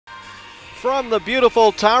From the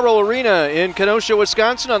beautiful Tarble Arena in Kenosha,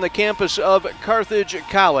 Wisconsin, on the campus of Carthage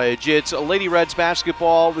College, it's Lady Reds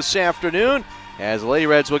basketball this afternoon, as the Lady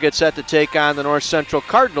Reds will get set to take on the North Central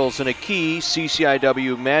Cardinals in a key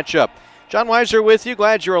CCIW matchup. John Weiser with you.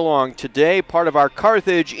 Glad you're along today. Part of our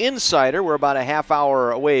Carthage Insider. We're about a half hour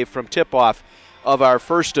away from tip-off of our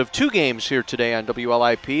first of two games here today on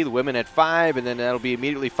WLIP. The women at 5, and then that'll be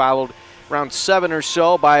immediately followed around 7 or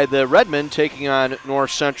so by the Redmen taking on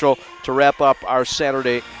North Central to wrap up our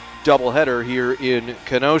Saturday doubleheader here in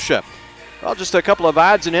Kenosha. Well, just a couple of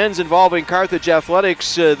odds and ends involving Carthage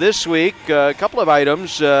athletics this week. A couple of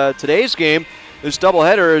items. Today's game, this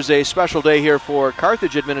doubleheader, is a special day here for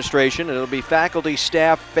Carthage administration. It'll be faculty,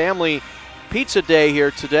 staff, family pizza day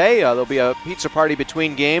here today. There'll be a pizza party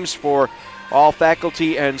between games for all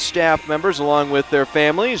faculty and staff members along with their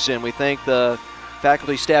families, and we thank the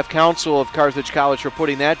Faculty Staff Council of Carthage College for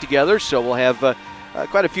putting that together. So we'll have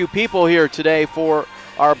quite a few people here today for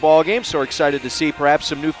our ball game. So we're excited to see perhaps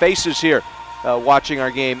some new faces here watching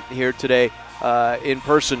our game here today in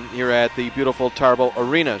person here at the beautiful Tarble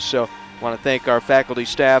Arena. So I want to thank our Faculty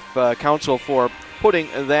Staff Council for putting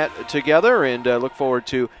that together, and look forward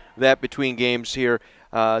to that between games here.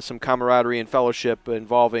 Some camaraderie and fellowship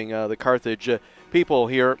involving the Carthage people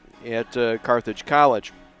here at Carthage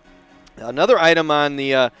College. Another item on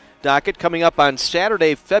the docket coming up on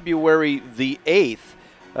Saturday, February the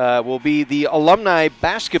 8th, will be the alumni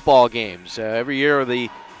basketball games. Every year the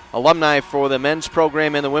alumni for the men's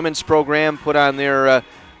program and the women's program put on their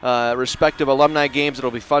respective alumni games.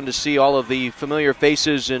 It'll be fun to see all of the familiar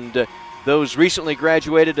faces and those recently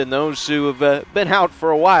graduated and those who have been out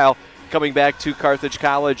for a while coming back to Carthage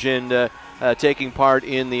College and taking part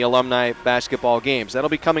in the alumni basketball games. That'll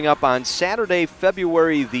be coming up on Saturday,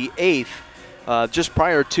 February the 8th, just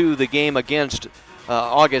prior to the game against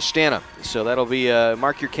Augustana. So that'll be,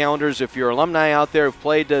 mark your calendars. If you're alumni out there who've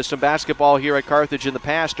played some basketball here at Carthage in the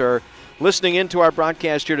past or listening into our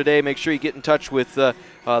broadcast here today, make sure you get in touch with the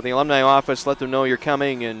alumni office. Let them know you're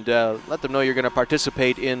coming, and let them know you're going to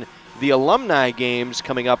participate in the alumni games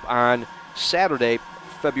coming up on Saturday,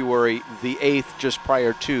 February the 8th, just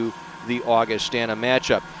prior to the Augustana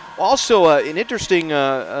matchup. Also, an interesting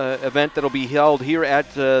event that will be held here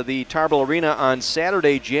at the Tarble Arena on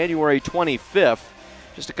Saturday, January 25th,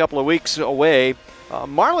 just a couple of weeks away.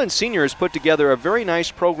 Marlin Senior has put together a very nice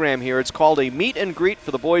program here. It's called a meet and greet for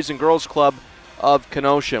the Boys and Girls Club of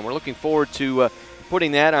Kenosha. And we're looking forward to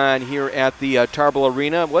putting that on here at the Tarble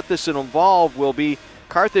Arena. What this will involve will be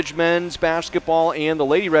Carthage men's basketball and the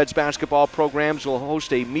Lady Reds basketball programs will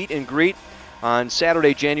host a meet and greet on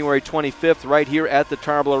Saturday, January 25th, right here at the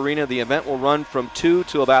Tarble Arena. The event will run from 2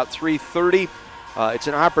 to about 3:30. It's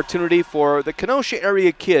an opportunity for the Kenosha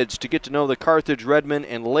area kids to get to know the Carthage Redmen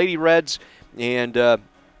and Lady Reds, and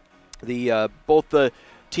both the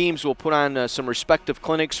teams will put on some respective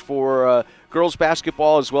clinics for girls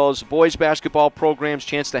basketball as well as boys basketball programs,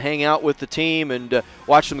 chance to hang out with the team and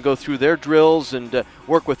watch them go through their drills and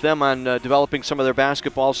work with them on developing some of their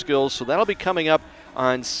basketball skills. So that'll be coming up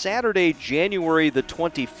on Saturday, January the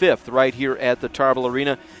 25th, right here at the Tarble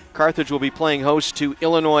Arena. Carthage will be playing host to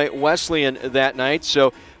Illinois Wesleyan that night,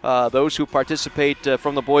 so those who participate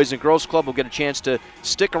from the Boys and Girls Club will get a chance to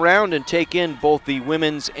stick around and take in both the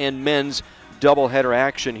women's and men's doubleheader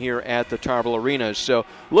action here at the Tarble Arena. So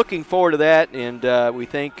looking forward to that, and we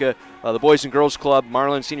thank the Boys and Girls Club,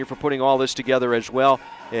 Marlin Senior, for putting all this together as well,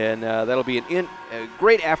 and that'll be a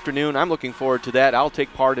great afternoon. I'm looking forward to that. I'll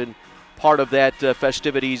take part in part of that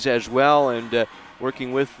festivities as well, and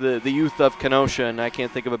working with the youth of Kenosha, and I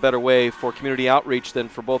can't think of a better way for community outreach than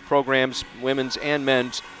for both programs, women's and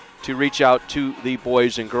men's, to reach out to the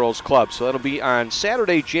Boys and Girls Club. So that'll be on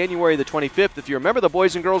Saturday, January the 25th. If you're a member of the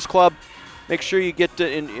Boys and Girls Club, make sure you get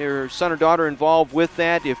your son or daughter involved with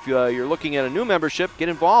that. If you're looking at a new membership, get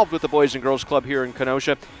involved with the Boys and Girls Club here in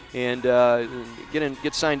Kenosha and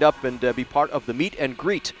get signed up and be part of the meet and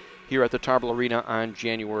greet here at the Tarble Arena on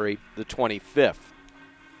January the 25th.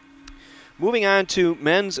 Moving on to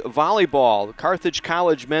men's volleyball, Carthage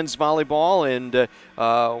College men's volleyball, and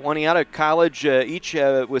Waniata College each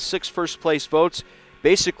with 6 first-place votes,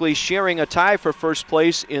 basically sharing a tie for first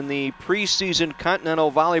place in the preseason Continental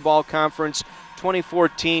Volleyball Conference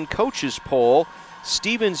 2014 coaches poll.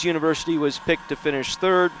 Stevens University was picked to finish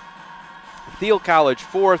 3rd, Thiel College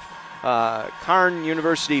 4th, Karn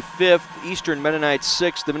University 5th, Eastern Mennonite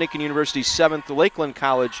 6th, Dominican University 7th, Lakeland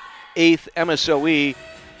College 8th, MSOE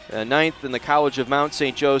 9th, and the College of Mount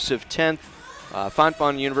St. Joseph 10th.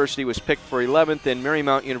 Fontbonne University was picked for 11th, and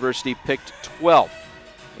Marymount University picked 12th.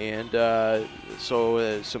 And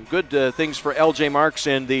so some good things for L.J. Marks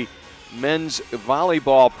and the men's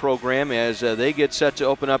volleyball program as they get set to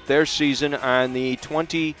open up their season on the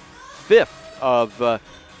 25th of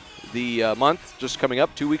the month, just coming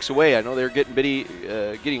up, 2 weeks away. I know they're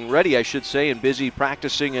getting ready, I should say, and busy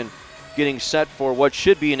practicing and getting set for what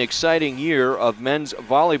should be an exciting year of men's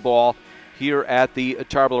volleyball here at the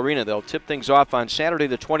Tarble Arena. They'll tip things off on Saturday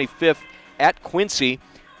the 25th at Quincy,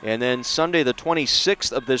 and then Sunday the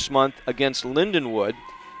 26th of this month against Lindenwood.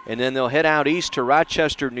 And then they'll head out east to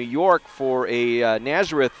Rochester, New York for a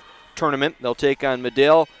Nazareth tournament. They'll take on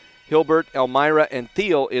Medill, Hilbert, Elmira, and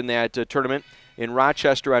Thiel in that tournament in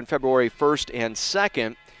Rochester on February 1st and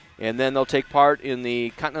 2nd. And then they'll take part in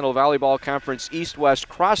the Continental Volleyball Conference East-West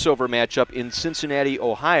crossover matchup in Cincinnati,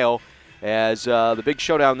 Ohio, as the big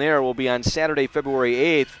showdown there will be on Saturday, February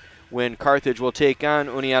 8th, when Carthage will take on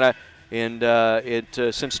Uniata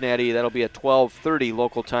at Cincinnati. That'll be at 12:30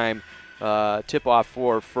 local time. Tip-off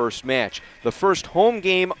for first match. The first home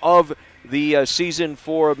game of the season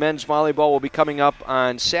for men's volleyball will be coming up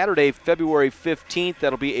on Saturday, February 15th.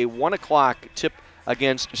 That'll be a 1 o'clock tip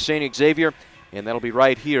against St. Xavier, and that'll be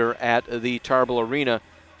right here at the Tarble Arena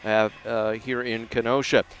here in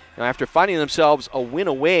Kenosha. Now, after finding themselves a win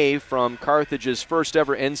away from Carthage's first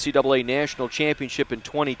ever NCAA National Championship in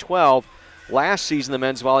 2012, last season the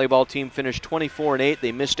men's volleyball team finished 24-8.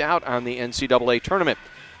 They missed out on the NCAA tournament.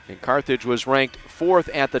 And Carthage was ranked 4th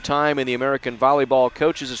at the time in the American Volleyball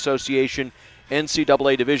Coaches Association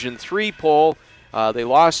NCAA Division III poll. They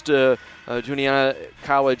lost to Juniata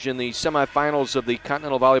College in the semifinals of the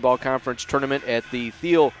Continental Volleyball Conference tournament at the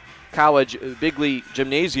Thiel College Bigley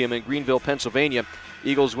Gymnasium in Greenville, Pennsylvania.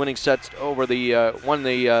 Eagles winning sets over won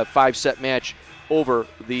the 5-set match over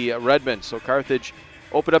the Redmen. So Carthage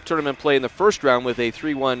opened up tournament play in the first round with a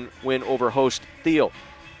 3-1 win over host Thiel.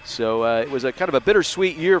 So it was a kind of a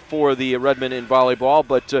bittersweet year for the Redmen in volleyball,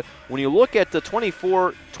 but when you look at the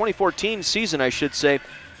 2014 season, I should say,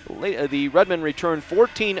 the Redmen returned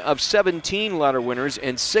 14 of 17 ladder winners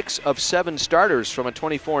and 6 of 7 starters from a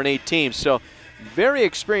 24-8 team. So very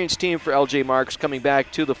experienced team for LJ Marks coming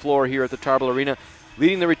back to the floor here at the Tarble Arena.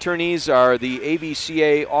 Leading the returnees are the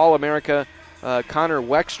AVCA All-America Connor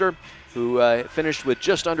Wexter, who finished with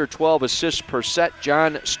just under 12 assists per set.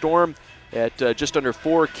 John Storm at just under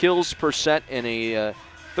 4 kills per set and a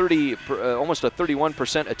almost a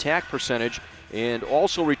 31% attack percentage. And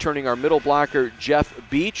also returning our middle blocker, Jeff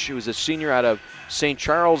Beach, who is a senior out of St.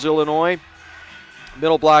 Charles, Illinois.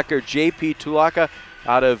 Middle blocker, J.P. Tulaka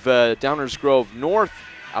out of Downers Grove North.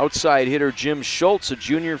 Outside hitter, Jim Schultz, a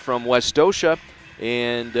junior from Westosha.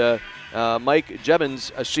 And Mike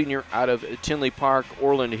Jebbins, a senior out of Tinley Park,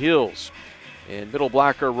 Orland Hills. And middle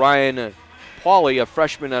blocker, Ryan Pauly, a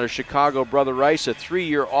freshman out of Chicago. Brother Rice, a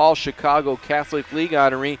 3-year All-Chicago Catholic League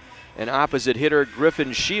honoree. And opposite hitter,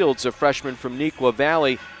 Griffin Shields, a freshman from Neuqua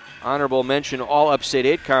Valley. Honorable mention, all Upstate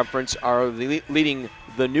 8 Conference are leading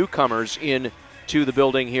the newcomers into the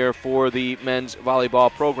building here for the men's volleyball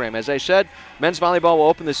program. As I said, men's volleyball will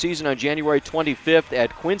open the season on January 25th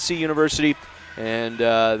at Quincy University. And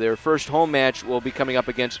their first home match will be coming up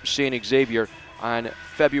against St. Xavier on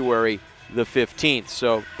February the 15th.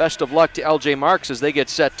 So best of luck to LJ Marks as they get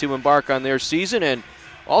set to embark on their season. And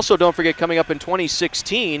also don't forget, coming up in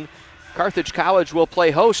 2016, Carthage College will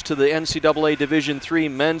play host to the NCAA Division III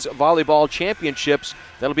Men's Volleyball Championships.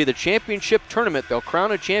 That'll be the championship tournament. They'll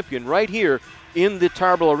crown a champion right here in the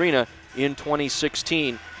Tarble Arena in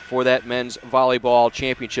 2016 for that men's volleyball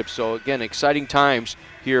championship. So again, exciting times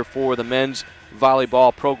here for the men's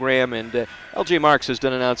volleyball program, and LJ Marks has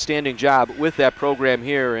done an outstanding job with that program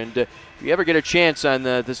here. And if you ever get a chance on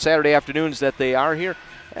the Saturday afternoons that they are here,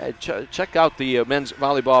 check out the men's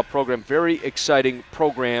volleyball program. Very exciting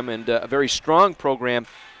program and a very strong program,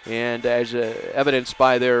 and as evidenced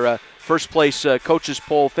by their first place coaches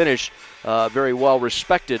poll finish, very well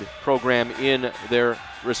respected program in their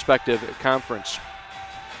respective conference.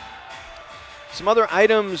 Some other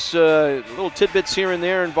items, little tidbits here and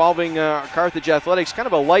there involving Carthage Athletics. Kind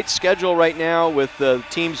of a light schedule right now with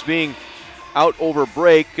teams being out over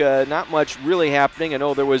break. Not much really happening. I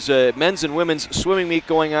know there was a men's and women's swimming meet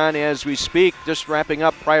going on as we speak, just wrapping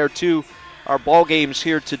up prior to our ball games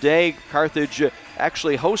here today. Carthage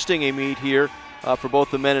actually hosting a meet here for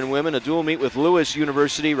both the men and women, a dual meet with Lewis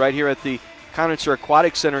University right here at the Conitzer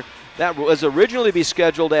Aquatic Center. That was originally to be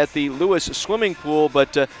scheduled at the Lewis swimming pool,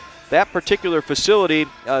 but that particular facility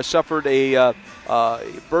suffered a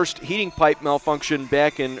burst heating pipe malfunction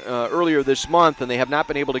back in earlier this month, and they have not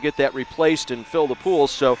been able to get that replaced and fill the pool.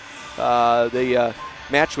 So the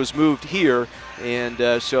match was moved here,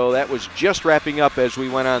 and so that was just wrapping up as we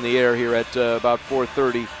went on the air here at about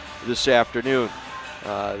 4:30 this afternoon.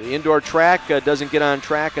 The indoor track doesn't get on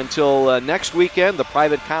track until next weekend. The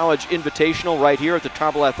private college invitational right here at the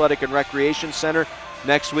Tarble Athletic and Recreation Center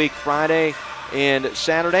next week, Friday and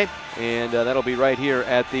Saturday. And that'll be right here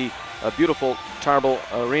at the beautiful Tarble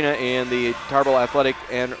Arena and the Tarble Athletic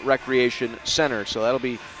and Recreation Center. So that'll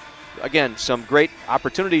be, again, some great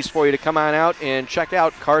opportunities for you to come on out and check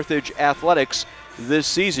out Carthage Athletics this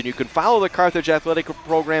season. You can follow the Carthage Athletic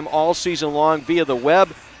program all season long via the web.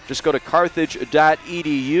 Just go to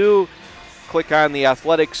carthage.edu, click on the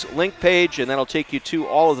athletics link page, and that'll take you to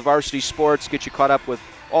all of the varsity sports, get you caught up with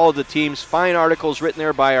all of the teams. Fine articles written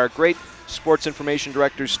there by our great sports information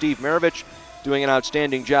director, Steve Maravich, doing an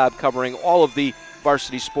outstanding job covering all of the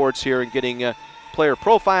varsity sports here and getting player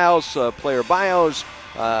profiles, player bios,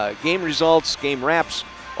 game results, game wraps,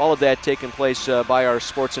 all of that taking place by our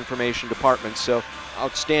sports information department. So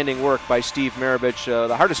outstanding work by Steve Maravich,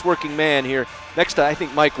 the hardest working man here, next to, I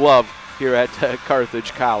think, Mike Love here at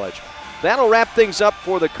Carthage College. That'll wrap things up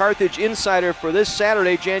for the Carthage Insider for this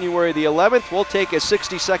Saturday, January the 11th. We'll take a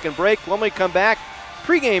 60-second break. When we come back,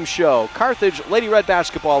 pregame show. Carthage Lady Red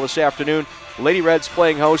basketball this afternoon. Lady Reds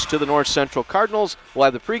playing host to the North Central Cardinals. We'll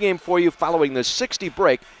have the pregame for you following this 60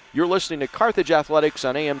 break. You're listening to Carthage Athletics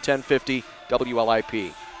on AM 1050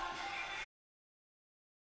 WLIP.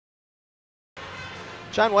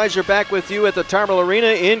 John Weiser back with you at the Tarble Arena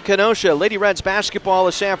in Kenosha. Lady Reds basketball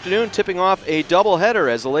this afternoon, tipping off a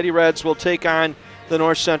doubleheader as the Lady Reds will take on the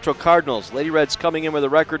North Central Cardinals. Lady Reds coming in with a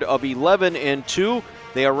record of 11-2.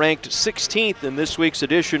 They are ranked 16th in this week's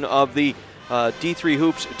edition of the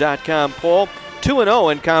D3Hoops.com poll.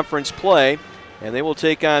 2-0 in conference play, and they will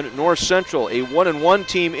take on North Central, a 1-1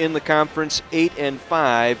 team in the conference,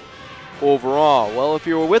 8-5 overall. Well, if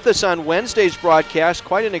you were with us on Wednesday's broadcast,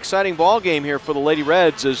 quite an exciting ball game here for the Lady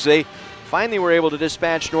Reds as they finally were able to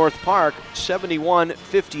dispatch North Park,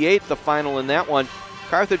 71-58 the final in that one.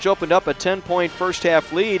 Carthage opened up a 10-point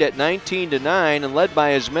first-half lead at 19-9 and led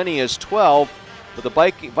by as many as 12. But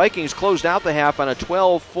the Vikings closed out the half on a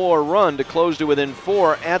 12-4 run to close to within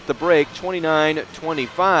 4 at the break,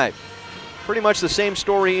 29-25. Pretty much the same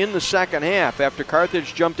story in the second half. After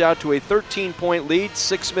Carthage jumped out to a 13-point lead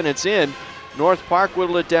 6 minutes in, North Park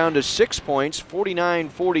whittled it down to 6 points,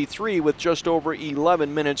 49-43 with just over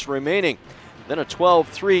 11 minutes remaining. Then a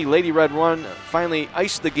 12-3 Lady Red run finally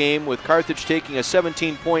iced the game, with Carthage taking a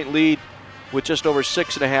 17-point lead with just over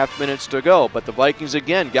 6.5 minutes to go. But the Vikings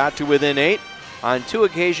again got to within 8 on 2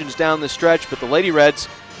 occasions down the stretch, but the Lady Reds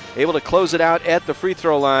able to close it out at the free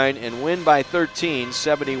throw line and win by 13,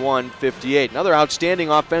 71-58. Another outstanding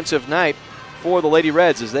offensive night for the Lady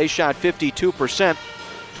Reds as they shot 52%,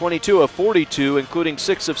 22 of 42, including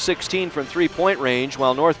 6 of 16 from three-point range,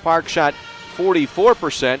 while North Park shot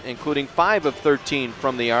 44%, including 5 of 13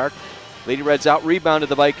 from the arc. Lady Reds out-rebounded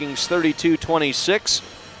the Vikings 32-26.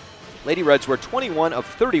 Lady Reds were 21 of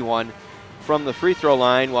 31 from the free throw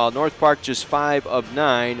line, while North Park just 5 of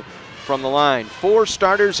 9 from the line. 4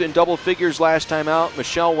 starters in double figures last time out.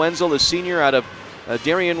 Michelle Wenzel, the senior out of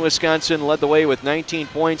Darien, Wisconsin, led the way with 19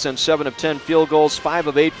 points on 7 of 10 field goals, 5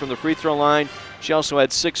 of 8 from the free throw line. She also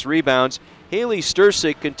had 6 rebounds. Haley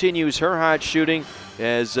Stursick continues her hot shooting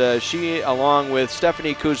as she, along with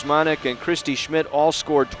Stephanie Kuzmanik and Christy Schmidt, all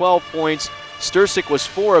scored 12 points. Stursick was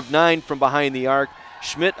 4 of 9 from behind the arc.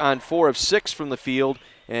 Schmidt on 4 of 6 from the field,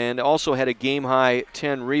 and also had a game-high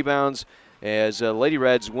 10 rebounds as Lady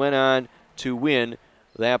Reds went on to win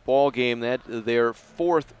that ball game, that their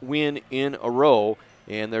 4th win in a row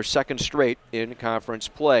and their 2nd straight in conference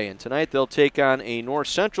play. And tonight they'll take on a North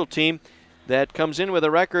Central team that comes in with a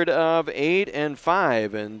record of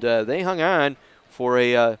 8-5, and they hung on for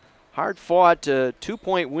a hard-fought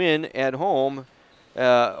 2-point win at home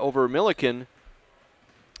over Milliken,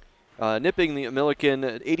 nipping the Milliken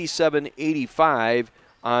 87-85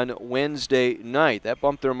 on Wednesday night. That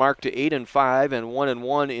bumped their mark to 8-5 and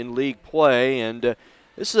 1-1 in league play. And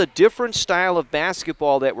this is a different style of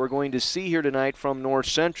basketball that we're going to see here tonight from North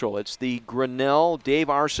Central. It's the Grinnell, Dave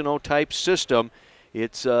Arsenault type system.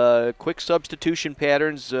 It's quick substitution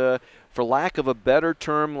patterns, for lack of a better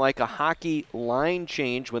term, like a hockey line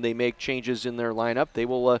change. When they make changes in their lineup, they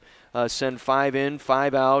will send 5 in,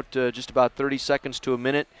 5 out, just about 30 seconds to a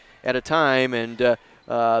minute at a time, and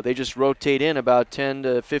they just rotate in about 10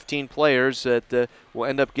 to 15 players that will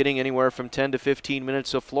end up getting anywhere from 10 to 15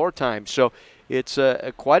 minutes of floor time. So it's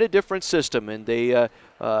quite a different system, and they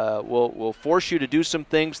will force you to do some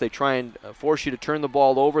things. They try and force you to turn the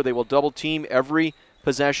ball over. They will double team every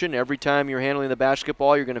possession. Every time you're handling the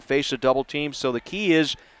basketball, you're going to face a double team. So the key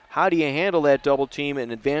is, how do you handle that double team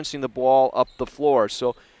and advancing the ball up the floor?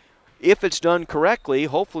 So if it's done correctly,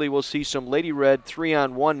 hopefully we'll see some Lady Red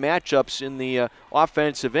 3-on-1 matchups in the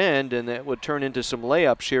offensive end, and that would turn into some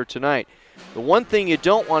layups here tonight. The one thing you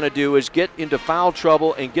don't want to do is get into foul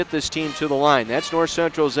trouble and get this team to the line. That's North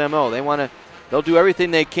Central's MO. They'll do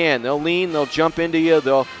everything they can. They'll lean, they'll jump into you,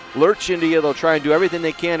 they'll lurch into you, they'll try and do everything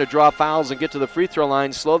they can to draw fouls and get to the free throw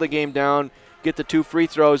line, slow the game down, get the 2 free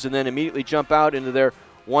throws, and then immediately jump out into their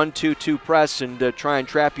 1-2-2 press and try and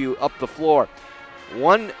trap you up the floor.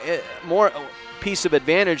 One more piece of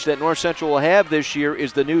advantage that North Central will have this year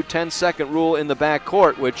is the new 10-second rule in the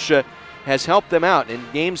backcourt, which has helped them out in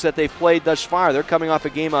games that they've played thus far. They're coming off a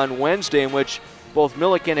game on Wednesday in which both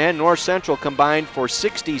Milliken and North Central combined for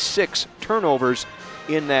 66 turnovers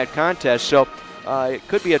in that contest. So it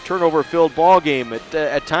could be a turnover-filled ball game.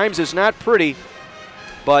 At times it's not pretty,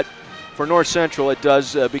 but for North Central it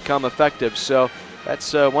does become effective. So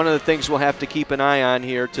that's one of the things we'll have to keep an eye on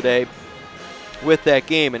here today with that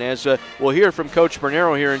game. And as we'll hear from Coach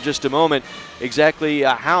Bernero here in just a moment, exactly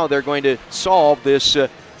how they're going to solve this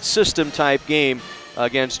system-type game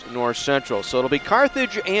against North Central. So it'll be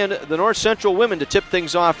Carthage and the North Central women to tip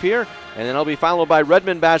things off here, and then it'll be followed by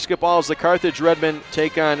Redmond basketball as the Carthage Redmen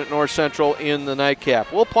take on North Central in the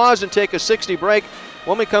nightcap. We'll pause and take a 60 break.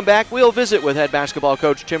 When we come back, we'll visit with head basketball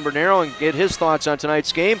coach Tim Bernero and get his thoughts on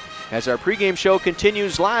tonight's game as our pregame show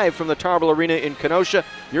continues live from the Tarble Arena in Kenosha.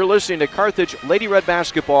 You're listening to Carthage Lady Red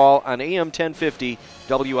basketball on AM 1050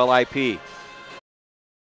 WLIP.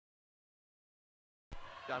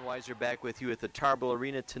 John Weiser back with you at the Tarble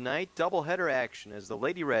Arena tonight. Doubleheader action as the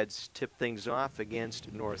Lady Reds tip things off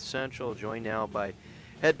against North Central. Joined now by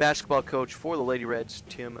head basketball coach for the Lady Reds,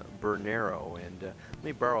 Tim Bernero. And let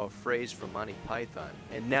me borrow a phrase from Monty Python.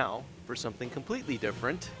 And now for something completely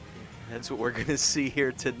different. That's what we're going to see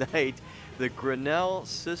here tonight. The Grinnell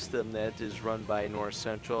system that is run by North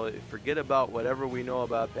Central. Forget about whatever we know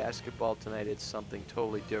about basketball tonight. It's something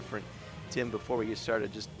totally different. Tim, before we get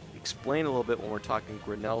started, just explain a little bit when we're talking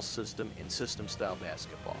Grinnell system and system-style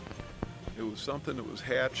basketball. It was something that was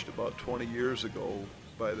hatched about 20 years ago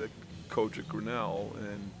by the coach at Grinnell,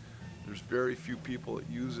 and there's very few people that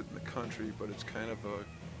use it in the country, but it's kind of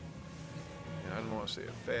I don't want to say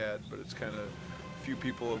a fad, but it's kind of few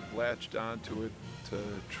people have latched onto it to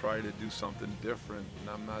try to do something different,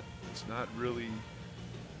 and it's not really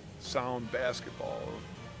sound basketball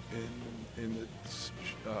in the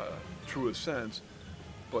truest sense.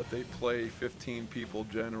 But they play 15 people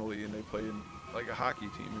generally, and they play in like a hockey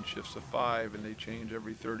team in shifts of 5, and they change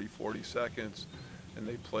every 30, 40 seconds, and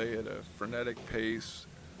they play at a frenetic pace.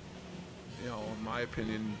 You know, in my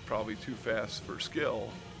opinion, probably too fast for skill,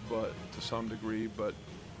 but to some degree. But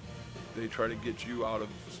they try to get you out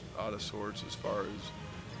of sorts as far as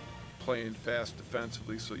playing fast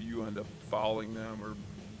defensively, so you end up fouling them or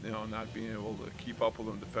not being able to keep up with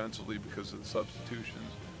them defensively because of the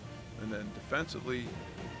substitutions. And then defensively,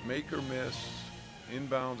 make or miss,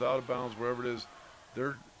 inbounds, out of bounds, wherever it is,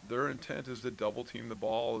 their intent is to double team the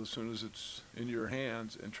ball as soon as it's in your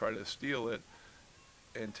hands and try to steal it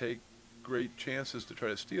and take great chances to try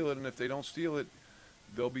to steal it. And if they don't steal it,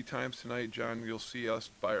 there'll be times tonight, John, you'll see us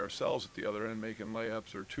by ourselves at the other end making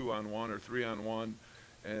layups or 2-on-1 or 3-on-1,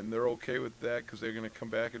 and they're okay with that because they're going to come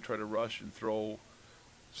back and try to rush and throw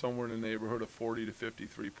somewhere in the neighborhood of 40 to 50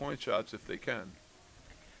 3-point shots if they can.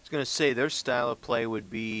 I was going to say their style of play would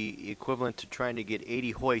be equivalent to trying to get 80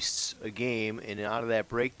 hoists a game, and out of that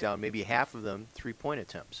breakdown, maybe half of them 3-point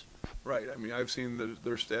attempts. Right. I mean, I've seen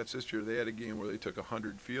their stats this year. They had a game where they took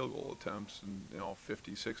 100 field goal attempts and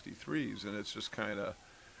 50, 60 threes, and it's just kind of,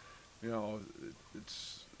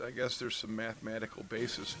 it's. I guess there's some mathematical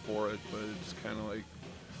basis for it, but it's kind of like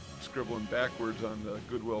scribbling backwards on the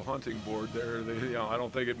Goodwill Hunting board there. I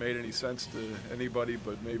don't think it made any sense to anybody,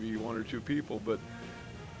 but maybe one or two people, but.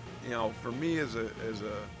 For me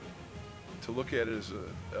to look at it as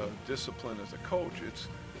a discipline as a coach,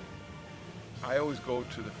 I always go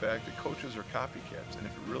to the fact that coaches are copycats, and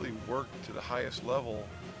if it really worked to the highest level,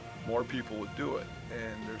 more people would do it.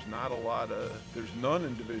 And there's none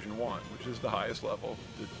in Division I, which is the highest level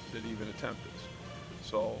that even attempt this.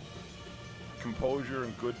 So composure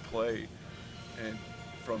and good play and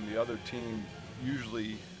from the other team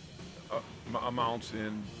usually amounts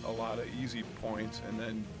in a lot of easy points, and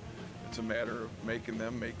then it's a matter of making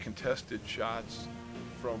them make contested shots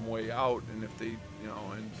from way out, and if they,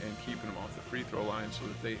 and keeping them off the free throw line so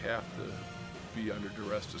that they have to be under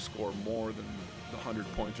duress to score more than the 100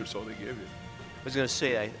 points or so they give you. I was going to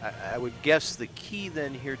say, I would guess the key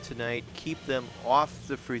then here tonight, keep them off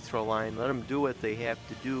the free throw line, let them do what they have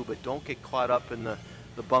to do, but don't get caught up in the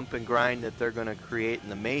the bump and grind that they're going to create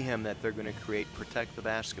and the mayhem that they're going to create protect the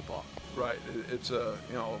basketball. Right. It's a,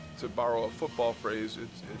 you know, to borrow a football phrase,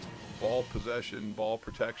 it's ball possession, ball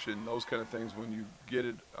protection, those kind of things. When you get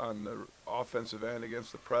it on the offensive end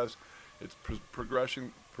against the press, it's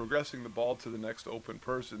progressing the ball to the next open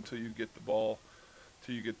person until you get the ball,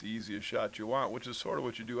 till you get the easiest shot you want, which is sort of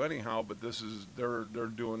what you do anyhow. But this is they're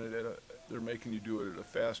doing it they're making you do it at a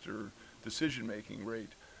faster decision-making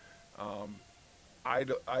rate. I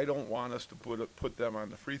don't want us to put them on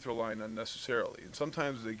the free throw line unnecessarily. And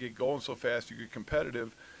sometimes they get going so fast, you get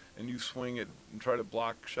competitive, and you swing it and try to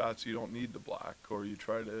block shots you don't need to block, or you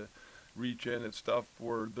try to reach in at stuff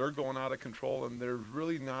where they're going out of control, and there's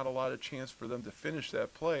really not a lot of chance for them to finish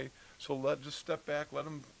that play. So just step back, let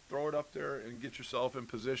them throw it up there, and get yourself in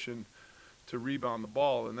position to rebound the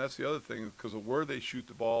ball. And that's the other thing, because of where they shoot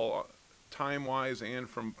the ball, time-wise and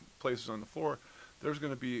from places on the floor, there's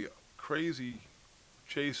going to be crazy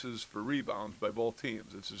chases for rebounds by both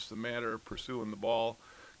teams. It's just a matter of pursuing the ball,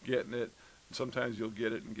 getting it. Sometimes you'll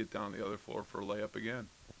get it and get down the other floor for a layup again.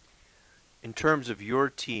 In terms of your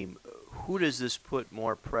team, who does this put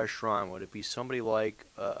more pressure on? Would it be somebody like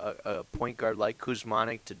a point guard like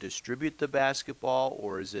Kuzmanic to distribute the basketball,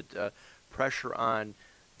 or is it pressure on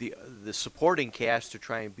the supporting cast to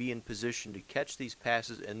try and be in position to catch these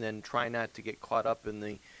passes and then try not to get caught up in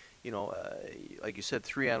the, like you said,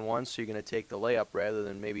 3-on-1, so you're going to take the layup rather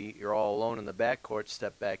than maybe you're all alone in the backcourt,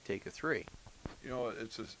 step back, take a three?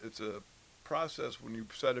 It's a process when you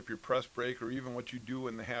set up your press break, or even what you do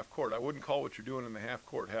in the half court. I wouldn't call what you're doing in the half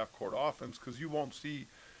court offense, because you won't see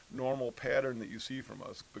normal pattern that you see from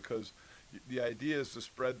us, because the idea is to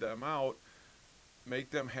spread them out,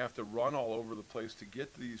 make them have to run all over the place to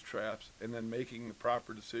get to these traps, and then making the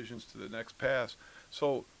proper decisions to the next pass.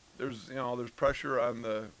 So there's pressure on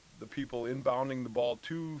the people inbounding the ball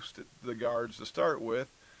to the guards to start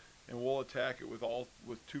with, and we'll attack it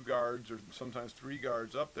with two guards or sometimes three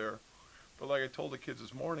guards up there. But like I told the kids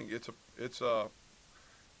this morning, it's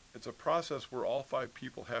a process where all five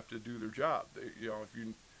people have to do their job.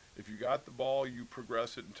 If you got the ball, you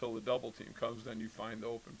progress it until the double team comes, then you find the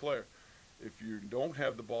open player. If you don't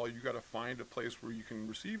have the ball, you got to find a place where you can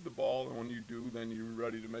receive the ball, and when you do, then you're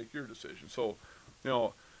ready to make your decision. So,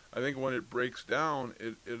 I think when it breaks down,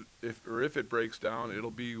 if it breaks down, it'll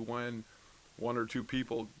be when one or two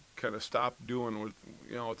people kind of stop doing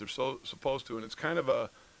what they're supposed to, and it's kind of a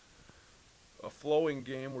flowing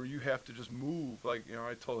game where you have to just move. Like,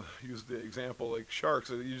 use the example like sharks.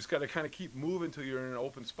 You just got to kind of keep moving until you're in an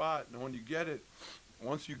open spot, and when you get it,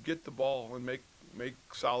 once you get the ball and make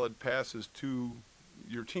solid passes to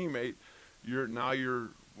your teammate,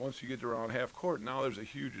 once you get around half court, now there's a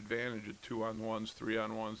huge advantage at 2-on-1s,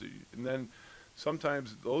 3-on-1s, and then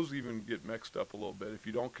sometimes those even get mixed up a little bit. If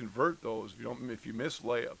you don't convert those, if you miss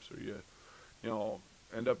layups, or you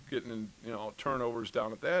end up getting turnovers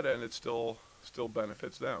down at that end, it still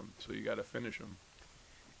benefits them. So you got to finish them.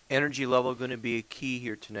 Energy level going to be a key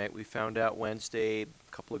here tonight. We found out Wednesday, a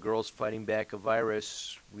couple of girls fighting back a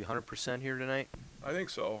virus. We 100% here tonight? I think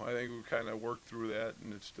so. I think we kind of worked through that,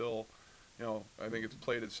 and it's still, I think it's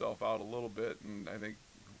played itself out a little bit, and I think,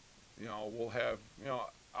 we'll have,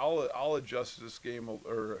 I'll adjust this game,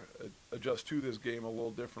 or adjust to this game a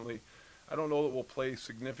little differently. I don't know that we'll play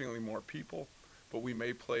significantly more people, but we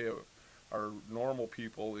may play our normal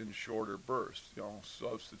people in shorter bursts,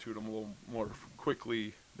 substitute them a little more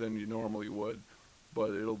quickly than you normally would,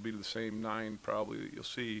 but it'll be the same 9 probably that you'll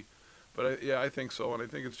see. But I think so, and I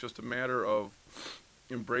think it's just a matter of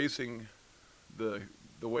embracing the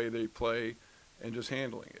way they play and just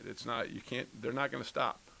handling it. It's not, they're not going to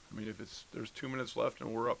stop. I mean, if there's 2 minutes left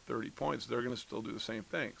and we're up 30 points, they're going to still do the same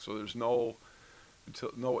thing. So there's no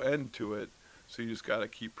end to it. So you just got to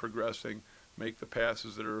keep progressing, make the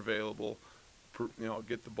passes that are available,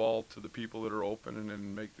 get the ball to the people that are open, and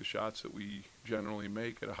then make the shots that we generally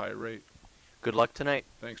make at a high rate. Good luck tonight.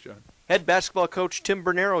 Thanks, John. Head basketball coach Tim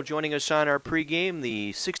Bernero joining us on our pregame.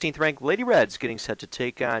 The 16th-ranked Lady Reds getting set to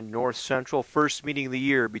take on North Central. First meeting of the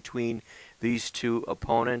year between these two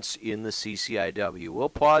opponents in the CCIW. We'll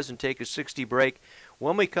pause and take a 60 break.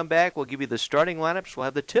 When we come back, we'll give you the starting lineups. We'll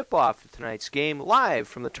have the tip-off of tonight's game live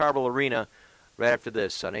from the Tarble Arena right after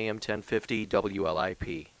this on AM 1050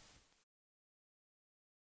 WLIP.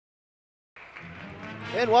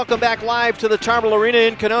 And welcome back live to the Tarble Arena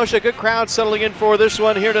in Kenosha. Good crowd settling in for this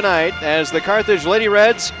one here tonight as the Carthage Lady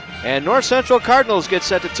Reds and North Central Cardinals get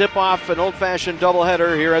set to tip off an old-fashioned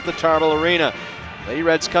doubleheader here at the Tarble Arena. Lady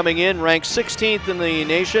Reds coming in ranked 16th in the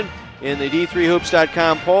nation in the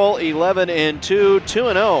D3Hoops.com poll, 11-2,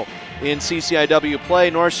 2-0 in CCIW play.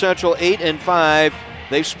 North Central 8-5.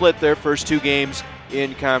 They've split their first 2 games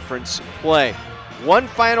in conference play. One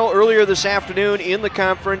final earlier this afternoon in the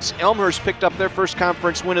conference. Elmhurst picked up their first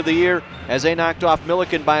conference win of the year as they knocked off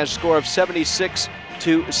Milliken by a score of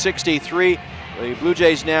 76-63. The Blue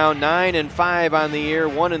Jays now 9-5 on the year,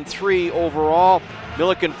 1-3 overall.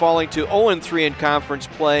 Milliken falling to 0-3 in conference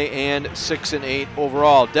play and 6-8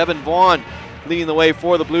 overall. Devin Vaughn leading the way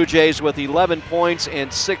for the Blue Jays with 11 points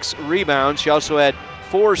and 6 rebounds. She also had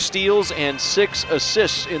 4 steals and 6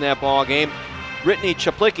 assists in that ball game. Brittany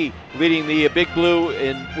Chaplicki leading the Big Blue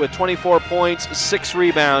with 24 points, 6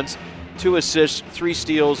 rebounds, 2 assists, 3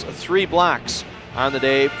 steals, 3 blocks on the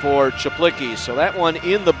day for Chaplicki. So that one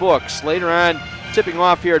in the books. Later on, tipping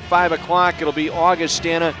off here at 5 o'clock, it'll be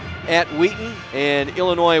Augustana at Wheaton, and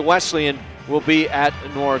Illinois Wesleyan will be at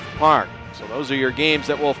North Park. So those are your games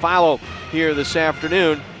that will follow here this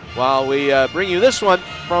afternoon while we bring you this one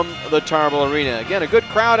from the Tarble Arena. Again, a good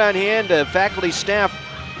crowd on hand, faculty staff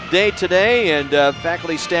day today, and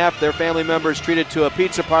faculty staff, their family members treated to a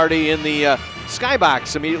pizza party in the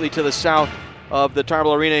skybox immediately to the south of the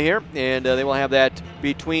Tarble Arena here, and they will have that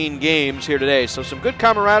between games here today. So some good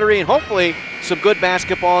camaraderie and hopefully some good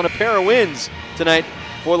basketball and a pair of wins tonight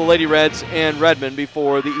for the Lady Reds and Redmond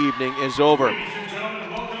before the evening is over.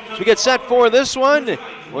 So we get set for this one.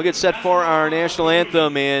 We'll get set for our national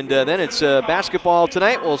anthem, and then it's basketball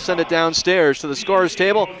tonight. We'll send it downstairs to the scorer's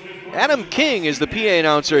table. Adam King is the PA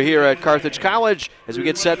announcer here at Carthage College as we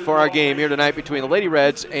get set for our game here tonight between the Lady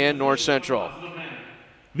Reds and North Central.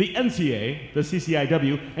 The NCAA, the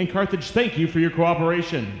CCIW, and Carthage thank you for your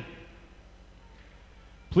cooperation.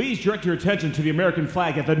 Please direct your attention to the American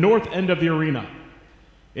flag at the north end of the arena.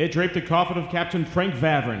 It draped the coffin of Captain Frank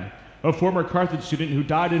Vavrin, a former Carthage student who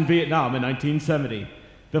died in Vietnam in 1970.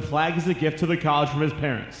 The flag is a gift to the college from his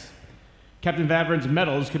parents. Captain Vavrin's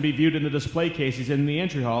medals can be viewed in the display cases in the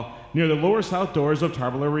entry hall near the lower south doors of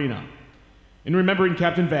Tarble Arena. In remembering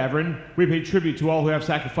Captain Vavrin, we pay tribute to all who have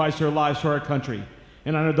sacrificed their lives for our country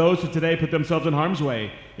and honor those who today put themselves in harm's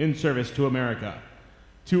way in service to America.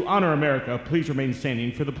 To honor America, please remain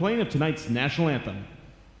standing for the playing of tonight's national anthem.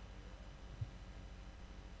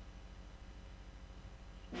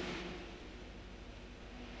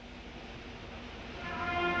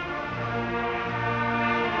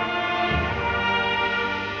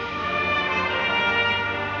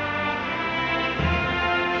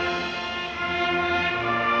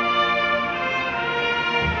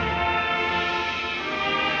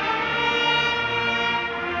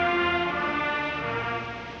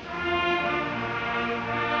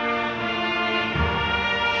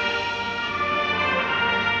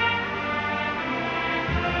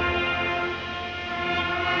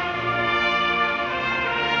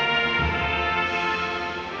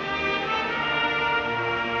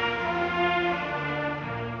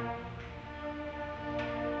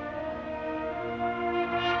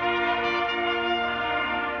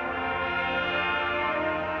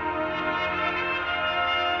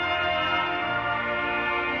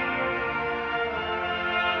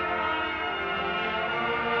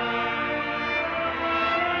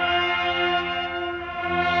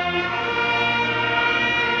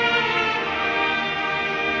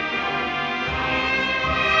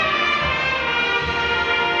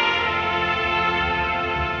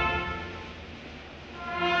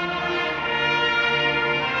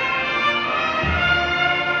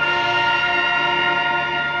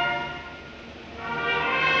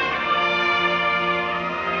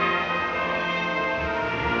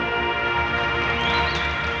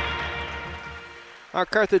 Our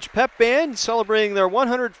Carthage Pep Band celebrating their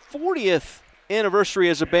 140th anniversary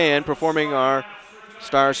as a band, performing our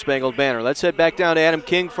Star Spangled Banner. Let's head back down to Adam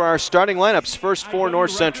King for our starting lineups. First for North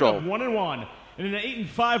Central. 1-1 and an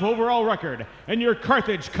 8-5 overall record. And your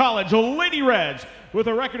Carthage College Lady Reds with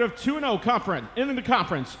a record of 2-0 conference in the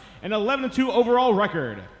conference and 11-2 overall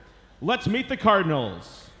record. Let's meet the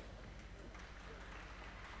Cardinals.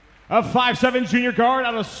 A 5'7" junior guard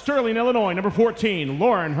out of Sterling, Illinois, number 14,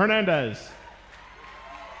 Lauren Hernandez.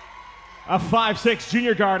 A 5'6"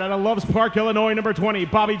 junior guard out of Loves Park, Illinois, number 20,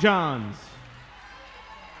 Bobby Johns.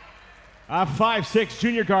 A 5'6"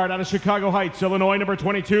 junior guard out of Chicago Heights, Illinois, number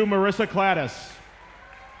 22, Marissa Cladis.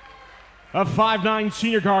 A 5'9"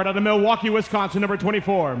 senior guard out of Milwaukee, Wisconsin, number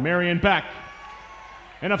 24, Marion Beck.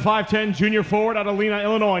 And a 5'10" junior forward out of Lena,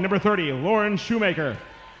 Illinois, number 30, Lauren Shoemaker.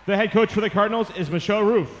 The head coach for the Cardinals is Michelle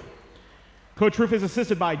Roof. Coach Roof is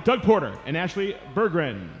assisted by Doug Porter and Ashley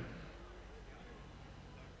Berggren.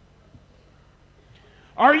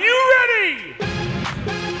 Are you ready?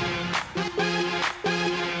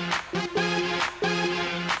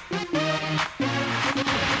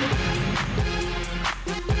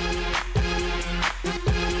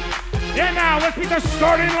 And now let's meet the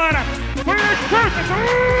starting lineup for your Carthage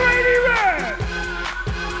Lady Reds.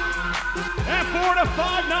 At 4 to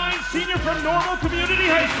 5'9", senior from Normal Community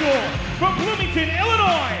High School, from Bloomington,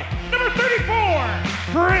 Illinois, number 34,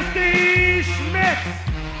 Christy Schmidt.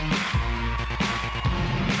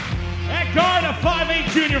 At guard, a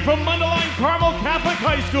 5'8" junior from Mundelein Carmel Catholic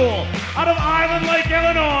High School, out of Island Lake,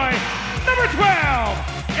 Illinois, number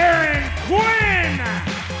 12, Erin Quinn.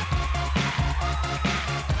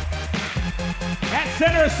 At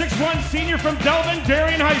center, a 6'1" senior from Delvin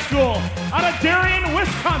Darien High School, out of Darien,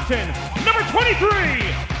 Wisconsin, number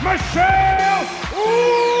 23, Michelle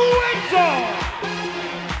Wenzel.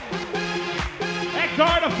 At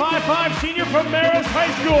guard, a 5'5" senior from Marist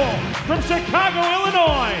High School, from Chicago,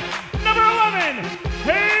 Illinois, number 11,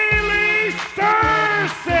 Haley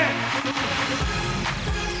Stursick.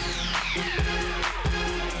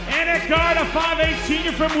 And at guard, a 5'8"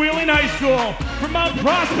 senior from Wheeling High School, from Mount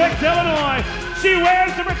Prospect, Illinois, she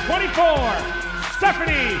wears number 24,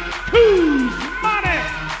 Stephanie Kuzmanek.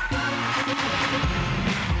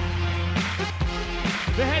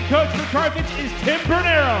 The head coach for Carthage is Tim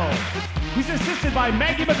Bernero. He's assisted by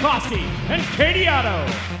Maggie McCloskey and Katie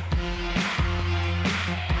Otto.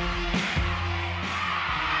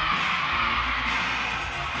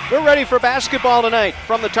 We're ready for basketball tonight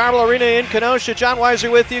from the Tarble Arena in Kenosha. John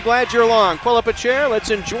Weiser with you. Glad you're along. Pull up a chair. Let's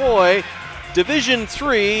enjoy Division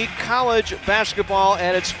III college basketball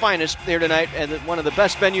at its finest here tonight, and one of the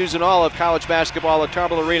best venues in all of college basketball, the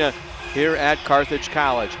Tarble Arena here at Carthage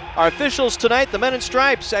College. Our officials tonight, the men in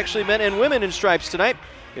stripes, actually men and women in stripes tonight.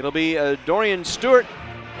 It'll be Dorian Stewart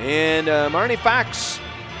and Marnie Fox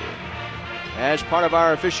as part of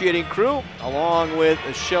our officiating crew, along with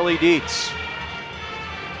Shelly Dietz.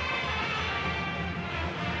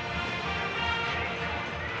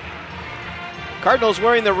 Cardinals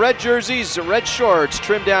wearing the red jerseys, red shorts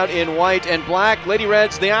trimmed out in white and black. Lady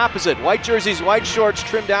Reds the opposite. White jerseys, white shorts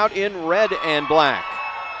trimmed out in red and black.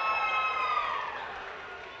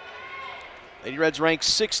 Lady Reds ranked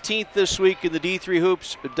 16th this week in the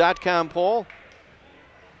D3Hoops.com poll.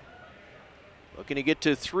 Looking to get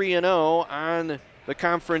to 3-0 on the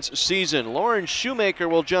conference season. Lauren Shoemaker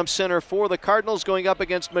will jump center for the Cardinals, going up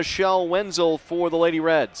against Michelle Wenzel for the Lady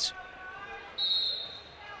Reds.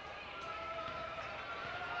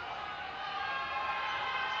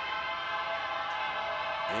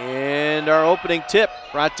 And our opening tip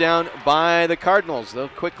brought down by the Cardinals. They'll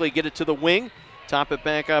quickly get it to the wing, top it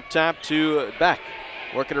back up top to Beck.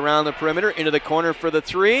 Working around the perimeter, into the corner for the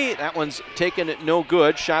three. That one's taken no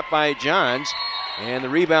good, shot by Johns. And the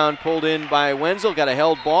rebound pulled in by Wenzel. Got a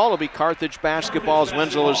held ball. It'll be Carthage basketball as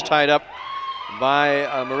Wenzel is tied up by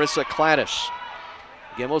Marissa Cladis.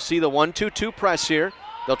 Again, we'll see the 1-2-2 press here.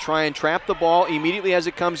 They'll try and trap the ball immediately as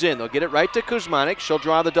it comes in. They'll get it right to Kuzmanek. She'll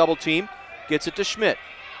draw the double team. Gets it to Schmidt.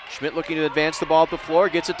 Schmidt looking to advance the ball up the floor,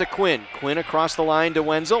 gets it to Quinn. Quinn across the line to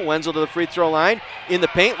Wenzel. Wenzel to the free throw line. In the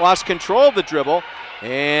paint, lost control of the dribble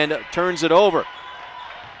and turns it over.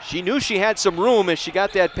 She knew she had some room as she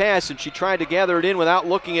got that pass, and she tried to gather it in without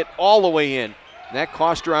looking it all the way in. And that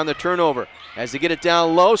cost her on the turnover. As they get it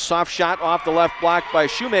down low, soft shot off the left block by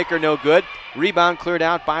Shoemaker, no good. Rebound cleared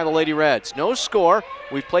out by the Lady Reds. No score.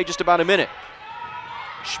 We've played just about a minute.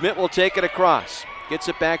 Schmidt will take it across. Gets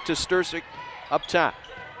it back to Stursick up top.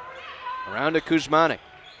 Around to Kuzmanek.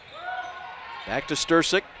 Back to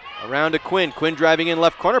Stursick. Around to Quinn. Quinn driving in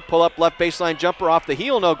left corner. Pull up left baseline jumper off the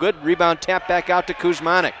heel. No good. Rebound tap back out to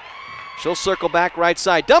Kuzmanek. She'll circle back right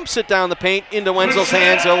side. Dumps it down the paint into Wenzel's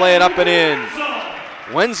hands. He'll lay it up and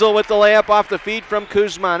in. Wenzel with the layup off the feed from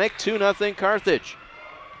Kuzmanek. 2-0 Carthage.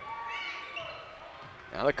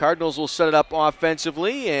 Now the Cardinals will set it up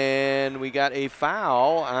offensively, and we got a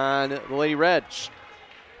foul on the Lady Reds.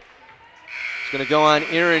 It's going to go on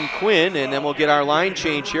Erin Quinn, and then we'll get our line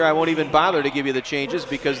change here. I won't even bother to give you the changes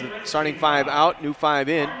because the starting five out, new five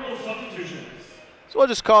in. So we'll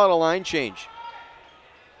just call it a line change.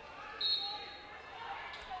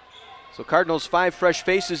 So Cardinals 5 fresh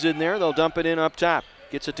faces in there. They'll dump it in up top.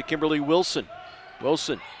 Gets it to Kimberly Wilson.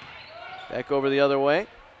 Wilson back over the other way.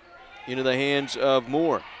 Into the hands of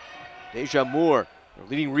Moore. Deja Moore, their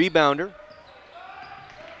leading rebounder.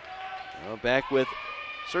 Now back with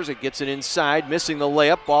Stursick, gets it inside, missing the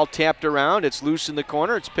layup. Ball tapped around. It's loose in the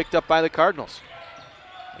corner. It's picked up by the Cardinals.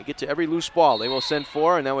 They get to every loose ball. They will send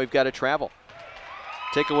 4, and now we've got to travel.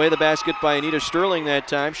 Take away the basket by Anita Sterling that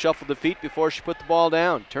time. Shuffled the feet before she put the ball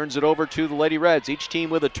down. Turns it over to the Lady Reds. Each team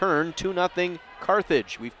with a turn. 2-0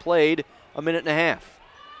 Carthage. We've played a minute and a half.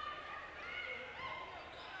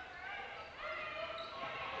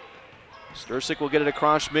 Stursick will get it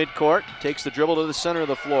across midcourt. Takes the dribble to the center of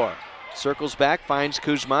the floor. Circles back, finds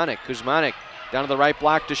Kuzmanek. Kuzmanek Down to the right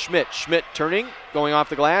block to Schmidt. Schmidt turning, going off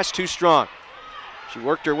the glass, too strong. She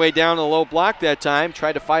worked her way down the low block that time,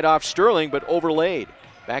 tried to fight off Sterling, but overlaid.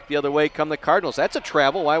 Back the other way come the Cardinals. That's a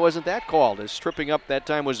travel. Why wasn't that called? As tripping up that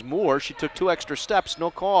time was Moore. She took 2 extra steps, no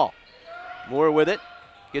call. Moore with it,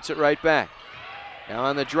 gets it right back. Now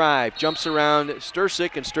on the drive, jumps around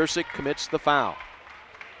Sturcik, and Sturcik commits the foul.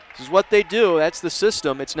 This is what they do. That's the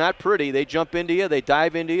system. It's not pretty. They jump into you, they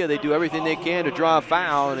dive into you, they do everything they can to draw a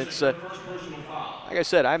foul, and it's, like I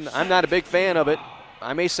said, I'm not a big fan of it.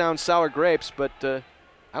 I may sound sour grapes, but I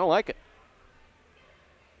don't like it.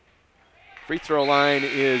 Free throw line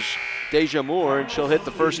is Deja Moore, and she'll hit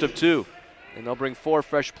the first of 2. And they'll bring 4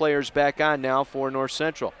 fresh players back on now for North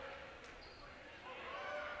Central.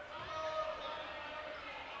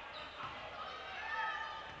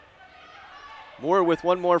 Moore with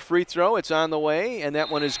 1 more free throw. It's on the way, and that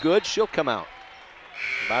one is good. She'll come out.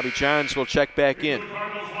 Bobby Johns will check back in.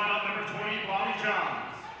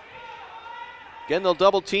 Again, they'll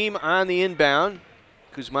double team on the inbound.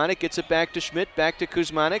 Kuzmanik gets it back to Schmidt, back to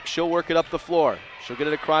Kuzmanik. She'll work it up the floor. She'll get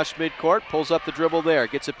it across midcourt, pulls up the dribble there,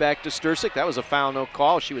 gets it back to Sturcik. That was a foul, no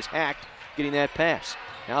call. She was hacked getting that pass.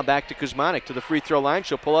 Now back to Kuzmanik to the free throw line.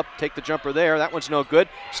 She'll pull up, take the jumper there. That one's no good.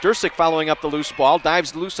 Sturcik following up the loose ball,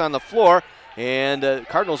 dives loose on the floor, and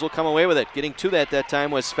Cardinals will come away with it. Getting to that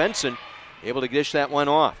time was Svensson, able to dish that one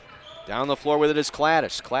off. Down the floor with it is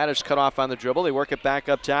Cladis. Cladis cut off on the dribble. They work it back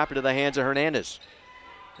up top into the hands of Hernandez.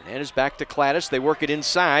 Hernandez back to Cladis. They work it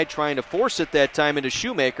inside, trying to force it that time into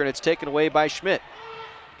Shoemaker, and it's taken away by Schmidt.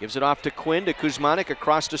 Gives it off to Quinn, to Kuzmanik,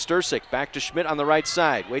 across to Sturcik. Back to Schmidt on the right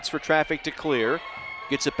side. Waits for traffic to clear.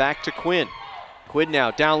 Gets it back to Quinn. Quinn now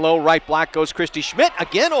down low, right block goes Christy Schmidt.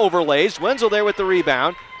 Again overlays. Wenzel there with the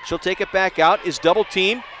rebound. She'll take it back out. Is double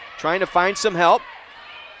teamed, trying to find some help.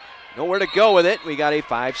 Nowhere to go with it. We got a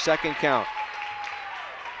 5-second count.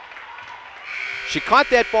 She caught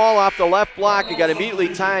that ball off the left block and got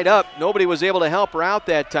immediately tied up. Nobody was able to help her out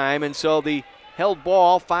that time, and so the held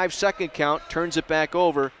ball, 5-second count, turns it back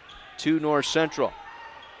over to North Central.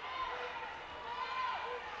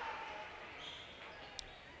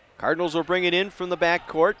 Cardinals will bring it in from the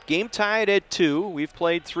backcourt. Game tied at 2. We've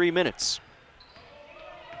played 3 minutes.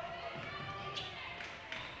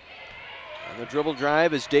 On the dribble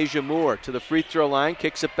drive is Deja Moore to the free throw line,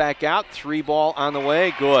 kicks it back out. 3 ball on the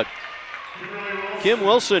way, good. Kim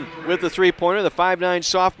Wilson with the three-pointer, the 5'9"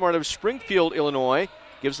 sophomore out of Springfield, Illinois,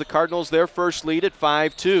 gives the Cardinals their first lead at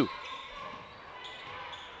 5-2.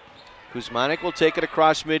 Kuzmanik will take it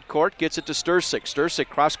across midcourt, gets it to Sturcik. Sturcik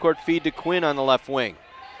cross-court feed to Quinn on the left wing.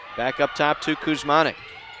 Back up top to Kuzmanik.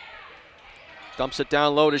 Dumps it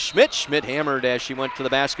down low to Schmidt. Schmidt hammered as she went to the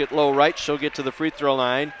basket low right. She'll get to the free throw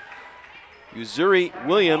line. Uzuri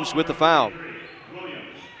Williams with the foul.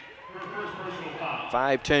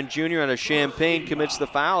 5'10" junior out of Champaign commits the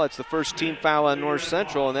foul. It's the first team foul on North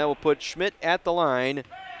Central, and that will put Schmidt at the line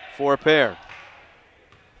for a pair.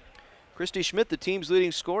 Christy Schmidt, the team's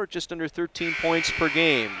leading scorer, just under 13 points per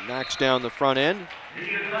game. Knocks down the front end.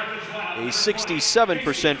 A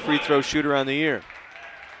 67% free throw shooter on the year.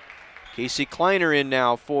 Casey Kleiner in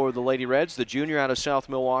now for the Lady Reds, the junior out of South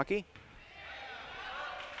Milwaukee.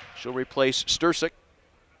 She'll replace Sturcik.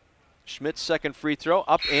 Schmidt's second free throw,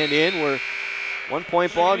 up and in. We're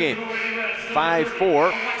 1-point ball game.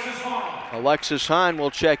 5-4. Alexis Hahn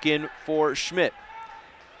will check in for Schmidt.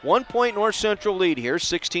 1-point North Central lead here.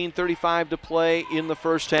 16:35 to play in the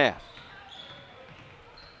first half.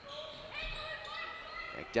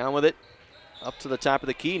 Back down with it. Up to the top of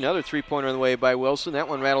the key. Another three-pointer on the way by Wilson. That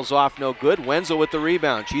one rattles off, no good. Wenzel with the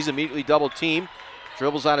rebound. She's immediately double-teamed.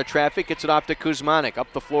 Dribbles out of traffic, gets it off to Kuzmanik.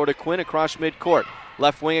 Up the floor to Quinn across midcourt.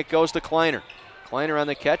 Left wing it goes to Kleiner. Kleiner on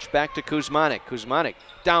the catch, back to Kuzmanik. Kuzmanik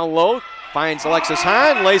down low, finds Alexis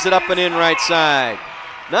Hahn, lays it up and in right side.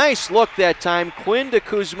 Nice look that time. Quinn to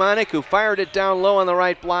Kuzmanik, who fired it down low on the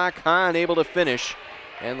right block. Hahn able to finish.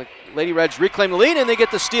 And the Lady Reds reclaim the lead, and they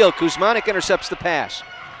get the steal. Kuzmanik intercepts the pass.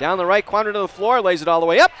 Down the right quadrant of the floor, lays it all the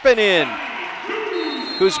way up and in.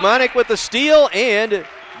 Kuzmanik with the steal and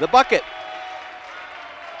the bucket.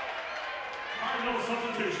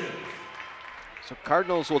 So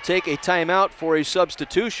Cardinals will take a timeout for a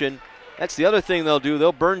substitution. That's the other thing they'll do.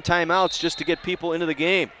 They'll burn timeouts just to get people into the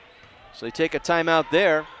game. So they take a timeout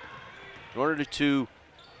there in order to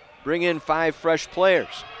bring in 5 fresh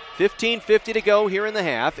players. 15:50 to go here in the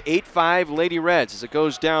half. 8-5 Lady Reds as it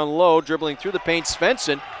goes down low, dribbling through the paint.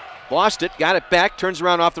 Svensson lost it, got it back, turns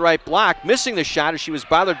around off the right block, missing the shot as she was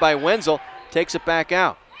bothered by Wenzel, takes it back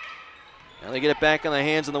out. Now they get it back on the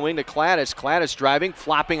hands on the wing to Cladis. Cladis driving,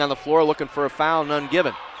 flopping on the floor, looking for a foul, none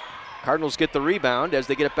given. Cardinals get the rebound as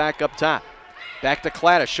they get it back up top. Back to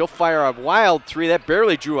Cladis. She'll fire a wild three. That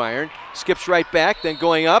barely drew iron. Skips right back, then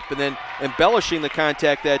going up, and then embellishing the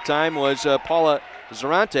contact that time was Paula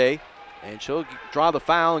Zarante. And she'll draw the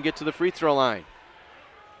foul and get to the free throw line.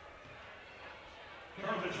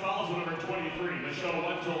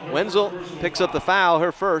 Wenzel picks up the foul,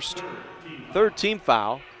 her first. Third team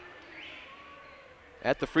foul.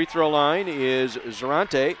 At the free throw line is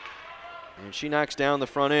Zarante, and she knocks down the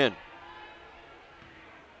front end.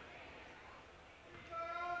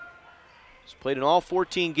 She's played in all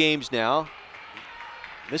 14 games now.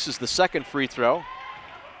 This is the second free throw.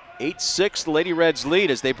 8-6, the Lady Reds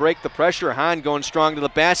lead as they break the pressure. Hahn going strong to the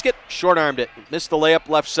basket, short-armed it, missed the layup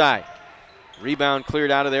left side. Rebound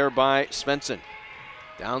cleared out of there by Svensson.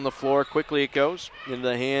 Down the floor quickly it goes into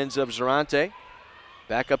the hands of Zarante.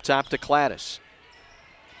 Back up top to Cladis.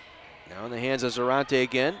 Now in the hands of Zarante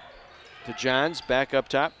again to Johns, back up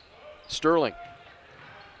top. Sterling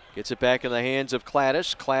gets it back in the hands of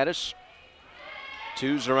Cladis. Cladis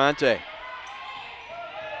to Zarante.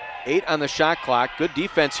 8 on the shot clock. Good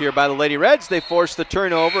defense here by the Lady Reds. They force the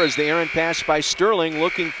turnover as the errant pass by Sterling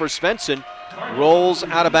looking for Svensson. Rolls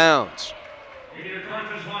out of bounds.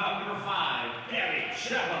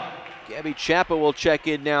 Gabby Chapa will check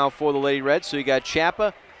in now for the Lady Reds. So you got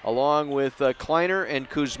Chapa along with Kleiner and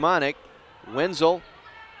Kuzmanik. Wenzel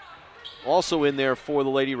also in there for the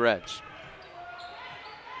Lady Reds.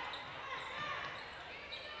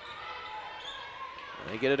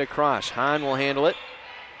 They get it across. Hahn will handle it.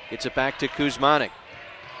 Gets it back to Kuzmanik.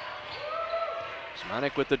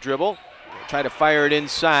 Kuzmanik with the dribble. They'll try to fire it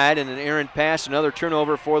inside, and an errant pass. Another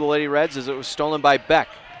turnover for the Lady Reds as it was stolen by Beck.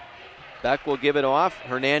 Beck will give it off.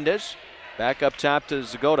 Hernandez back up top to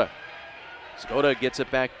Zgoda. Zgoda gets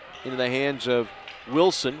it back into the hands of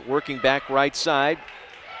Wilson, working back right side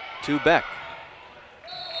to Beck.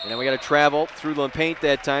 And then we got to travel through the paint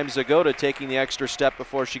that time. Zgoda taking the extra step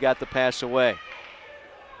before she got the pass away.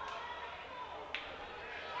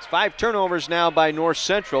 It's 5 turnovers now by North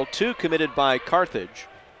Central, 2 committed by Carthage.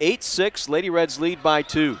 8-6, Lady Reds lead by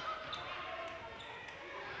 2.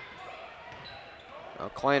 Now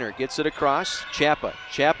Kleiner gets it across. Chapa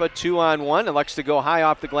 2-on-1. Elects to go high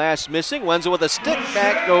off the glass, missing. Wenzel with a stick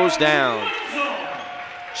back, goes down.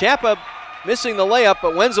 Chapa missing the layup,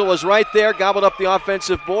 but Wenzel was right there, gobbled up the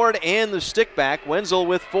offensive board and the stick back. Wenzel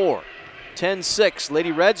with 4. 10-6,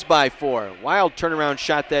 Lady Reds by 4. Wild turnaround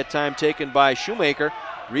shot that time taken by Shoemaker.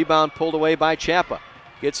 Rebound pulled away by Chapa.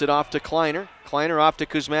 Gets it off to Kleiner. Kleiner off to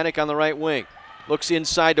Kuzmanik on the right wing. Looks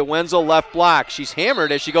inside to Wenzel, left block. She's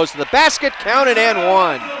hammered as she goes to the basket, counted and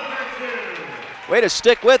one. Way to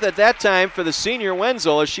stick with it that time for the senior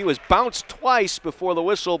Wenzel as she was bounced twice before the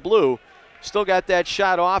whistle blew. Still got that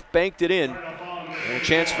shot off, banked it in. And a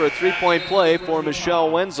chance for a three-point play for Michelle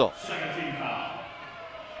Wenzel.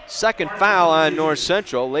 Second foul on North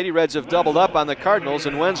Central. Lady Reds have doubled up on the Cardinals,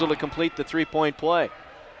 and Wenzel to complete the three-point play.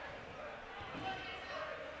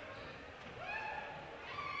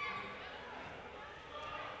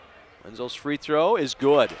 Wenzel's free throw is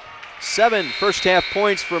good. 7 first half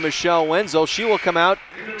points for Michelle Wenzel. She will come out.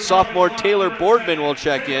 Sophomore Taylor Boardman will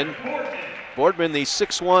check in. Boardman, the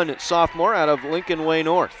 6'1 sophomore out of Lincoln Way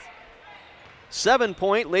North.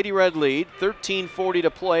 7-point Lady Red lead, 13:40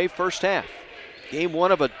 to play, first half. Game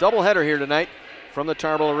 1 of a doubleheader here tonight from the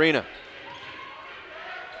Tarble Arena.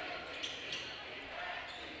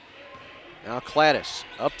 Now Cladis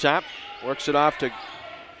up top, works it off to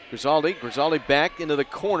Grisaldi. Grisaldi back into the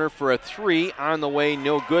corner for a 3. On the way,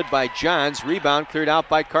 no good by Johns. Rebound cleared out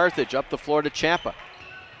by Carthage. Up the floor to Chapa.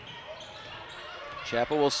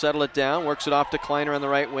 Chapa will settle it down, works it off to Kleiner on the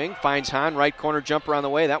right wing. Finds Hahn, right corner jumper on the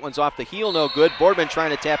way. That one's off the heel, no good. Boardman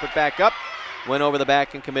trying to tap it back up. Went over the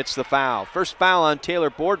back and commits the foul. First foul on Taylor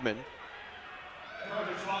Boardman.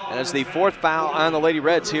 And it's the 4th foul on the Lady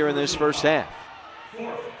Reds here in this first half.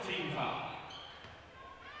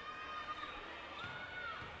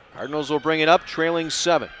 Cardinals will bring it up, trailing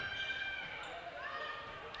 7.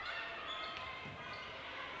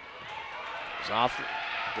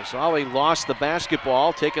 Ghazali lost the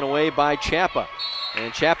basketball, taken away by Chapa.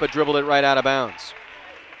 And Chapa dribbled it right out of bounds.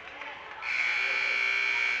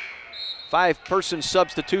 5-person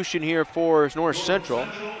substitution here for North Central.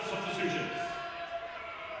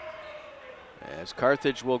 As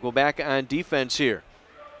Carthage will go back on defense here.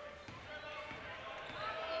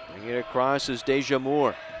 Bring it across is Deja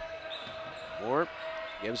Moore. Moore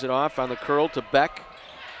gives it off on the curl to Beck.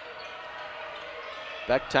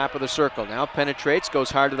 Beck top of the circle. Now penetrates, goes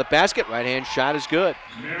hard to the basket. Right hand shot is good.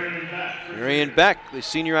 Marion Beck, the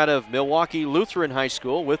senior out of Milwaukee Lutheran High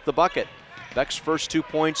School with the bucket. Beck's first 2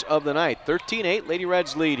 points of the night. 13-8, Lady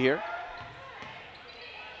Reds lead here.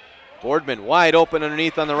 Boardman wide open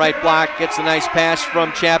underneath on the right block. Gets a nice pass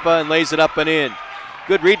from Chappa and lays it up and in.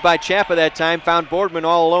 Good read by Chappa that time. Found Boardman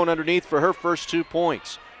all alone underneath for her first 2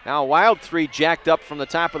 points. Now a wild three jacked up from the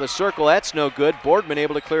top of the circle. That's no good. Boardman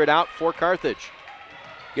able to clear it out for Carthage.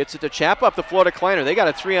 Gets it to Chappa up the floor to Kleiner. They got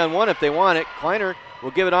a 3-on-1 if they want it. Kleiner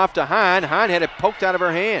will give it off to Hahn. Hahn had it poked out of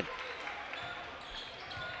her hand.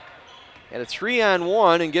 Had a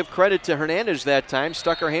 3-on-1, and give credit to Hernandez that time.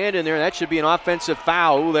 Stuck her hand in there. That should be an offensive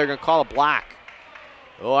foul. Ooh, they're going to call a block.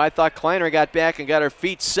 Oh, I thought Kleiner got back and got her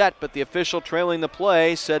feet set, but the official trailing the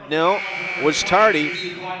play said no, was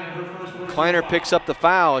tardy. Kleiner picks up the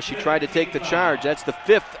foul as she tried to take the charge. That's the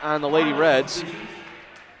 5th on the Lady Reds.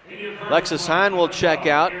 Lexus Hahn will check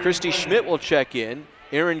out. Christy Schmidt will check in.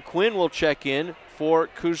 Aaron Quinn will check in for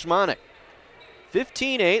Kuzmanik.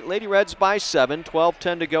 15-8, Lady Reds by 7,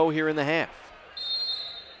 12-10 to go here in the half.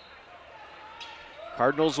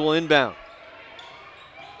 Cardinals will inbound.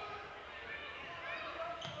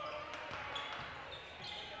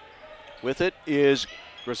 With it is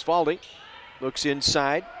Grisvaldi. Looks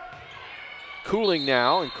inside. Cooling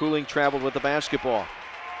now, and Cooling traveled with the basketball.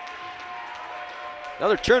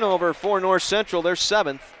 Another turnover for North Central, their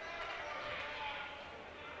 7th.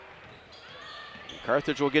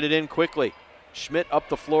 Carthage will get it in quickly. Schmidt up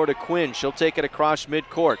the floor to Quinn. She'll take it across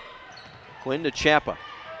midcourt. Quinn to Chappa.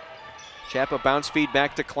 Chappa bounce feed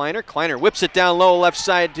back to Kleiner. Kleiner whips it down low left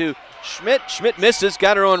side to Schmidt. Schmidt misses,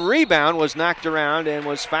 got her own rebound, was knocked around and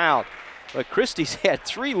was fouled. But Christie's had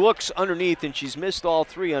 3 looks underneath and she's missed all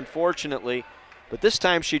 3, unfortunately. But this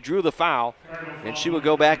time she drew the foul, and she will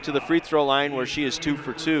go back to the free throw line where she is 2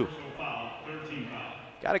 for 2.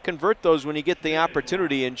 Got to convert those when you get the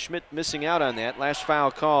opportunity, and Schmidt missing out on that. Last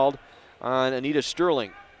foul called on Anita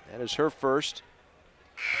Sterling. That is her first.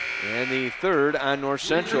 And the 3rd on North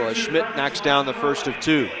Central as Schmidt knocks down the first of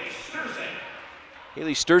 2.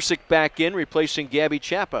 Haley Stursik back in, replacing Gabby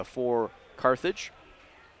Chappa for Carthage.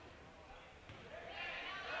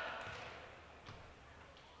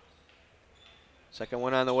 Second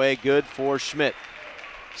one on the way, good for Schmidt.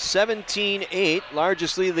 17-8,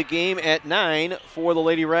 largest lead of the game at 9 for the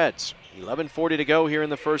Lady Reds. 11:40 to go here in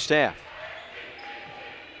the first half.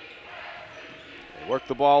 They work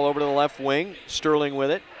the ball over to the left wing. Sterling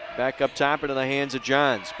with it. Back up top into the hands of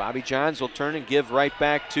Johns. Bobby Johns will turn and give right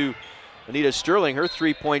back to Anita Sterling. Her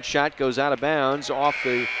 3-point shot goes out of bounds off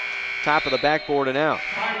the top of the backboard and out.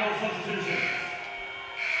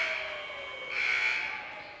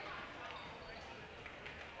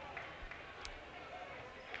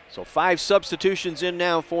 So 5 substitutions in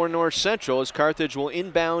now for North Central as Carthage will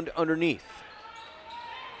inbound underneath.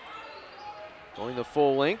 Going the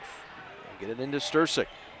full length. Get it into Stursik.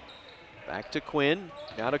 Back to Quinn.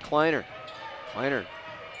 Now to Kleiner. Kleiner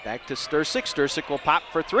back to Stursik. Stursik will pop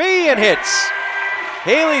for 3 and hits.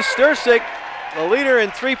 Haley Stursik, the leader in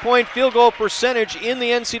 3-point field goal percentage in the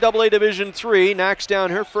NCAA Division III, knocks down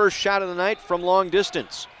her first shot of the night from long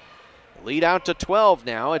distance. Lead out to 12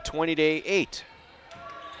 now at 20-8.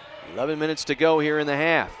 11 minutes to go here in the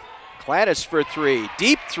half. Cladis for 3.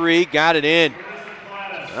 Deep 3, got it in.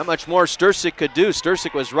 Not much more Stursik could do.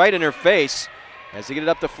 Stursik was right in her face as they get it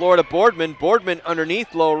up the floor to Boardman. Boardman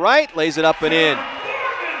underneath, low right, lays it up and in.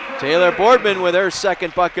 Taylor Boardman with her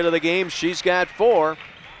second bucket of the game. She's got 4.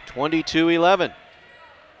 22-11.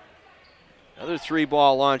 Another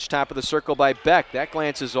 3-ball launch, top of the circle by Beck. That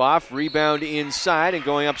glances off. Rebound inside, and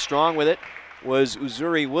going up strong with it was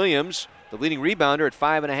Uzuri Williams, the leading rebounder at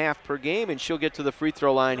 5.5 per game, and she'll get to the free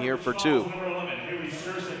throw line here for 2.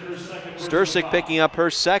 Stursik picking up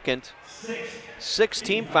her second. 6th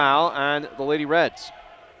team foul on the Lady Reds.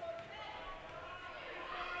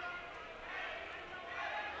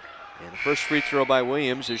 And the first free throw by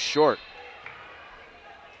Williams is short.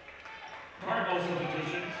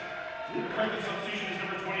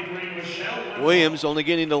 Williams only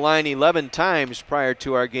getting to line 11 times prior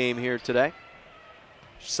to our game here today.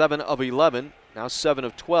 7 of 11, now 7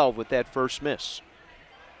 of 12 with that first miss.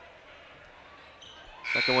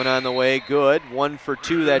 Second one on the way, good. 1 for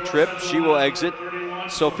 2 that trip. She will exit.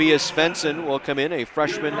 Sophia Svensson will come in, a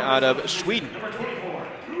freshman out of Sweden.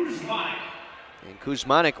 And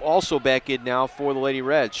Kuzmanik also back in now for the Lady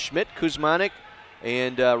Reds. Schmidt, Kuzmanik,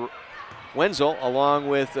 and Wenzel, along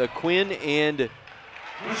with Quinn and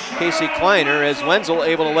Casey Kleiner, as Wenzel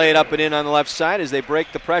able to lay it up and in on the left side as they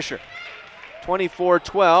break the pressure.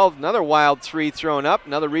 24-12, another wild 3 thrown up,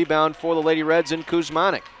 another rebound for the Lady Reds and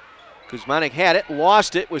Kuzmanik. Kuzmanik had it,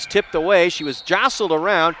 lost it, was tipped away. She was jostled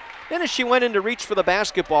around. Then as she went in to reach for the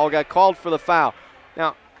basketball, got called for the foul.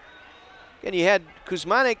 Now, again, you had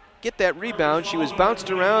Kuzmanik get that rebound. She was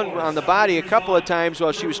bounced around on the body a couple of times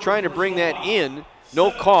while she was trying to bring that in.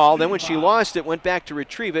 no call. Then when she lost it, went back to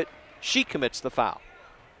retrieve it, she commits the foul.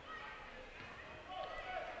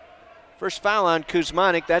 First foul on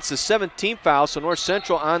Kuzmanik. That's the 17th foul, so North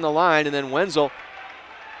Central on the line, and then Wenzel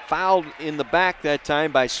fouled in the back that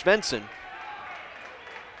time by Svensson.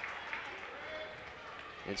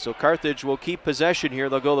 And so Carthage will keep possession here.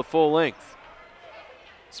 They'll go the full length.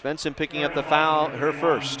 Svensson picking up the foul, her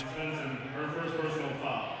first.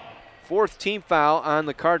 Fourth team foul on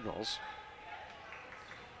the Cardinals.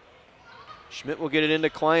 Schmidt will get it into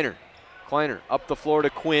Kleiner. Kleiner up the floor to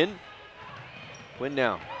Quinn. Quinn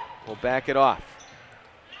now will back it off.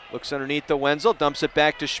 Looks underneath the Wenzel, dumps it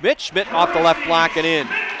back to Schmidt. Schmidt off the left block and in.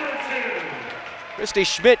 Christy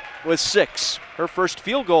Schmidt with 6. Her first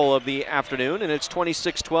field goal of the afternoon, and it's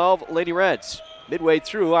 26-12 Lady Reds. Midway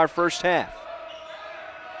through our first half.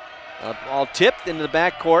 Ball tipped into the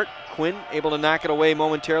backcourt. Quinn able to knock it away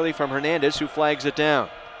momentarily from Hernandez, who flags it down.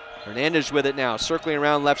 Hernandez with it now, circling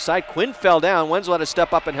around left side. Quinn fell down. Wenzel had to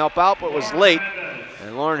step up and help out, but was late.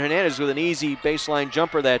 And Lauren Hernandez with an easy baseline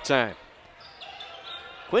jumper that time.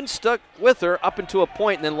 Quinn stuck with her up into a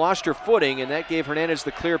point and then lost her footing, and that gave Hernandez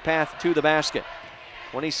the clear path to the basket.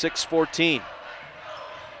 26-14.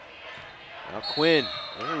 Now Quinn,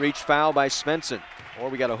 a reach foul by Svensson. Or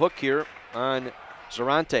we got a hook here on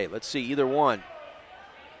Zarante. Let's see, either one.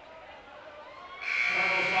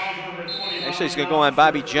 Actually, it's going to go on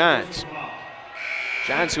Bobby Johns.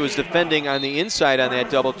 Johns, who was defending on the inside on that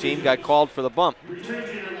double team, got called for the bump.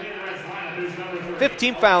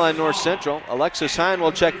 15th foul on North Central. Alexis Hahn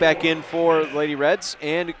will check back in for Lady Reds,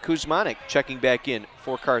 and Kuzmanik checking back in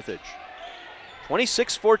for Carthage.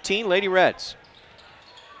 26-14 Lady Reds.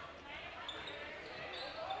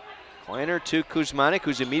 Kleiner to Kuzmanik,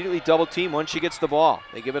 who's immediately double teamed once she gets the ball.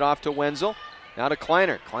 They give it off to Wenzel. Now to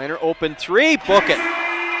Kleiner. Kleiner open three, book it.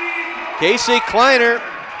 Casey Kleiner,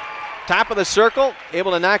 top of the circle,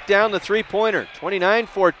 able to knock down the three-pointer.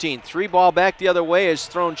 29-14. Three ball back the other way is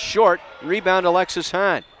thrown short. Rebound Alexis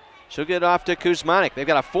Hahn. She'll get it off to Kuzmanik. They've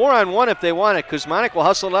got a 4-on-1 if they want it. Kuzmanik will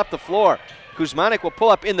hustle it up the floor. Kuzmanik will pull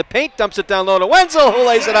up in the paint, dumps it down low to Wenzel, who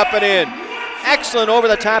lays it up and in. Excellent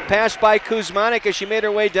over-the-top pass by Kuzmanik as she made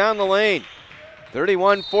her way down the lane.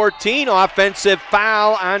 31-14, offensive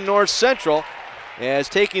foul on North Central. As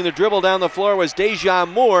taking the dribble down the floor was Deja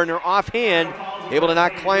Moore, and her offhand able to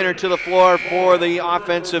knock Kleiner to the floor for the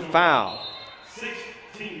offensive foul.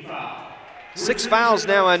 6 fouls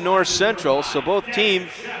now on North Central, so both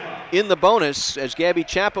teams in the bonus as Gabby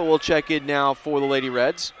Chappa will check in now for the Lady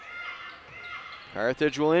Reds.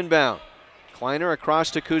 Carthage will inbound. Kleiner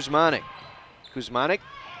across to Kuzmanik. Kuzmanik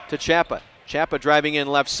to Chappa. Chappa driving in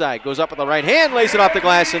left side. Goes up with the right hand, lays it off the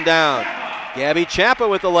glass and down. Gabby Chappa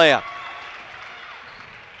with the layup.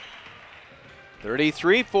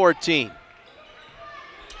 33-14.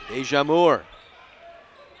 Deja Moore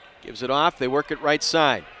gives it off. They work it right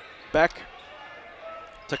side. Beck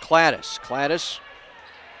to Cladis. Cladis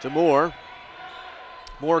to Moore.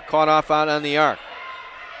 Moore caught off out on the arc.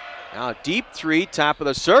 Now deep three, top of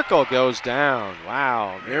the circle, goes down.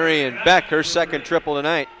 Wow, Marion Beck, her second triple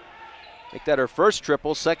tonight. Make that her first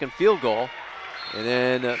triple, second field goal. And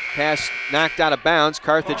then pass knocked out of bounds,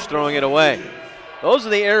 Carthage throwing it away. Those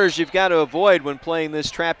are the errors you've got to avoid when playing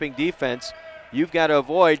this trapping defense. You've got to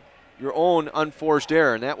avoid your own unforced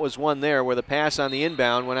error, and that was one there where the pass on the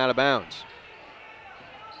inbound went out of bounds.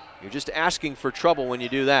 You're just asking for trouble when you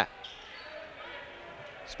do that,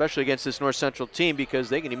 especially against this North Central team because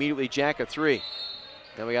they can immediately jack a three.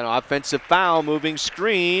 Then we got an offensive foul, moving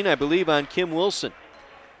screen, I believe on Kim Wilson.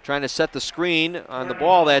 Trying to set the screen on the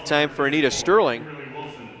ball that time for Anita Sterling.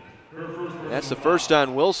 That's the first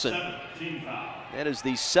on Wilson. That is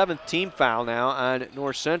the 7th team foul now on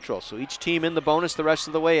North Central. So each team in the bonus the rest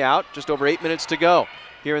of the way out. Just over 8 minutes to go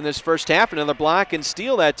here in this first half. Another block and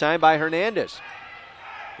steal that time by Hernandez.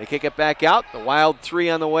 They kick it back out. The wild three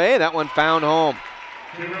on the way. That one found home.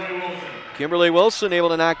 Kimberly Wilson able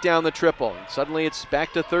to knock down the triple. And suddenly it's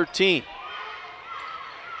back to 13.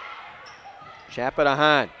 Chappa to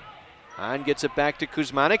Hahn. Hahn gets it back to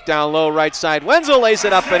Kuzmanik. Down low right side. Wenzel lays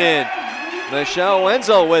it up and in. Michelle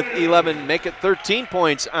Wenzel with 11, make it 13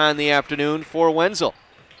 points on the afternoon for Wenzel.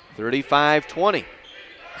 35-20.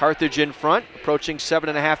 Carthage in front, approaching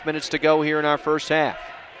 7.5 minutes to go here in our first half.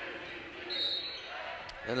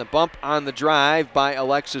 And the bump on the drive by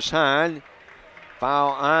Alexis Hahn. Foul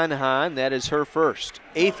on Hahn, that is her first.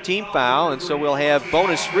 8th team foul, and so we'll have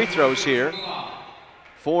bonus free throws here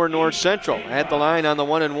for North Central. At the line on the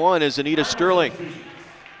 1-and-1 is Anita Sterling.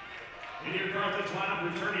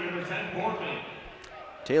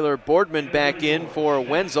 Taylor Boardman back in for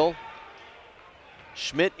Wenzel.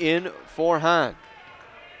 Schmidt in for Hahn.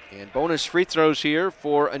 And bonus free throws here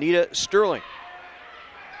for Anita Sterling.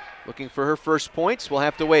 Looking for her first points. We'll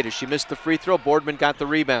have to wait as she missed the free throw. Boardman got the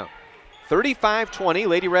rebound. 35-20,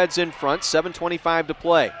 Lady Reds in front, 7:25 to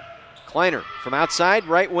play. Kleiner from outside,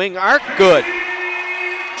 right wing arc, good.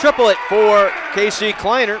 Triplet for Casey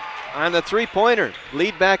Kleiner on the three-pointer.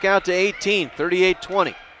 Lead back out to 18,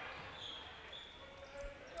 38-20.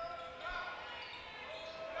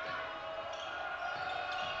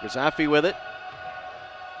 Gazafi with it.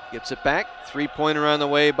 Gets it back. Three-pointer on the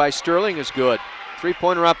way by Sterling is good.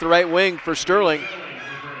 Three-pointer off the right wing for Sterling.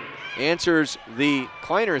 Answers the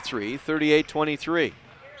Kleiner three, 38-23.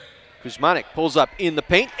 Kuzmanik pulls up in the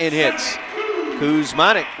paint and hits.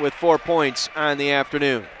 Kuzmanik with 4 points on the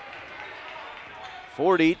afternoon.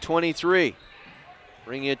 40-23.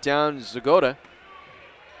 Bringing it down, Zagota.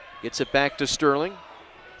 Gets it back to Sterling.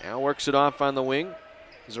 Now works it off on the wing.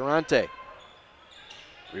 Zarante.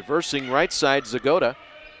 Reversing right side, Zagota.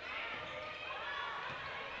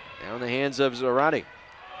 Now in the hands of Zarate.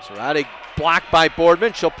 Zarate blocked by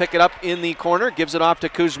Boardman. She'll pick it up in the corner. Gives it off to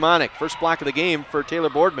Kuzmanik. First block of the game for Taylor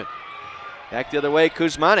Boardman. Back the other way,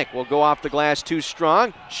 Kuzmanik will go off the glass too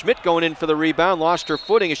strong. Schmidt going in for the rebound. Lost her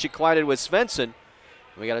footing as she collided with Svensson.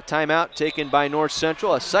 We got a timeout taken by North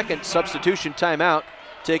Central. A second substitution timeout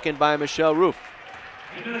taken by Michelle Roof.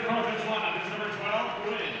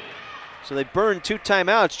 So they burned 2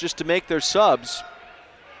 timeouts just to make their subs.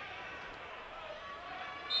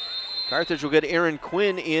 Carthage will get Erin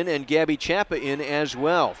Quinn in and Gabby Chappa in as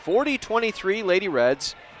well. 40-23 Lady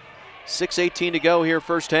Reds. 6:18 to go here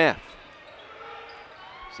first half.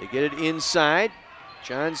 So they get it inside.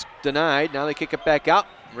 John's denied. Now they kick it back out.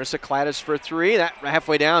 Marissa Cladis for 3. That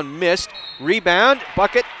halfway down, missed. Rebound,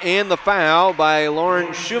 bucket, and the foul by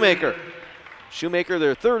Lauren Shoemaker. Shoemaker,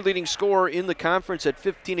 their third leading scorer in the conference at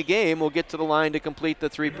 15 a game, will get to the line to complete the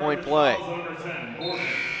three-point play.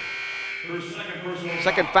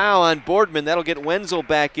 Second foul on Boardman. That'll get Wenzel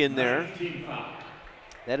back in there.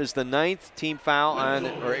 That is the 9th team foul on,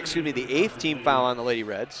 or excuse me, the 8th team foul on the Lady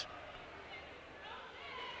Reds.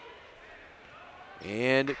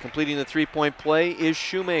 And completing the three-point play is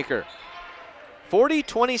Shoemaker.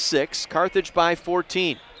 40-26, Carthage by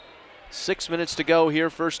 14. 6 minutes to go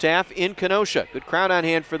here first half in Kenosha. Good crowd on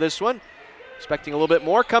hand for this one. Expecting a little bit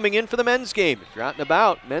more coming in for the men's game. If you're out and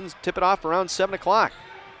about, men's tip it off around 7 o'clock.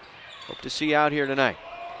 Hope to see you out here tonight.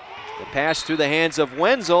 The pass through the hands of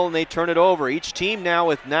Wenzel, and they turn it over. Each team now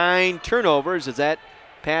with 9 turnovers as that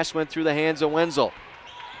pass went through the hands of Wenzel.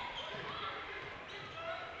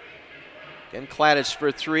 Again, Cladis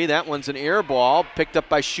for 3. That one's an air ball. Picked up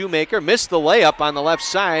by Shoemaker. Missed the layup on the left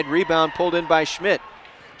side. Rebound pulled in by Schmidt.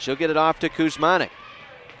 She'll get it off to Kuzmanik.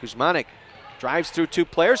 Kuzmanik drives through 2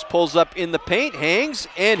 players, pulls up in the paint, hangs,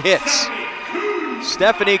 and hits.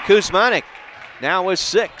 Stephanie Kuzmanik now with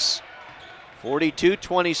 6.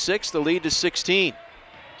 42-26, the lead to 16.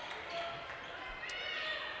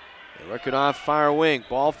 They work it off far wing.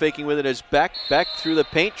 Ball faking with it is Beck. Beck through the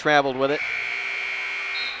paint, traveled with it.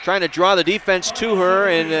 Trying to draw the defense to her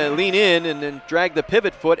and lean in and then drag the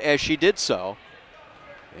pivot foot as she did so.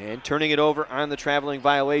 And turning it over on the traveling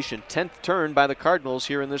violation. 10th turn by the Cardinals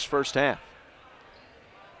here in this first half.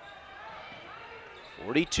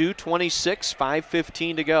 42-26,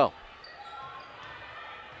 5:15 to go.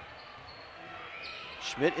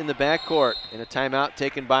 Schmidt in the backcourt and a timeout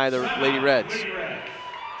taken by the Lady Reds.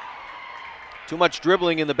 Too much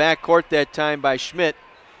dribbling in the backcourt that time by Schmidt.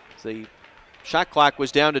 The shot clock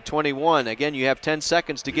was down to 21. Again, you have 10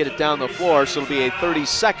 seconds to get it down the floor, so it'll be a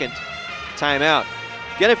 30-second timeout.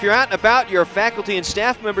 Again, if you're out and about, you're a faculty and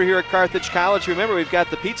staff member here at Carthage College. Remember, we've got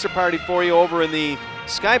the pizza party for you over in the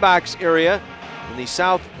Skybox area, in the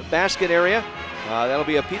South Basket area. That'll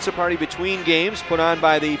be a pizza party between games put on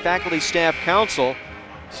by the Faculty Staff Council.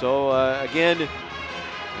 So, again,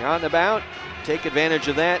 you're out and about. Take advantage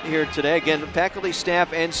of that here today. Again, faculty,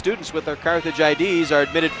 staff, and students with their Carthage IDs are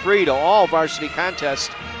admitted free to all varsity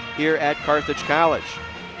contests here at Carthage College.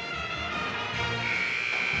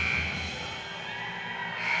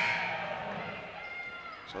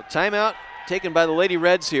 So timeout taken by the Lady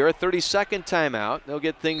Reds here, a 30-second timeout. They'll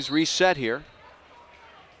get things reset here.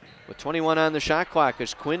 With 21 on the shot clock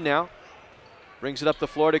as Quinn now brings it up the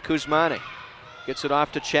floor to Kuzmanik. Gets it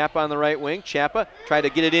off to Chappa on the right wing. Chappa tried to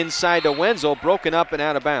get it inside to Wenzel, broken up and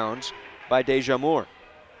out of bounds by Deja Moore.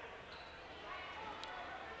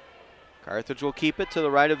 Carthage will keep it to the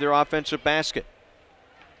right of their offensive basket.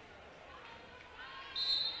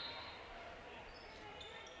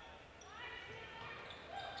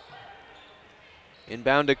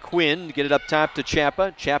 Inbound to Quinn, get it up top to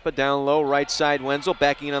Chappa. Chappa down low, right side Wenzel,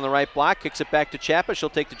 backing in on the right block, kicks it back to Chappa. She'll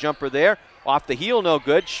take the jumper there. Off the heel, no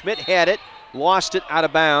good. Schmidt had it, lost it out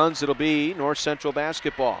of bounds. It'll be North Central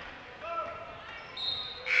basketball.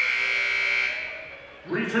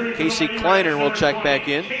 Casey Kleiner will check back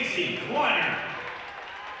in.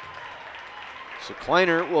 So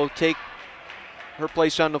Kleiner will take her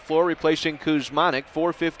place on the floor, replacing Kuzmanik.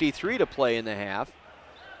 4:53 to play in the half.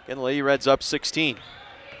 Again, the Lady Reds up 16.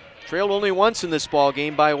 Trailed only once in this ball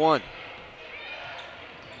game by 1.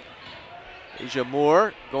 Asia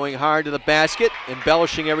Moore going hard to the basket,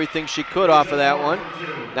 embellishing everything she could off of that one.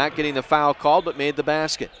 Not getting the foul called, but made the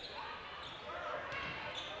basket.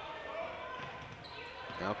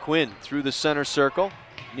 Now Quinn through the center circle.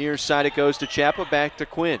 Near side it goes to Chapa, back to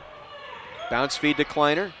Quinn. Bounce feed to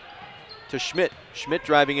Kleiner, to Schmidt. Schmidt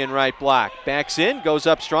driving in right block. Backs in, goes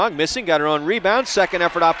up strong, missing, got her own rebound. Second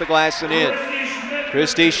effort off the glass and in.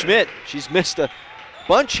 Christy Schmidt, she's missed a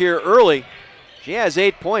bunch here early. She has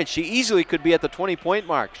 8 points. She easily could be at the 20-point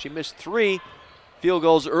mark. She missed 3 field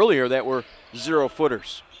goals earlier that were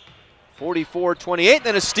 0-footers. 44-28,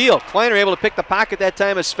 then a steal. Kleiner able to pick the pocket that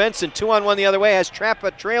time as Svensson. 2-on-1 the other way, has Chapa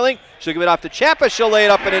trailing. She'll give it off to Chapa. She'll lay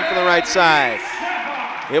it up and in from the right side.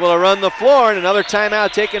 Able to run the floor, and another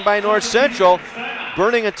timeout taken by North Central.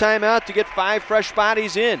 Burning a timeout to get 5 fresh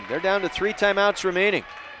bodies in. They're down to 3 timeouts remaining.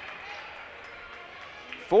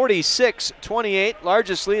 46-28,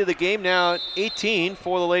 largest lead of the game now at 18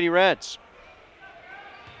 for the Lady Reds.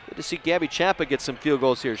 Good to see Gabby Chapa get some field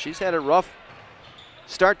goals here. She's had a rough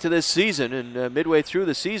start to this season, and midway through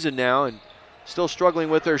the season now, and still struggling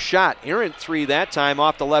with her shot. Errant 3 that time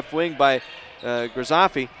off the left wing by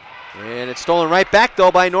Grzafi, and it's stolen right back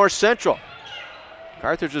though by North Central.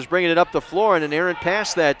 Carthage was bringing it up the floor, and an errant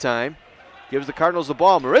pass that time gives the Cardinals the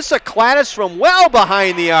ball. Marissa Clattis from well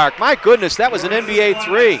behind the arc. My goodness, that was an NBA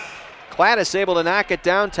 3. Clattis able to knock it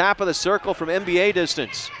down top of the circle from NBA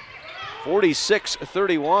distance.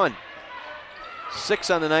 46-31. 6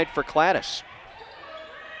 on the night for Clattis.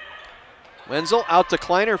 Wenzel out to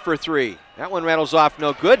Kleiner for 3. That one rattles off,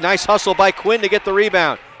 no good. Nice hustle by Quinn to get the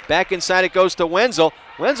rebound. Back inside it goes to Wenzel.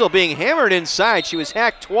 Wenzel being hammered inside. She was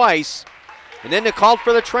hacked twice. And then they called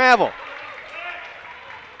for the travel.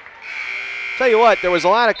 Tell you what, there was a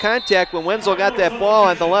lot of contact when Wenzel got that ball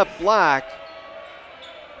on the left block.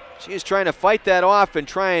 She was trying to fight that off and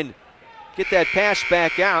try and get that pass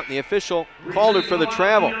back out, and the official called her for the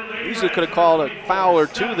travel. Easily could have called a foul or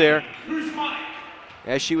 2 there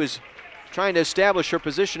as she was trying to establish her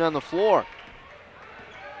position on the floor.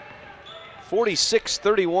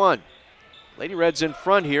 46-31. Lady Reds in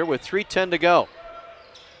front here with 3:10 to go.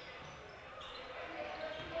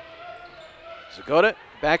 Zagota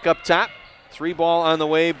back up top. 3 ball on the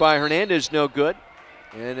way by Hernandez, no good.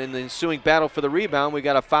 And in the ensuing battle for the rebound, we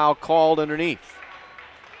got a foul called underneath.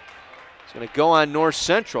 It's going to go on North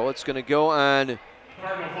Central. It's going to go on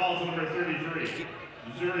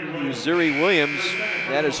Uzuri Williams.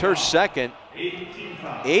 That is her second.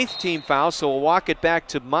 8th team foul, so we'll walk it back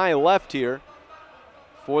to my left here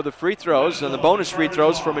for the free throws, and the bonus free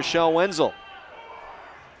throws for Michelle Wenzel.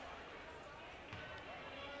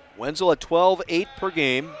 Wenzel at 12-8 per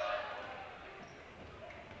game.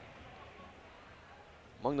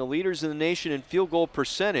 Among the leaders in the nation in field goal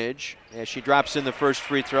percentage as she drops in the first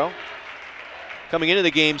free throw. Coming into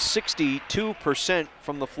the game, 62%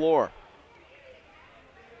 from the floor.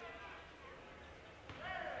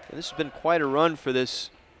 And this has been quite a run for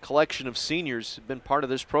this collection of seniors. Have been part of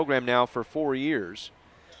this program now for 4 years.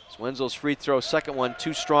 It's Wenzel's free throw, second one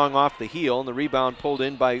too strong off the heel, and the rebound pulled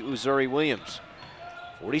in by Uzuri Williams.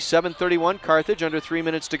 47-31 Carthage, under 3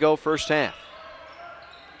 minutes to go first half.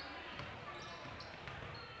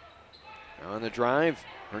 On the drive,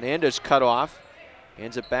 Hernandez cut off,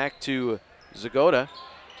 hands it back to Zagota.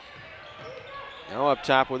 Now up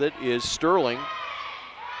top with it is Sterling.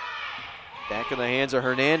 Back in the hands of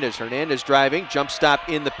Hernandez. Hernandez driving, jump stop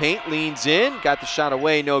in the paint, leans in, got the shot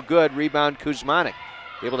away, no good. Rebound Kuzmanik,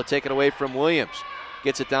 able to take it away from Williams.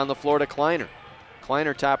 Gets it down the floor to Kleiner.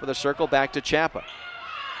 Kleiner top of the circle, back to Chapa.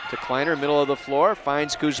 To Kleiner, middle of the floor,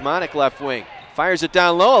 finds Kuzmanik left wing. Fires it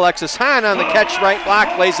down low, Alexis Hahn on the catch, right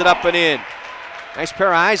block, lays it up and in. Nice pair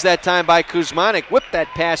of eyes that time by Kuzmanik. Whipped that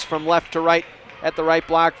pass from left to right at the right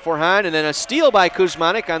block for Hahn, and then a steal by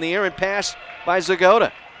Kuzmanik on the errant pass by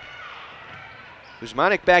Zagota.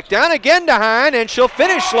 Kuzmanik back down again to Hahn, and she'll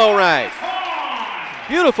finish low right.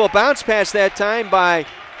 Beautiful bounce pass that time by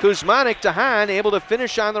Kuzmanik to Hahn, able to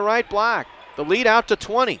finish on the right block. The lead out to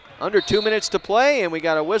 20. Under 2 minutes to play, and we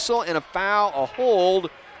got a whistle and a foul, a hold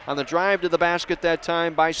on the drive to the basket that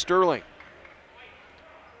time by Sterling.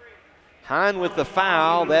 Hahn with the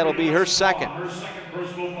foul, that'll be her second.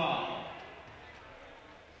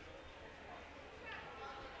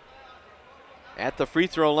 At the free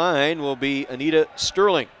throw line will be Anita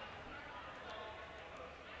Sterling.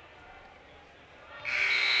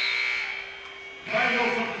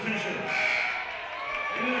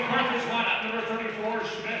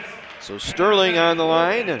 So Sterling on the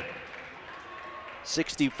line,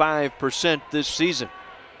 65% this season.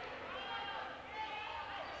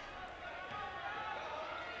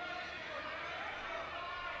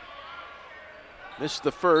 Missed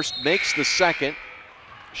the first, makes the second.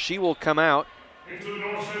 She will come out.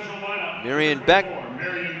 Marion Beck,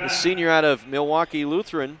 the senior out of Milwaukee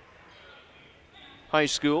Lutheran High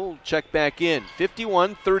School, check back in.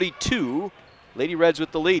 51-32. Lady Reds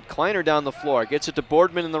with the lead. Kleiner down the floor. Gets it to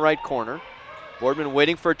Boardman in the right corner. Boardman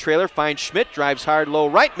waiting for a trailer. Finds Schmidt. Drives hard low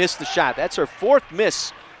right. Missed the shot. That's her fourth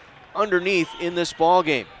miss underneath in this ball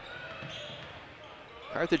game.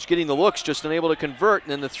 Carthage getting the looks, just unable to convert.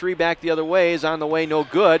 And then the three back the other way is on the way. No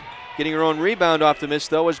good. Getting her own rebound off the miss,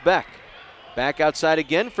 though, is Beck. Back outside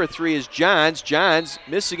again for three is Johns. Johns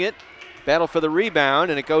missing it. Battle for the rebound,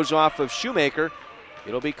 and it goes off of Shoemaker.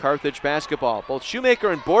 It'll be Carthage basketball. Both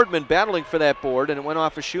Shoemaker and Boardman battling for that board, and it went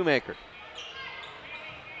off of Shoemaker.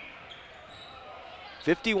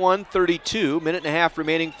 51-32, minute and a half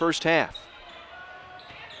remaining first half.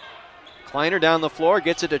 Kleiner down the floor,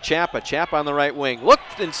 gets it to Chappa. Chappa on the right wing.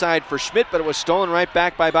 Looked inside for Schmidt, but it was stolen right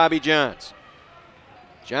back by Bobby Johns.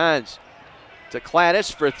 Johns to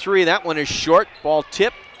Cladis for three. That one is short. Ball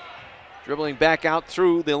tipped. Dribbling back out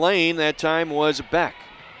through the lane. That time was Beck.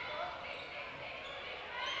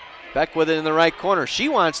 Beck with it in the right corner. She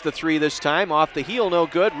wants the three this time. Off the heel, no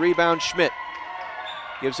good. Rebound Schmidt.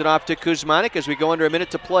 Gives it off to Kuzmanik as we go under a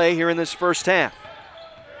minute to play here in this first half.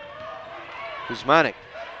 Kuzmanik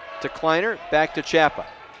to Kleiner, back to Chappa.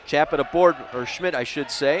 Chappa to Boardman, or Schmidt I should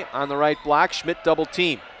say, on the right block. Schmidt double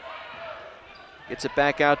team. Gets it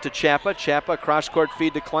back out to Chappa. Chappa cross-court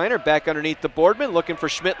feed to Kleiner. Back underneath the Boardman. Looking for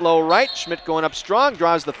Schmidt low right. Schmidt going up strong.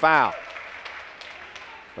 Draws the foul.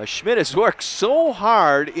 But Schmidt has worked so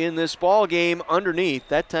hard in this ball game underneath.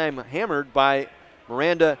 That time hammered by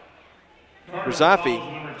Miranda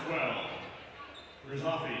Rizzafi.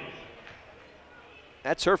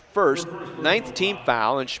 That's her first, ninth team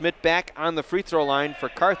foul. And Schmidt back on the free throw line for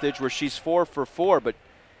Carthage, where she's 4 for 4. But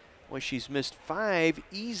boy, she's missed 5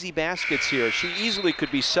 easy baskets here. She easily could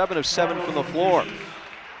be 7 of 7 from the floor.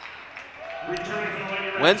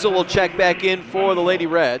 Wenzel will check back in for the Lady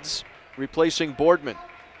Reds, replacing Boardman.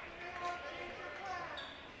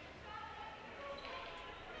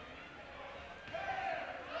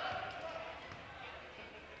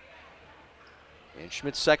 And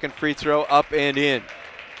Schmidt's second free throw up and in.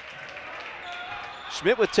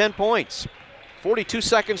 Schmidt with 10 points. 42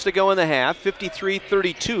 seconds to go in the half.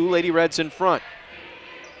 53-32, Lady Reds in front.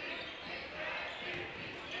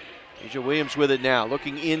 Asia Williams with it now,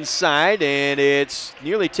 looking inside, and it's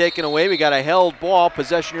nearly taken away. We got a held ball,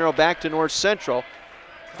 possession arrow back to North Central.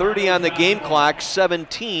 30 on the game clock,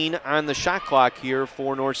 17 on the shot clock here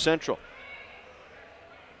for North Central.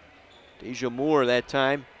 Deja Moore that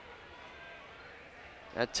time.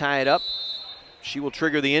 That tied up. She will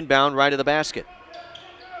trigger the inbound right of the basket.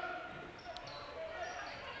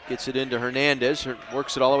 Gets it into Hernandez,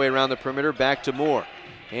 works it all the way around the perimeter, back to Moore.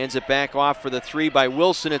 Hands it back off for the three by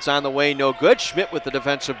Wilson. It's on the way, no good. Schmidt with the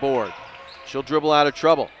defensive board. She'll dribble out of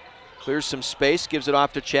trouble. Clears some space, gives it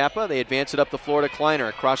off to Chappa. They advance it up the floor to Kleiner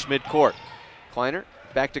across midcourt. Kleiner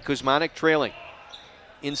back to Kuzmanik, trailing.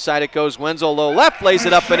 Inside it goes, Wenzel low left, lays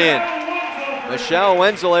it up and in. Michelle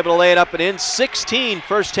Wenzel able to lay it up and in. 16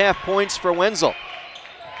 first half points for Wenzel.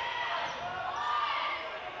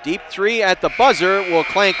 Deep three at the buzzer will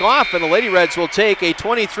clank off, and the Lady Reds will take a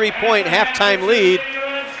 23-point halftime lead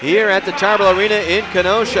here at the Tarble Arena in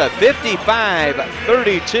Kenosha.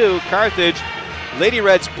 55-32 Carthage. Lady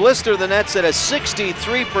Reds blister the nets at a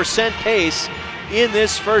 63% pace in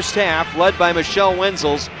this first half, led by Michelle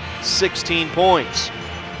Wenzel's 16 points.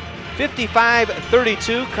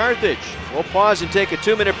 55-32 Carthage. We'll pause and take a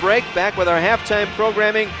 2-minute break. Back with our halftime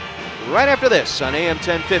programming right after this on AM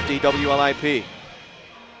 1050 WLIP.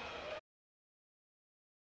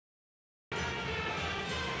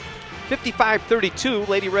 (55-32),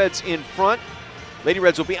 Lady Reds in front. Lady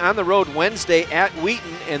Reds will be on the road Wednesday at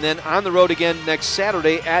Wheaton, and then on the road again next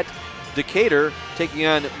Saturday at Decatur, taking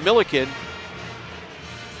on Milliken.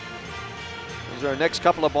 Those are our next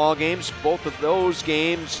couple of ball games. Both of those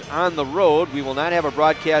games on the road. We will not have a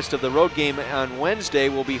broadcast of the road game on Wednesday.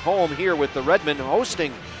 We'll be home here with the Redmen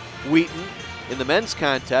hosting Wheaton in the men's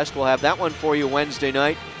contest. We'll have that one for you Wednesday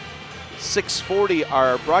night. 6:40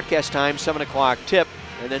 our broadcast time, 7 o'clock tip.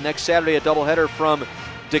 And then next Saturday, a doubleheader from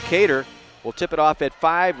Decatur. will tip it off at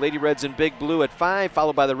 5. Lady Reds in big blue at 5,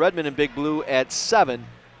 followed by the Redmen in big blue at 7.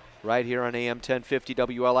 Right here on AM 1050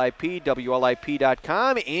 WLIP,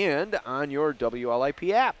 WLIP.com, and on your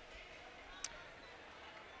WLIP app.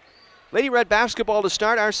 Lady Red basketball to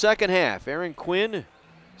start our second half. Erin Quinn,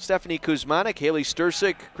 Stephanie Kuzmanik, Haley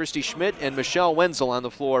Stursick, Christy Schmidt, and Michelle Wenzel on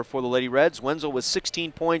the floor for the Lady Reds. Wenzel with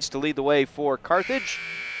 16 points to lead the way for Carthage.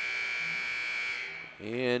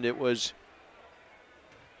 And it was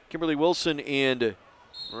Kimberly Wilson and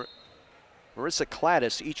Marissa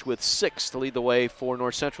Cladis, each with 6 to lead the way for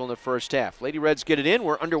North Central in the first half. Lady Reds get it in.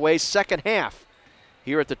 We're underway second half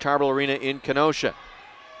here at the Tarble Arena in Kenosha.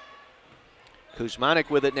 Kuzmanik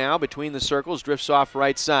with it now between the circles, drifts off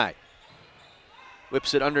right side.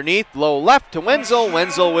 Whips it underneath, low left to Wenzel.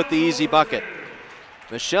 Wenzel with the easy bucket.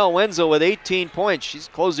 Michelle Wenzel with 18 points. She's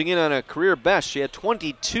closing in on a career best. She had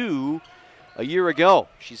 22 a year ago.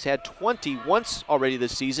 She's had 20 once already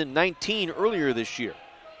this season, 19 earlier this year.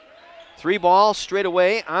 3 ball straight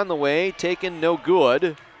away, on the way, taken no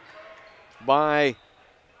good by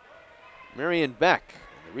Marion Beck.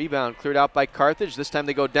 The rebound cleared out by Carthage. This time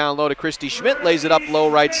they go down low to Christy Schmidt, lays it up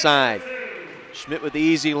low right side. Schmidt with the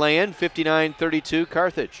easy lay-in, 59-32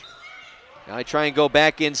 Carthage. Now they try and go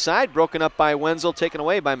back inside, broken up by Wenzel, taken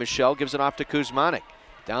away by Michelle, gives it off to Kuzmanik.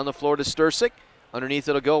 Down the floor to Stursick. Underneath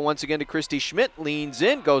it'll go once again to Christy Schmidt, leans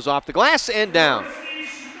in, goes off the glass and down.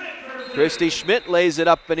 Christy Schmidt lays it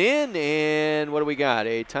up and in, and what do we got?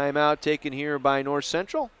 A timeout taken here by North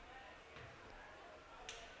Central.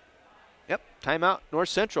 Yep, timeout, North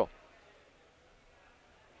Central.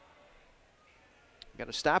 Got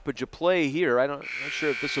a stoppage of play here. I'm not sure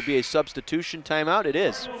if this will be a substitution timeout. It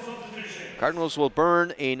is. Cardinals will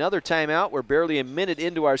burn another timeout. We're barely a minute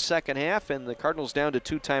into our second half, and the Cardinals down to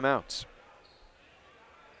 2 timeouts.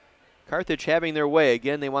 Carthage having their way.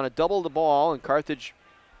 Again, they want to double the ball, and Carthage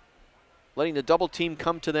letting the double team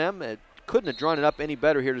come to them. It couldn't have drawn it up any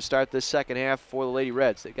better here to start this second half for the Lady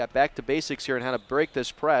Reds. They got back to basics here on how to break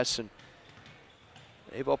this press, and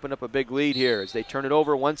they've opened up a big lead here as they turn it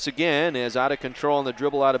over once again as out of control on the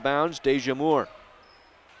dribble out of bounds, Deja Moore.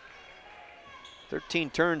 13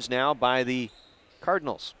 turns now by the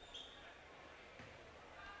Cardinals.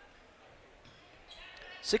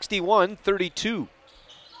 61-32.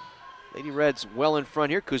 Lady Reds well in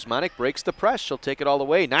front here. Kuzmanik breaks the press. She'll take it all the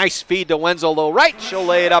way. Nice feed to Wenzel low right. She'll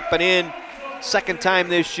lay it up and in. Second time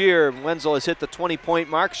this year. Wenzel has hit the 20-point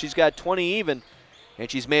mark. She's got 20 even,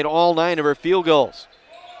 and she's made all 9 of her field goals.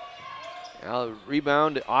 Now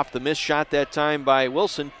rebound off the missed shot that time by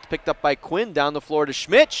Wilson. Picked up by Quinn. Down the floor to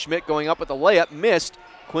Schmidt. Schmidt going up with the layup. Missed.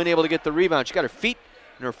 Quinn able to get the rebound. She got her feet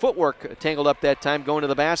and her footwork tangled up that time going to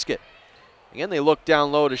the basket. Again, they look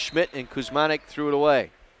down low to Schmidt, and Kuzmanik threw it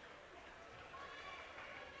away.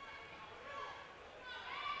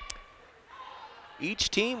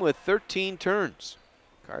 Each team with 13 turns.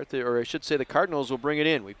 Carthage, or I should say the Cardinals will bring it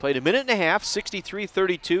in. We played a minute and a half,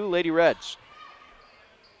 63-32, Lady Reds.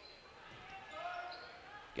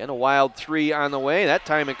 Again, a wild 3 on the way. That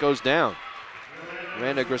time it goes down.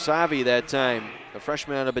 Miranda Grasavi that time, a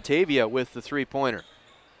freshman out of Batavia with the 3-pointer.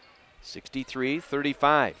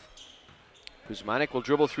 63-35. Kuzmanik will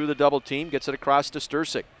dribble through the double team, gets it across to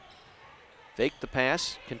Stursick. Fake the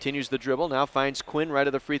pass, continues the dribble, now finds Quinn right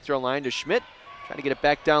at the free throw line to Schmidt. Trying to get it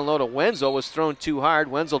back down low to Wenzel, was thrown too hard.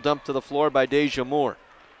 Wenzel dumped to the floor by Deja Moore.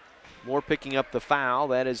 Moore picking up the foul,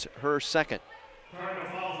 that is her second.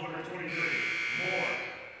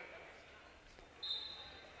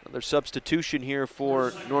 Another substitution here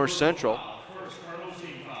for North Central.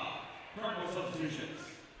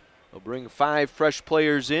 They'll bring 5 fresh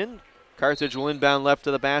players in. Carthage will inbound left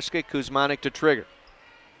to the basket. Kuzmanik to trigger.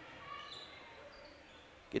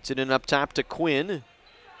 Gets it in up top to Quinn.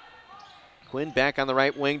 Quinn back on the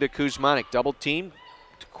right wing to Kuzmanik. Double team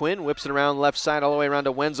to Quinn. Whips it around left side all the way around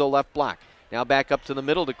to Wenzel, left block. Now back up to the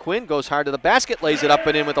middle to Quinn. Goes hard to the basket. Lays it up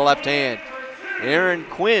and in with the left hand. Erin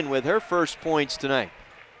Quinn with her first points tonight.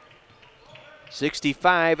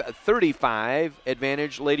 65-35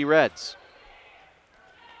 advantage Lady Reds.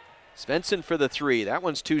 Svensson for the 3. That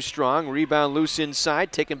one's too strong. Rebound loose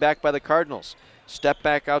inside. Taken back by the Cardinals. Step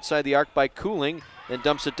back outside the arc by Cooling. Then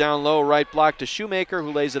dumps it down low. Right block to Shoemaker,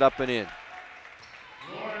 who lays it up and in.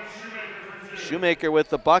 Shoemaker with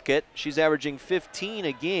the bucket. She's averaging 15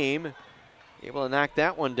 a game. Able to knock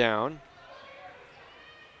that one down.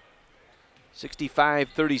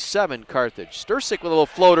 65-37 Carthage. Stursick with a little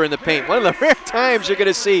floater in the paint. One of the rare times you're going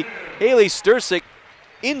to see Haley Stursick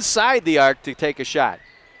inside the arc to take a shot.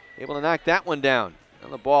 Able to knock that one down.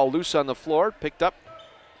 And the ball loose on the floor. Picked up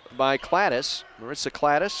by Cladis, Marissa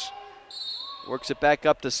Cladis. Works it back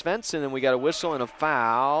up to Svensson, and we got a whistle and a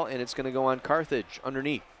foul, and it's going to go on Carthage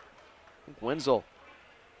underneath. I think Wenzel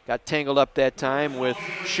got tangled up that time with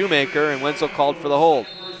Shoemaker, and Wenzel called for the hold.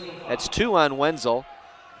 That's 2 on Wenzel.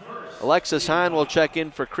 Alexis Hahn will check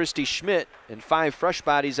in for Christy Schmidt, and 5 fresh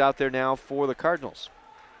bodies out there now for the Cardinals.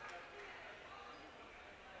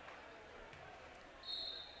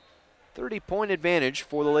 .30-point advantage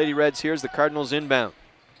for the Lady Reds here as the Cardinals inbound.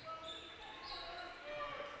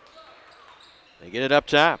 They get it up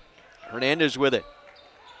top. Hernandez with it.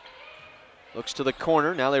 Looks to the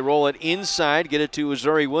corner. Now they roll it inside. Get it to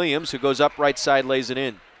Uzuri Williams, who goes up right side, lays it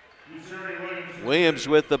in. Williams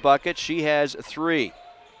with the bucket. She has 3.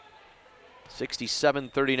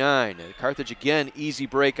 67-39. Carthage again, easy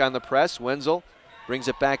break on the press. Wenzel brings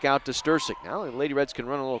it back out to Stursick. Now the Lady Reds can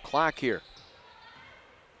run a little clock here.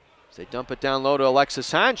 As they dump it down low to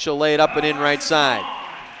Alexis Hahn, she'll lay it up and in right side.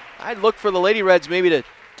 I'd look for the Lady Reds maybe to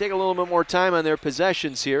take a little bit more time on their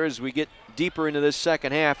possessions here as we get deeper into this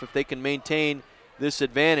second half if they can maintain this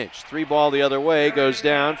advantage. 3 ball the other way goes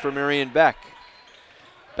down for Marion Beck.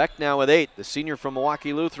 Beck now with 8, the senior from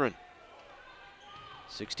Milwaukee Lutheran.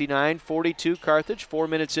 69-42 Carthage, 4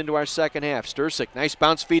 minutes into our second half. Stursick, nice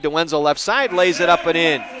bounce feed to Wenzel, left side, lays it up and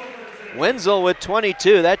in. Wenzel with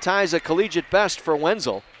 22, that ties a collegiate best for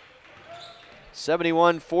Wenzel.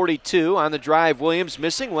 71-42 on the drive, Williams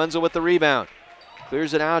missing, Wenzel with the rebound.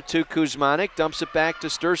 Clears it out to Kuzmanik, dumps it back to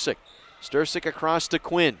Stursick. Stursick across to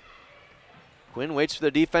Quinn. Quinn waits for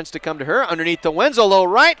the defense to come to her. Underneath to Wenzel, low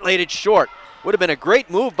right, laid it short. Would have been a great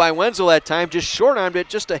move by Wenzel that time, just short-armed it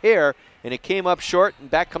just a hair, and it came up short, and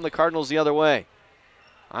back come the Cardinals the other way.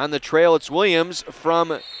 On the trail, it's Williams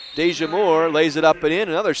from Deja Moore, lays it up and in.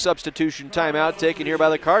 Another substitution timeout taken here by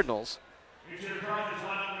the Cardinals.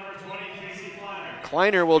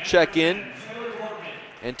 Kleiner will check in.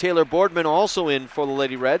 And Taylor Boardman also in for the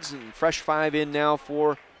Lady Reds, and fresh 5 in now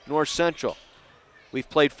for North Central. We've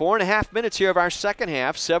played 4.5 minutes here of our second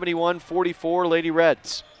half, 71-44 Lady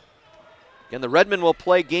Reds. Again, the Redmen will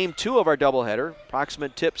play game 2 of our doubleheader,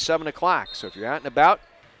 approximate tip 7 o'clock. So if you're out and about,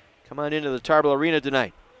 come on into the Tarble Arena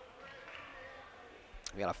tonight.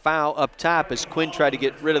 We got a foul up top as Quinn tried to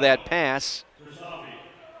get rid of that pass.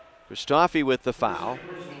 Christofi with the foul.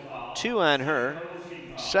 2 on her.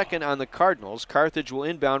 Second on the Cardinals. Carthage will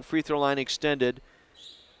inbound, free throw line extended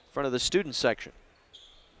in front of the student section.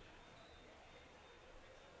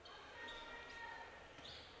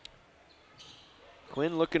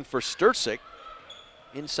 Quinn looking for Stursick.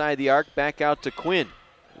 Inside the arc, back out to Quinn.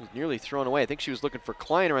 It was nearly thrown away. I think she was looking for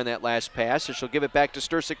Kleiner on that last pass, so she'll give it back to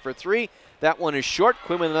Stursick for 3. That one is short.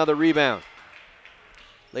 Quinn with another rebound.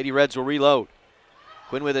 Lady Reds will reload.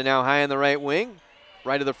 Quinn with it now high on the right wing.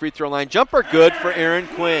 Right of the free throw line. Jumper good for Aaron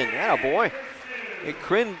Quinn. Yeah, boy.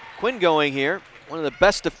 Quinn going here. One of the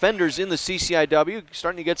best defenders in the CCIW.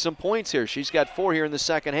 Starting to get some points here. She's got 4 here in the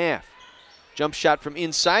second half. Jump shot from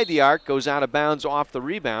inside the arc. Goes out of bounds off the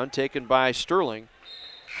rebound. Taken by Sterling.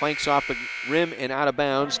 Planks off the rim and out of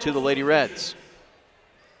bounds to the Lady Reds.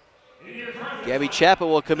 Gabby Chappa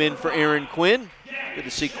will come in for Aaron Quinn. Good to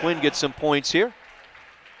see Quinn get some points here.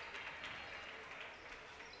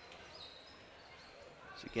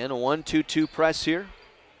 Again, a 1-2-2 press here.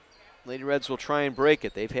 Lady Reds will try and break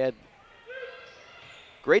it. They've had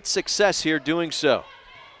great success here doing so.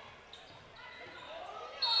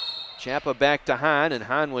 Chappa back to Hahn, and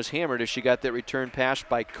Hahn was hammered as she got that return pass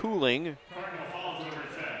by Cooling.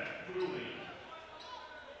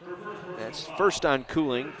 That's first on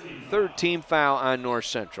Cooling. 3rd team foul on North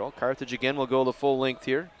Central. Carthage again will go the full length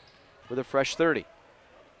here with a fresh 30.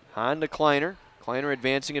 Hahn to Kleiner. Kleiner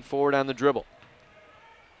advancing it forward on the dribble.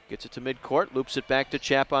 Gets it to midcourt, loops it back to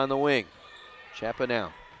Chappa on the wing. Chappa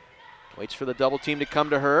now waits for the double team to come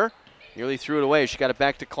to her. Nearly threw it away. She got it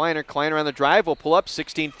back to Kleiner. Kleiner on the drive will pull up.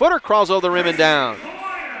 16-footer, crawls over the rim and down.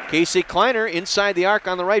 Casey Kleiner inside the arc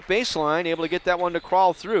on the right baseline, able to get that one to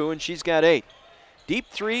crawl through, and she's got 8. Deep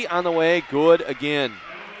 3 on the way, good again.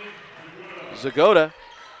 Zagoda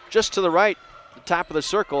just to the right, the top of the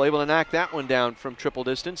circle, able to knock that one down from triple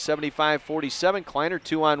distance. 75-47. Kleiner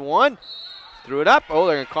 2-on-1. Threw it up. Oh,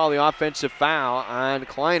 they're going to call the offensive foul on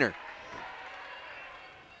Kleiner.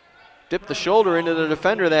 Dipped the shoulder into the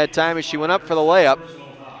defender that time as she went up for the layup.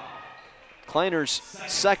 Kleiner's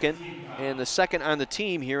second, and the second on the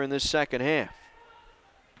team here in this second half.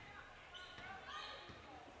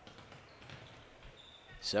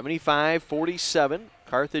 75-47,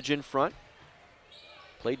 Carthage in front.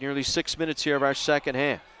 Played nearly 6 minutes here of our second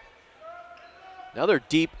half. Another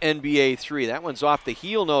deep NBA 3. That one's off the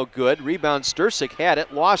heel, no good. Rebound, Stursick had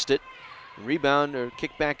it, lost it. Rebound or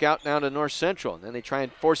kick back out now to North Central. And then they try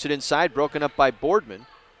and force it inside, broken up by Boardman.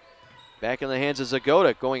 Back in the hands of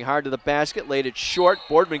Zagoda, going hard to the basket, laid it short.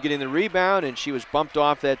 Boardman getting the rebound, and she was bumped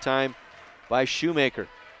off that time by Shoemaker.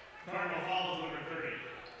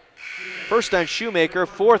 First on Shoemaker,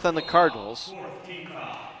 fourth on the Cardinals.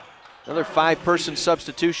 Another 5-person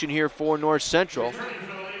substitution here for North Central.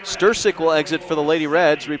 Stursick will exit for the Lady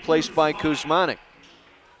Reds, replaced by Kuzmanik.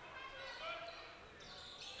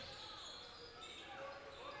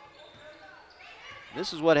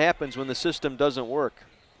 This is what happens when the system doesn't work.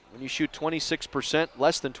 When you shoot 26%,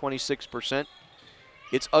 less than 26%,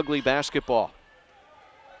 it's ugly basketball.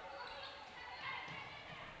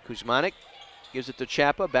 Kuzmanik gives it to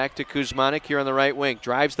Chapa, back to Kuzmanik here on the right wing.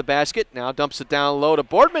 Drives the basket, now dumps it down low to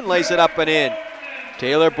Boardman, lays it up and in.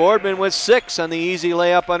 Taylor Boardman with 6 on the easy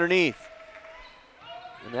layup underneath.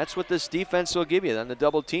 And that's what this defense will give you on the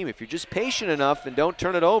double team. If you're just patient enough and don't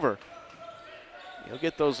turn it over, you'll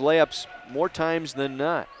get those layups more times than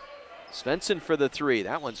not. Svensson for the 3.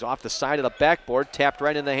 That one's off the side of the backboard, tapped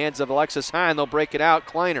right in the hands of Alexis Hahn. They'll break it out.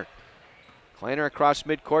 Kleiner across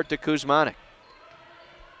midcourt to Kuzmanik.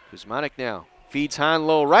 Kuzmanik now feeds Hahn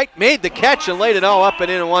low right, made the catch and laid it all up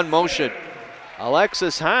and in one motion.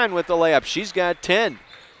 Alexis Hahn with the layup. She's got 10.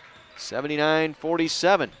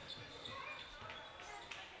 79-47.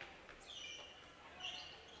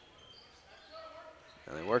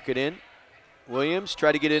 Now they work it in. Williams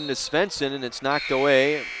tried to get it into Svensson, and it's knocked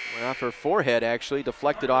away. Went off her forehead, actually.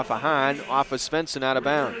 Deflected off of Hahn, off of Svensson, out of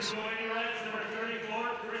bounds.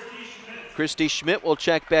 Christy Schmidt will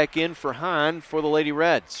check back in for Hahn for the Lady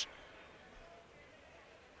Reds.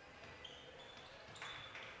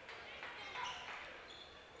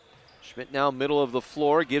 Schmidt now middle of the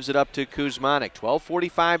floor, gives it up to Kuzmanik.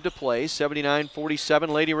 12:45 to play, 79-47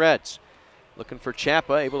 Lady Reds. Looking for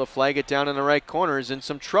Chapa, able to flag it down in the right corner, is in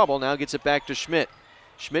some trouble. Now gets it back to Schmidt.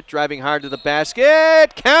 Schmidt driving hard to the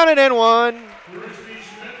basket, counted and one.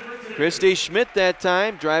 Christy Schmidt that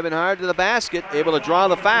time, driving hard to the basket, able to draw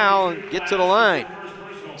the foul and get to the line.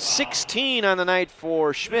 16 on the night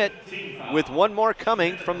for Schmidt, with one more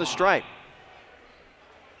coming from the stripe.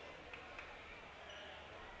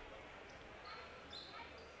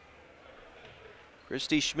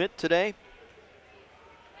 Christy Schmidt today,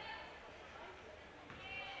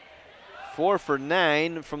 4 for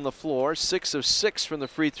 9 from the floor, 6 of 6 from the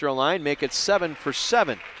free throw line, make it 7 for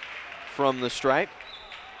 7 from the stripe.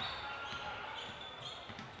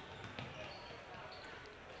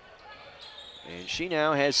 And she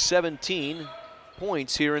now has 17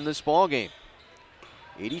 points here in this ball game.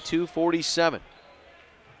 82-47.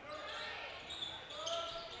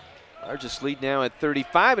 Largest lead now at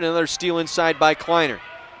 35, and another steal inside by Kleiner.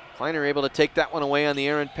 Kleiner able to take that one away on the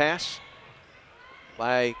errant pass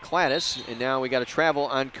by Cladis, and now we got a travel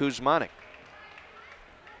on Kuzmanik.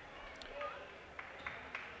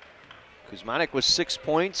 Kuzmanik with 6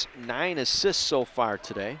 points, 9 assists so far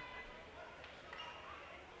today.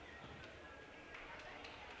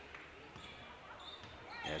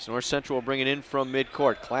 As North Central will bring it in from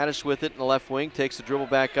midcourt. Cladis with it in the left wing, takes the dribble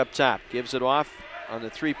back up top, gives it off on the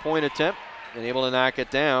three-point attempt, and able to knock it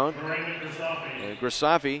down. And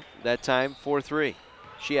Grisafi that time for 3.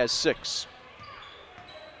 She has 6.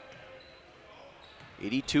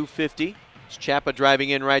 82-50. It's Chapa driving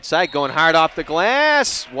in right side, going hard off the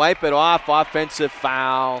glass. Wipe it off, offensive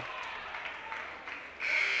foul.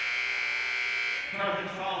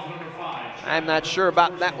 I'm not sure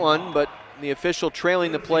about that one, but the official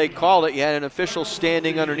trailing the play called it. You had an official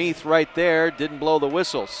standing underneath right there, didn't blow the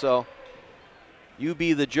whistle. So you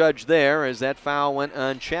be the judge there as that foul went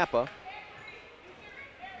on Chapa.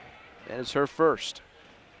 That is her first.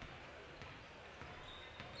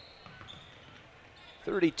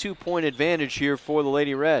 32-point advantage here for the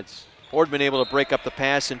Lady Reds. Boardman able to break up the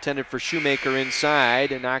pass intended for Shoemaker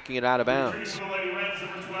inside and knocking it out of bounds.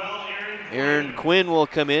 Erin Quinn will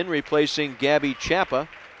come in, replacing Gabby Chapa.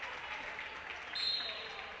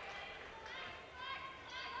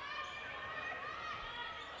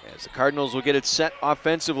 As the Cardinals will get it set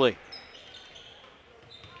offensively.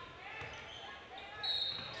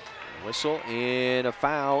 Whistle and a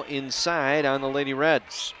foul inside on the Lady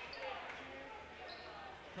Reds.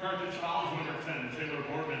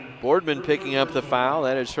 Boardman picking up the foul.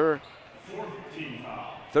 That is her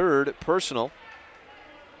third personal.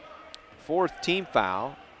 4th team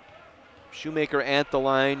foul. Shoemaker at the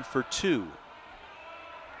line for 2.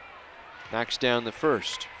 Knocks down the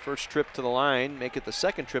first. First trip to the line, make it the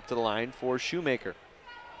second trip to the line for Shoemaker.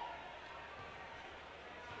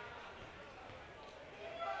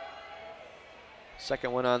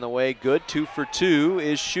 Second one on the way, good. 2 for 2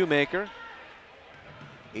 is Shoemaker.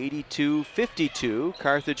 82-52,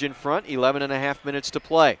 Carthage in front, 11 and a half minutes to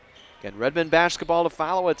play. Again, Redmond basketball to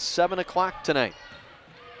follow at 7 o'clock tonight.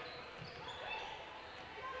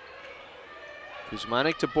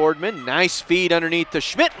 Kuzmanek to Boardman. Nice feed underneath to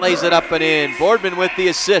Schmidt. Lays it up and in. Boardman with the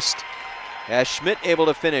assist. As Schmidt able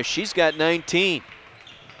to finish. She's got 19.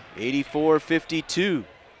 84-52.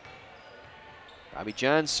 Bobby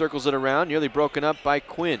Johns circles it around. Nearly broken up by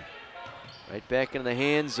Quinn. Right back into the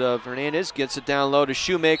hands of Hernandez. Gets it down low to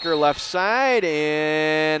Shoemaker. Left side.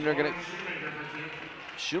 And they're going to...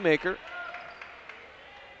 Shoemaker. What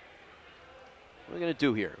are we going to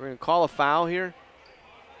do here? We're going to call a foul here.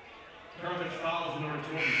 Carthage fouls number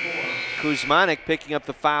 24. Kuzmanek picking up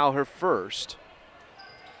the foul, her first.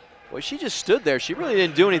 Well, she just stood there. She really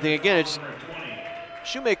didn't do anything. Again, it's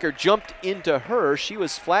Shoemaker jumped into her. She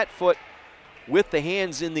was flat foot with the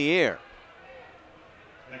hands in the air.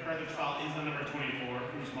 The Carthage foul is on number 24,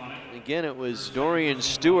 Kuzmanek. Again, it was Dorian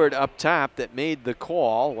Stewart up top that made the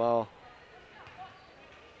call. Well,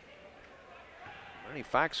 Marnie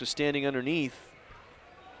Fox was standing underneath,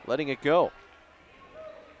 letting it go.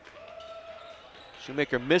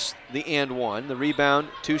 Shoemaker missed the and one. The rebound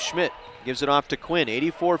to Schmidt. Gives it off to Quinn.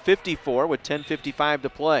 84-54 with 10:55 to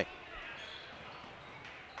play.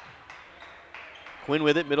 Quinn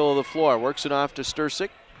with it, middle of the floor. Works it off to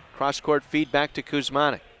Stursik. Cross-court feed back to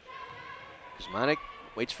Kuzmanek. Kuzmanek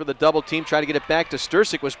waits for the double team. Try to get it back to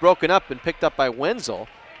Stursik. Was broken up and picked up by Wenzel.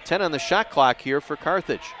 10 on the shot clock here for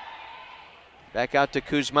Carthage. Back out to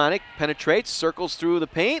Kuzmanek. Penetrates, circles through the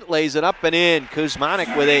paint, lays it up and in.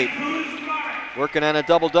 Kuzmanek with 8. Working on a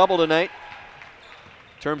double-double tonight.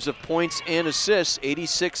 In terms of points and assists,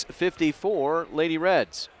 86-54, Lady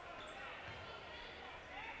Reds.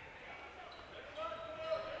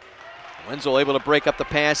 Wenzel able to break up the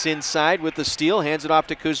pass inside with the steal. Hands it off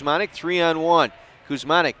to Kuzmanek, 3-on-1.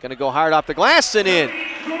 Kuzmanek going to go hard off the glass and in.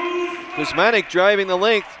 Kuzmanek driving the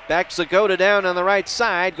length. Backs Zagota down on the right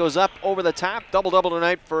side. Goes up over the top. Double-double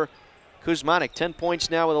tonight for Kuzmanek. 10 points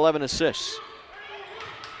now with 11 assists.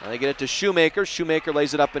 Now they get it to Shoemaker. Shoemaker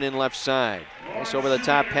lays it up and in left side. Nice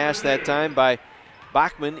over-the-top pass that time by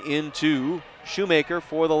Bachman into Shoemaker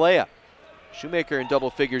for the layup. Shoemaker in double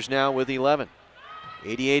figures now with 11.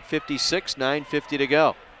 88-56, 9:50 to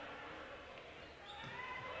go.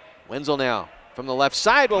 Wenzel now from the left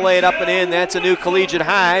side will lay it up and in. That's a new collegiate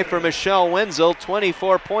high for Michelle Wenzel.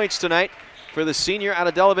 24 points tonight for the senior out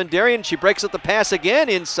of Delavan Darien. She breaks up the pass again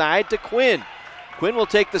inside to Quinn. Quinn will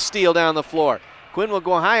take the steal down the floor. Quinn will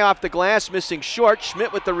go high off the glass, missing short.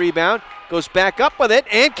 Schmidt with the rebound, goes back up with it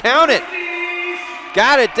and count it.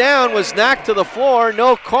 Got it down, was knocked to the floor,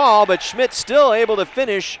 no call, but Schmidt still able to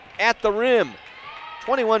finish at the rim.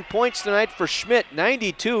 21 points tonight for Schmidt,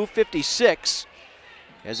 92-56.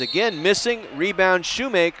 As again, missing rebound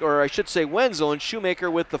Shoemaker, or I should say Wenzel, and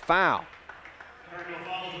Shoemaker with the foul.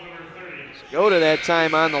 Go to that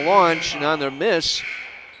time on the launch and on the miss.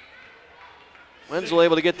 Wenzel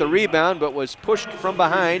able to get the rebound, but was pushed from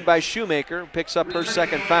behind by Shoemaker. Picks up her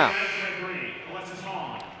second foul.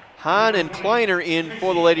 Hahn and Kleiner in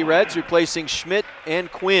for the Lady Reds, replacing Schmidt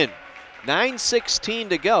and Quinn. 9:16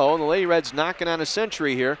 to go, and the Lady Reds knocking on a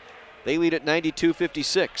century here. They lead at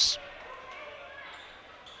 92-56.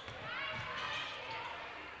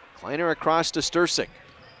 Kleiner across to Stursik.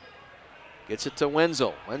 Gets it to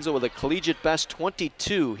Wenzel. Wenzel with a collegiate best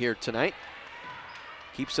 22 here tonight.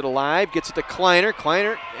 Keeps it alive, gets it to Kleiner.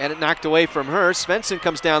 Kleiner had it knocked away from her. Svensson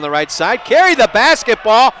comes down the right side, carried the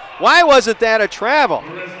basketball. Why wasn't that a travel?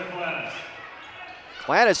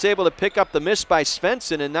 Gladys able to pick up the miss by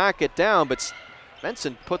Svensson and knock it down, but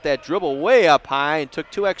Svensson put that dribble way up high and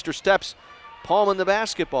took 2 extra steps, palming the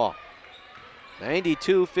basketball.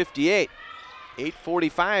 92-58,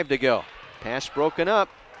 8:45 to go. Pass broken up,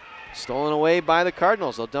 stolen away by the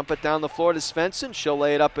Cardinals. They'll dump it down the floor to Svensson. She'll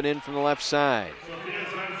lay it up and in from the left side.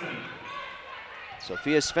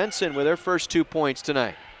 Sophia Svensson with her first 2 points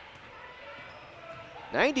tonight.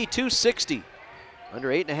 92-60, under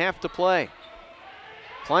 8.5 to play.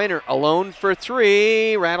 Kleiner alone for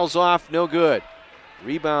 3, rattles off, no good.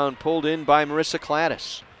 Rebound pulled in by Marissa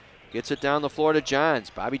Cladis. Gets it down the floor to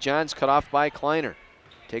Johns. Bobby Johns cut off by Kleiner.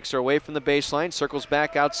 Takes her away from the baseline, circles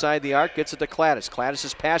back outside the arc, gets it to Cladis.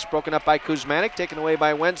 Cladis' pass broken up by Kuzmanek, taken away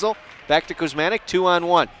by Wenzel. Back to Kuzmanek,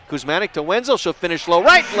 2-on-1. Kuzmanek to Wenzel, she'll finish low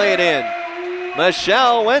right, lay it in.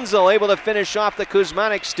 Michelle Wenzel able to finish off the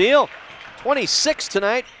Kuzmanek steal. 26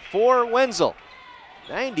 tonight for Wenzel.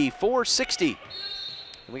 94-60.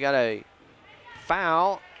 We got a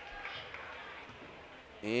foul,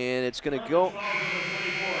 and it's going to go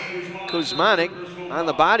Kuzmanek on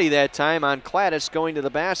the body that time on Cladis going to the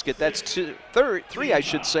basket. That's 3, I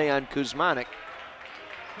should say, on Kuzmanek.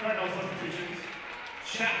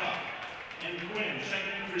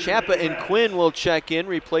 Chapa and Quinn will check in,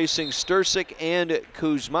 replacing Sturcik and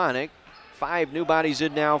Kuzmanik. 5 new bodies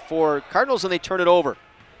in now for Cardinals, and they turn it over.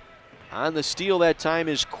 On the steal that time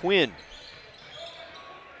is Quinn.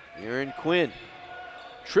 Erin Quinn.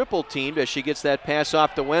 Triple teamed as she gets that pass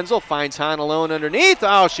off to Wenzel, finds Hahn alone underneath.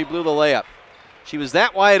 Oh, she blew the layup. She was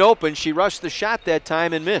that wide open, she rushed the shot that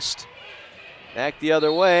time and missed. Back the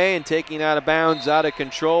other way and taking out of bounds, out of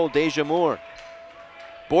control, Deja Moore.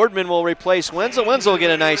 Boardman will replace Wenzel. Wenzel will get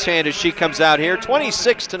a nice hand as she comes out here.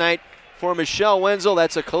 26 tonight for Michelle Wenzel.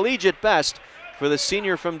 That's a collegiate best for the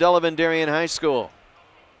senior from Delavan Darien High School.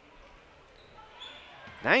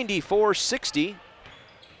 94-60.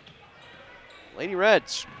 Lady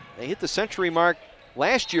Reds, they hit the century mark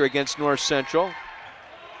last year against North Central.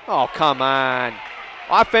 Oh, come on.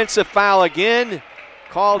 Offensive foul again.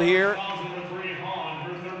 Called here.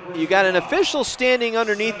 You got an official standing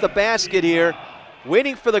underneath the basket here,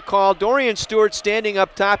 waiting for the call. Dorian Stewart standing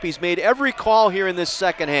up top. He's made every call here in this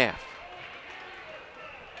second half.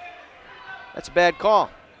 That's a bad call.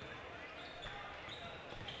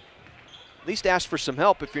 At least ask for some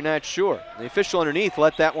help if you're not sure. The official underneath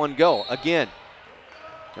let that one go again.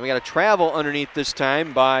 And we got a travel underneath this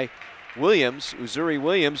time by Williams, Uzuri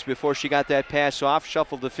Williams, before she got that pass off,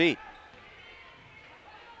 shuffled the feet.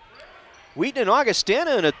 Wheaton and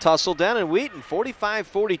Augustana in a tussle down in Wheaton,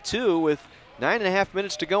 45-42 with 9.5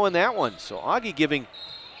 minutes to go in that one. So Augie giving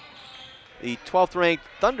the 12th ranked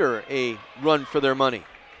Thunder a run for their money.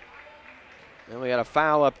 Then we got a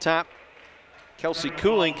foul up top. Kelsey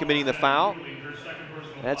Cooling committing the foul.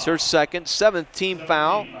 That's her second, 7th team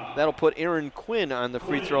foul. That'll put Erin Quinn on the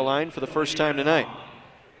free throw line for the first time tonight.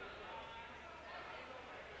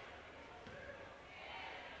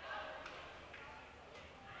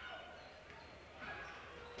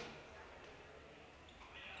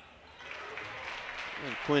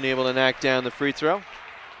 And Quinn able to knock down the free throw.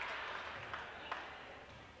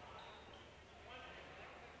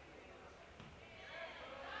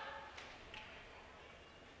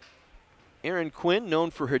 Erin Quinn, known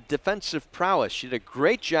for her defensive prowess. She did a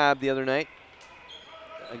great job the other night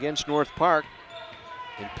against North Park.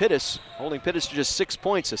 And Pittis, holding Pittis to just 6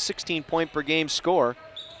 points, a 16-point per game score,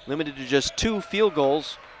 limited to just 2 field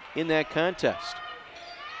goals in that contest.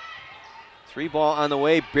 3 ball on the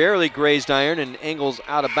way, barely grazed iron and angles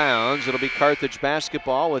out of bounds. It'll be Carthage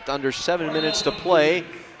basketball with under 7 minutes to play,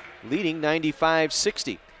 leading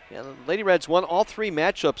 95-60. Yeah, the Lady Reds won all 3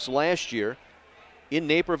 matchups last year. In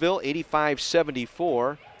Naperville,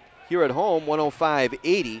 85-74. Here at home,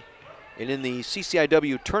 105-80. And in the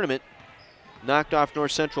CCIW tournament, knocked off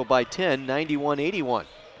North Central by 10, 91-81.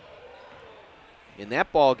 In that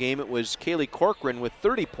ball game, it was Kaylee Corcoran with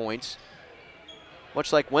 30 points,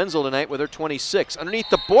 much like Wenzel tonight with her 26. Underneath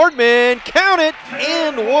the Boardman, count it,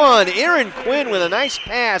 and one. Erin Quinn with a nice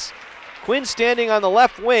pass. Quinn standing on the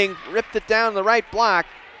left wing, ripped it down the right block.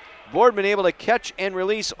 Boardman able to catch and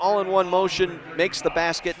release all in one motion, makes the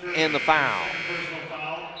basket and the foul.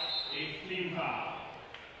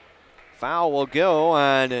 Foul will go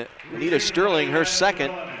on Anita Sterling, her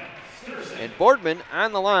second. And Boardman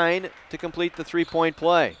on the line to complete the 3-point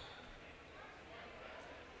play.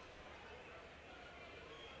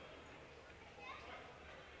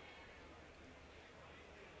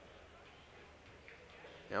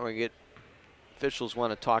 Now we get officials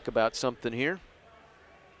want to talk about something here.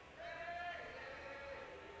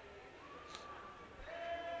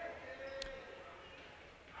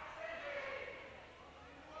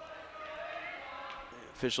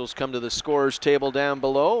 Officials come to the scorer's table down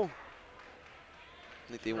below.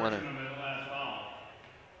 I think they want to.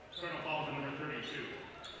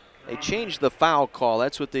 They changed the foul call.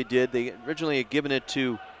 That's what they did. They originally had given it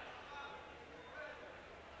to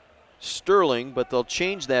Sterling, but they'll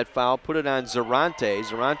change that foul, put it on Zarante.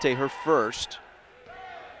 Zarante her first.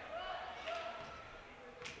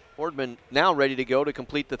 Boardman now ready to go to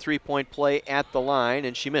complete the 3-point play at the line,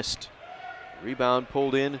 and she missed. Rebound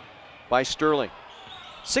pulled in by Sterling.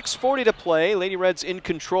 6:40 to play. Lady Reds in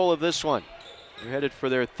control of this one. They're headed for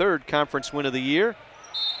their 3rd conference win of the year.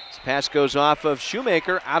 This pass goes off of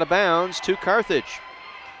Shoemaker, out of bounds to Carthage.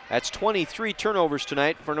 That's 23 turnovers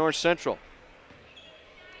tonight for North Central.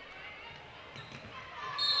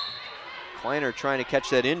 Kleiner trying to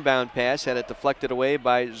catch that inbound pass, had it deflected away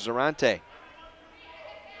by Zarante.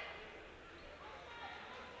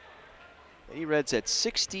 Lady Reds at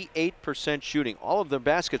 68% shooting. All of their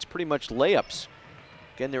baskets pretty much layups.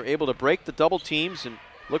 Again, they're able to break the double teams and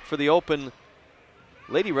look for the open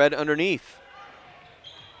Lady Red underneath.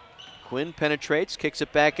 Quinn penetrates, kicks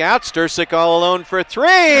it back out. Sturcik all alone for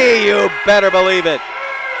 3. You better believe it.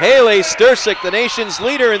 Haley Stursick, the nation's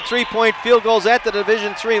leader in three-point field goals at the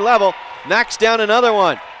Division III level, knocks down another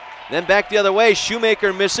one. Then back the other way,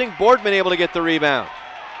 Shoemaker missing, Boardman able to get the rebound.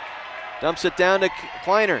 Dumps it down to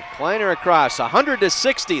Kleiner. Kleiner across,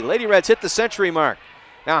 100-60. Lady Reds hit the century mark.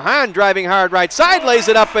 Now Hahn driving hard right side, lays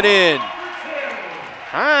it up and in.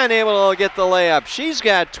 Hahn able to get the layup. She's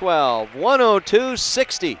got 12,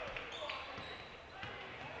 102-60.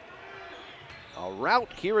 A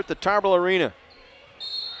rout here at the Tarble Arena.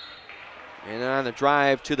 And on the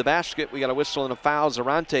drive to the basket, we got a whistle and a foul.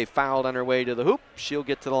 Zarante fouled on her way to the hoop. She'll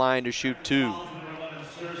get to the line to shoot 2.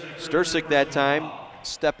 Stursick that time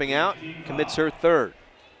stepping out, commits her 3rd.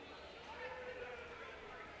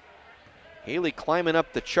 Haley climbing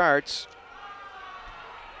up the charts.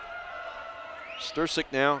 Stursick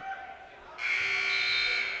now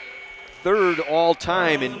 3rd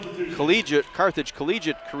all-time in Carthage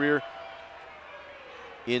collegiate career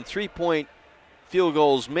in three-point field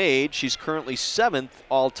goals made. She's currently 7th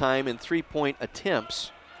all-time in three-point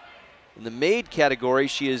attempts. In the made category,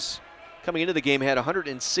 she is coming into the game had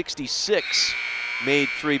 166 made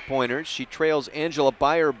three-pointers. She trails Angela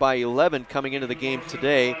Beyer by 11 coming into the game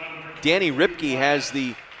today. Danny Ripke has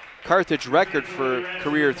the Carthage record for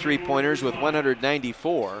career three-pointers with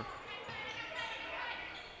 194.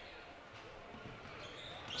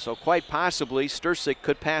 So quite possibly Stursick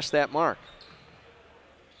could pass that mark.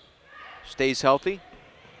 Stays healthy.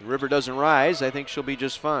 The river doesn't rise. I think she'll be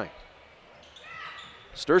just fine.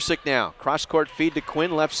 Stursick now, cross-court feed to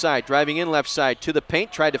Quinn, left side, driving in left side to the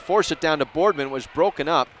paint, tried to force it down to Boardman, was broken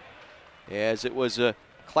up as it was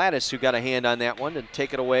Cladis who got a hand on that one to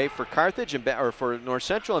take it away for Carthage or for North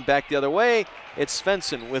Central, and back the other way, it's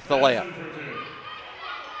Svensson with the layup.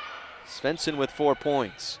 Svensson with 4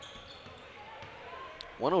 points.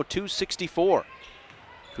 102-64.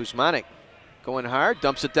 Kuzmanik going hard,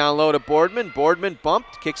 dumps it down low to Boardman. Boardman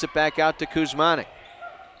bumped, kicks it back out to Kuzmanik.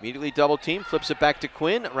 Immediately double team, flips it back to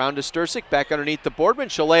Quinn, around to Stursick, back underneath the Boardman.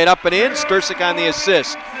 She'll lay it up and in. Stursick on the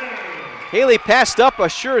assist. Haley passed up a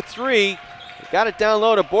sure 3. Got it down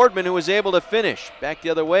low to Boardman, who was able to finish. Back the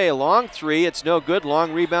other way, a long 3. It's no good.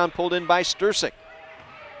 Long rebound pulled in by Stursick.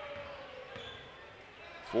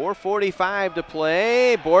 4:45 to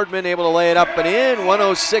play. Boardman able to lay it up and in.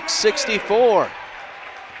 106-64.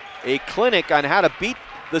 A clinic on how to beat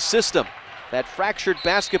the system. That fractured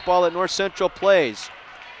basketball that North Central plays.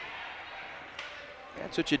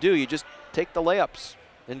 That's what you do. You just take the layups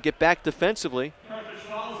and get back defensively.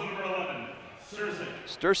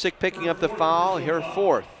 Stursick picking up the foul, her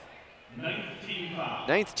 4th.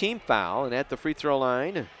 9th team foul, and at the free throw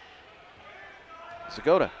line,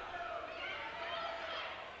 Zagoda.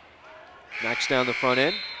 Knocks down the front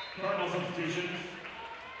end.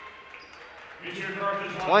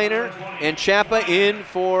 Kleiner and Chappa in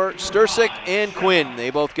for Stursick and Quinn. They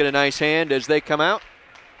both get a nice hand as they come out.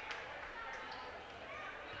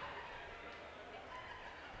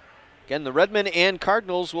 Again, the Redmen and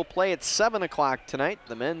Cardinals will play at 7 o'clock tonight,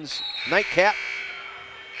 the men's nightcap.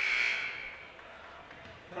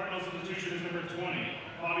 Cardinals substitution is number 20,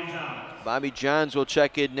 Bobby Johns. Bobby Johns will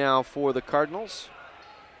check in now for the Cardinals.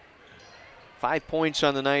 5 points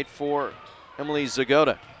on the night for Emily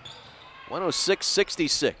Zagoda.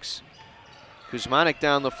 106-66. Kuzmanik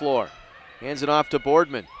down the floor. Hands it off to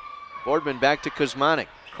Boardman. Boardman back to Kuzmanik.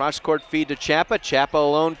 Cross-court feed to Chappa. Chappa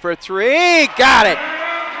alone for 3. Got it!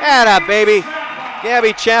 Atta baby.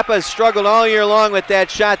 Gabby Chappa has struggled all year long with that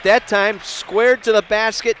shot. That time squared to the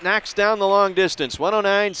basket, knocks down the long distance.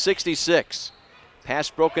 109-66. Pass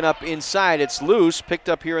broken up inside. It's loose, picked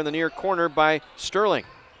up here in the near corner by Sterling.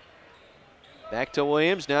 Back to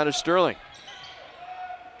Williams, now to Sterling.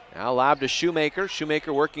 Now lob to Shoemaker.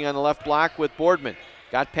 Shoemaker working on the left block with Boardman.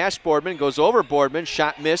 Got past Boardman, goes over Boardman.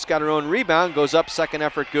 Shot missed, got her own rebound, goes up, second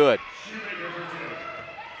effort good.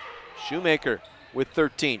 Shoemaker with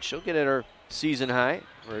 13. She'll get at her season high,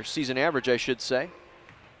 or season average, I should say.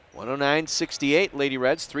 109-68, Lady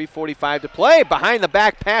Reds, 3:45 to play. Behind the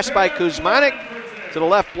back pass by Kuzmanik to the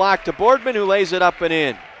left block to Boardman, who lays it up and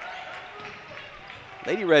in.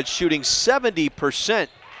 Lady Reds shooting 70%.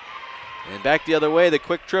 And back the other way, the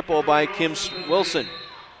quick triple by Kim Wilson.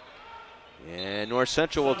 And North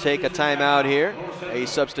Central will take a timeout here, a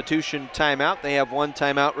substitution timeout. They have 1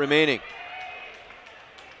 timeout remaining.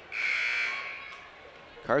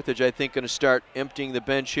 Carthage, I think, going to start emptying the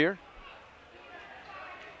bench here.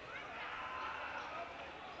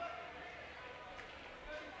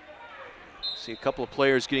 See a couple of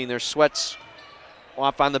players getting their sweats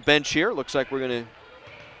off on the bench here. Looks like we're going to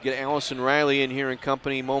get Allison Riley in here and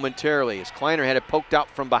company momentarily, as Kleiner had it poked out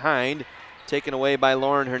from behind, taken away by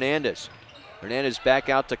Lauren Hernandez. Hernandez back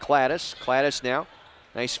out to Cladis. Cladis now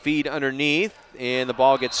Nice feed underneath, and the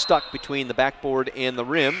ball gets stuck between the backboard and the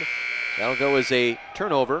rim. That'll go as a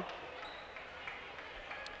turnover.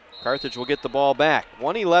 Carthage will get the ball back.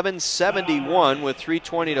 111-71 with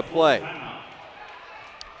 3:20 to play.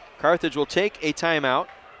 Carthage will take a timeout.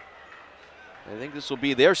 I think this will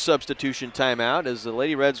be their substitution timeout as the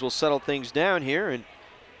Lady Reds will settle things down here, and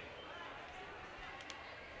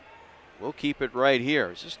we'll keep it right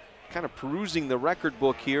here. Just kind of perusing the record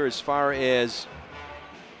book here as far as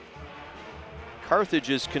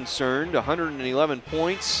Carthage is concerned. 111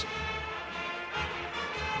 points.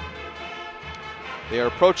 They are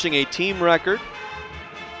approaching a team record.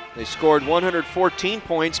 They scored 114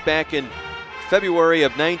 points back in February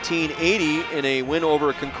of 1980 in a win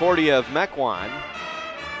over Concordia of Mequon.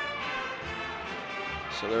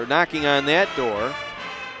 So they're knocking on that door.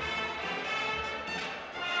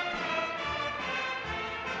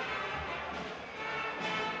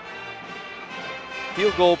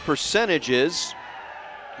 Field goal percentages.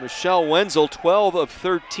 Michelle Wenzel, 12 of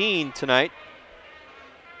 13 tonight.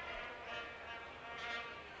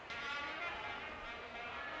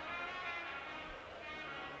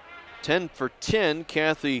 Ten for 10,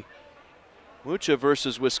 Kathy Mucha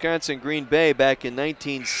versus Wisconsin Green Bay back in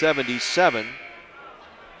 1977.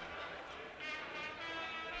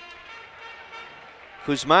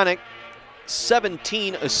 Kuzmanik,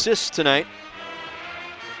 17 assists tonight.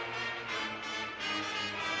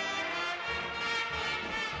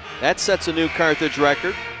 That sets a new Carthage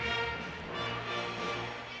record.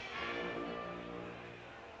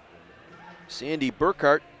 Sandy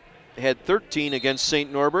Burkhart had 13 against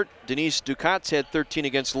St. Norbert. Denise Ducatz had 13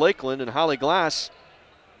 against Lakeland, and Holly Glass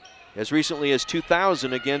as recently as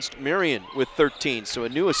 2000 against Marion with 13. So a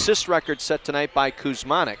new assist record set tonight by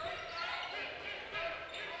Kuzmanik.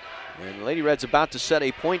 And the Lady Reds about to set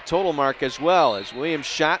a point total mark as well, as Williams'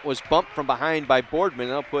 shot was bumped from behind by Boardman.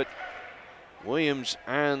 They'll put Williams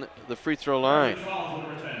on the free throw line.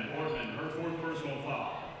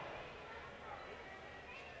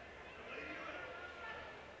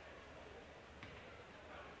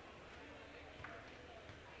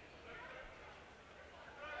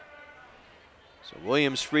 So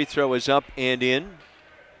Williams' free throw is up and in.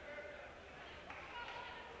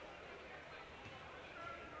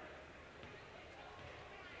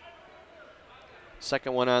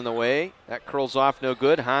 Second one on the way. That curls off, no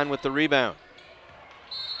good. Hahn with the rebound.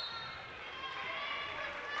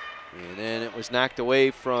 And then it was knocked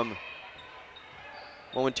away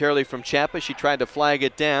momentarily from Chappa. She tried to flag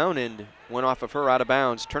it down and went off of her out of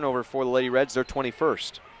bounds. Turnover for the Lady Reds, their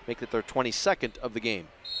 21st. Make it their 22nd of the game.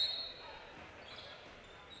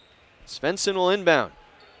 Svensson will inbound.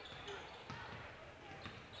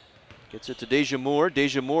 Gets it to Deja Moore.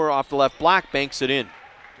 Deja Moore off the left block, banks it in.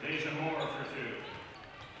 Deja Moore for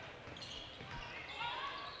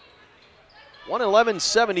two.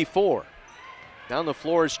 111-74. Down the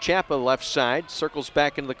floor is Chappa, left side. Circles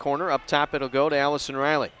back into the corner. Up top it'll go to Allison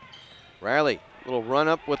Riley. Riley, little run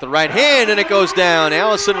up with the right hand, and it goes down.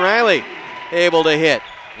 Allison Riley able to hit.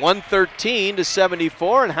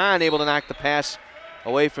 113-74, and Hahn able to knock the pass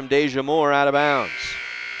away from Deja Moore out of bounds.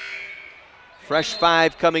 Fresh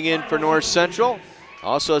five coming in for North Central.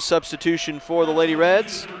 Also a substitution for the Lady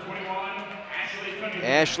Reds.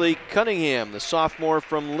 Ashley Cunningham, the sophomore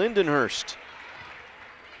from Lindenhurst,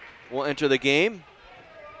 will enter the game.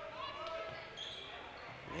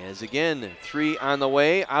 As again, three on the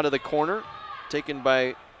way, out of the corner. Taken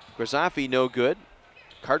by Grazafi, no good.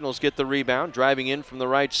 Cardinals get the rebound, driving in from the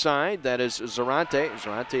right side. That is Zarante.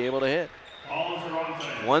 Zarante able to hit.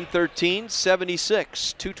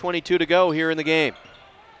 113-76, 2:22 to go here in the game.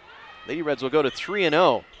 Lady Reds will go to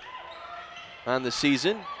 3-0 on the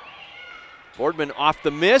season. Boardman off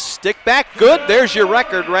the miss, stick back, good. There's your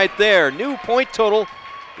record right there. New point total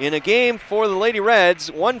in a game for the Lady Reds,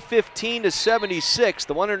 115-76.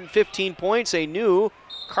 The 115 points, a new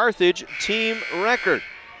Carthage team record,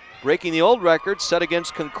 breaking the old record set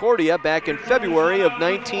against Concordia back in February of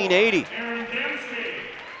 1980.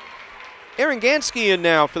 Aaron Gansky in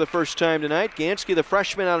now for the first time tonight. Gansky, the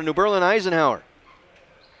freshman out of New Berlin Eisenhower.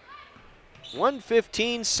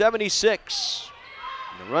 115-76.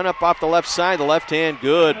 The run up off the left side, the left hand,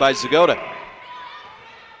 good by Zagota.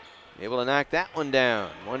 Able to knock that one down,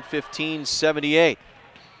 115-78.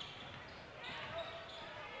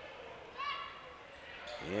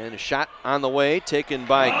 And a shot on the way, taken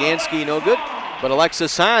by Gansky, no good. But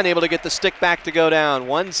Alexis Hahn able to get the stick back to go down,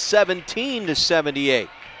 117-78.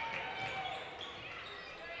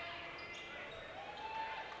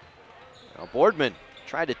 Now Boardman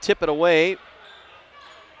tried to tip it away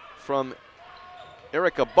from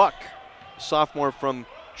Erica Buck, sophomore from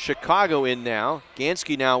Chicago in now.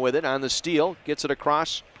 Gansky now with it on the steal. Gets it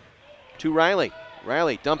across to Riley.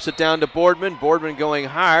 Riley dumps it down to Boardman. Boardman going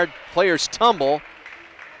hard. Players tumble.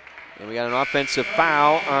 And we got an offensive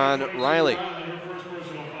foul on Riley.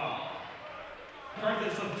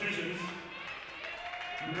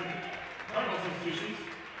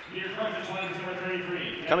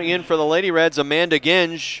 Coming in for the Lady Reds, Amanda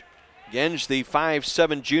Genge. Genge, the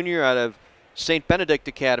 5'7" junior out of St. Benedict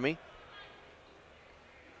Academy.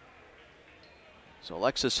 So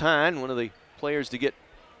Alexis Hahn, one of the players to get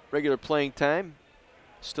regular playing time,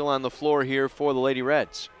 still on the floor here for the Lady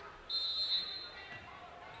Reds.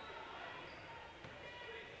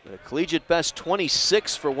 The collegiate best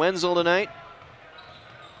 26 for Wenzel tonight.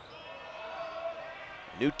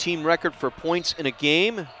 New team record for points in a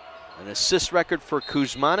game. An assist record for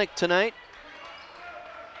Kuzmanik tonight.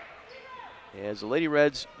 As the Lady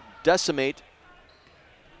Reds decimate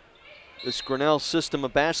this Grinnell system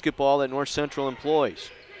of basketball that North Central employs.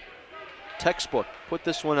 Textbook, put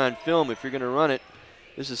this one on film if you're going to run it.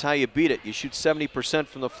 This is how you beat it. You shoot 70%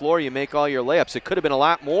 from the floor, you make all your layups. It could have been a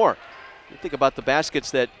lot more. You think about the baskets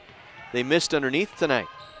that they missed underneath tonight.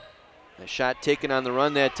 A shot taken on the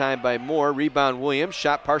run that time by Moore. Rebound Williams.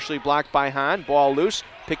 Shot partially blocked by Hahn. Ball loose.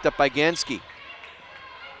 Picked up by Gansky.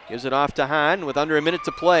 Gives it off to Hahn with under a minute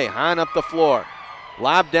to play. Hahn up the floor.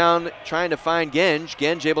 Lob down trying to find Genge.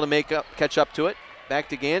 Genge able to catch up to it. Back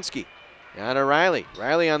to Gansky. Now to Riley.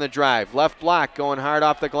 Riley on the drive. Left block going hard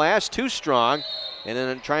off the glass. Too strong. And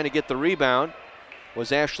then trying to get the rebound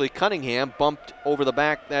was Ashley Cunningham. Bumped over the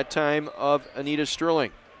back that time of Anita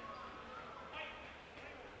Sterling.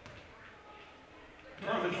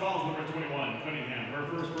 Carthage fouls number 21, Cunningham, her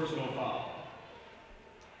first personal foul.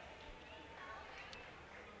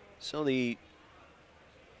 So the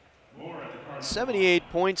 78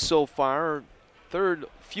 points so far, third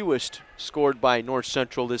fewest scored by North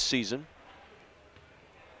Central this season.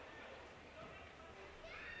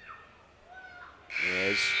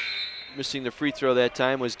 As missing the free throw that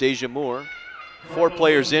time was Deja Moore. 4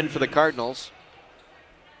 players in for the Cardinals.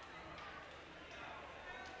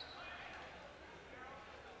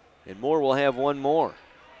 And Moore will have one more.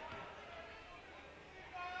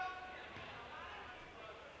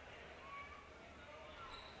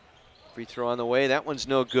 Free throw on the way. That one's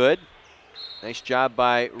no good. Nice job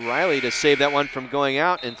by Riley to save that one from going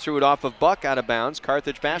out and threw it off of Buck out of bounds.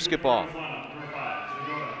 Carthage basketball.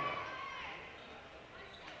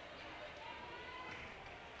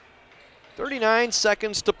 39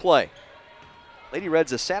 seconds to play. Lady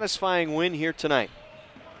Reds a satisfying win here tonight.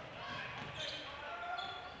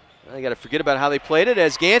 Well, you got to forget about how they played it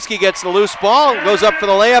as Gansky gets the loose ball, goes up for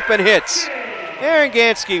the layup and hits. Erin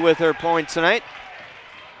Gansky with her point tonight.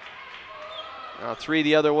 Now 3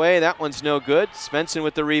 the other way. That one's no good. Svensson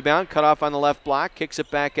with the rebound, cut off on the left block, kicks it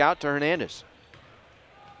back out to Hernandez.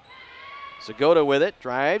 Zagota with it,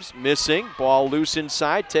 drives, missing. Ball loose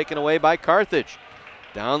inside, taken away by Carthage.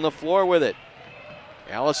 Down the floor with it.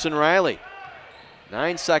 Allison Riley.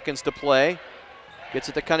 9 seconds to play. Gets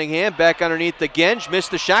it to Cunningham, back underneath the Genge.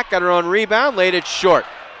 Missed the shot, got her own rebound, laid it short.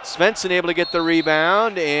 Svensson able to get the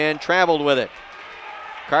rebound and traveled with it.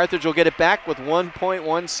 Carthage will get it back with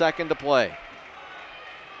 1.1 second to play.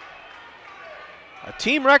 A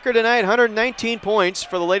team record tonight, 119 points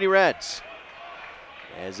for the Lady Reds.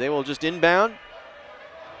 As they will just inbound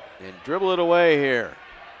and dribble it away here.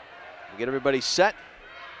 We'll get everybody set.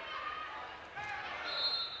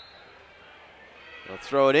 They'll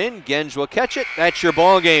throw it in. Genge will catch it. That's your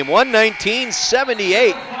ball game.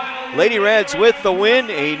 119-78. Lady Reds with the win.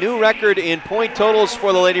 A new record in point totals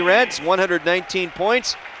for the Lady Reds. 119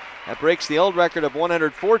 points. That breaks the old record of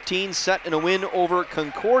 114 set in a win over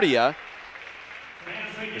Concordia.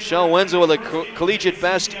 Michelle Wenzel with a collegiate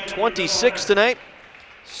best 26 tonight.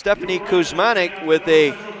 Stephanie Kuzmanik with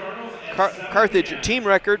a Carthage team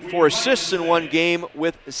record for assists in one game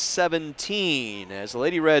with 17. As the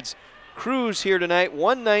Lady Reds cruise here tonight,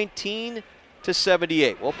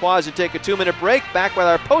 119-78. We'll pause and take a 2-minute break. Back with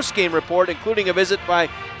our post-game report, including a visit by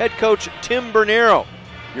head coach Tim Bernero.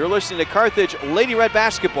 You're listening to Carthage Lady Red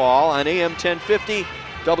basketball on AM 1050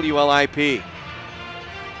 WLIP.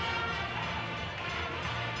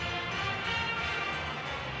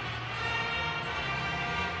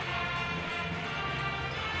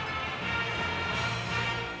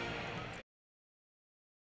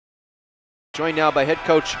 Joined now by head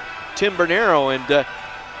coach Tim Bernero, and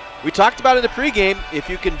we talked about in the pregame, if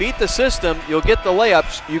you can beat the system, you'll get the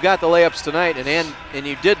layups. You got the layups tonight, and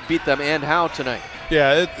you did beat them, and how tonight?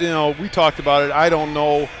 Yeah, we talked about it. I don't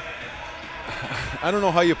know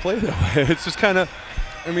how you play that way. It's just kind of,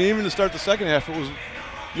 even to start the second half, it was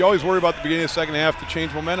you always worry about the beginning of the second half to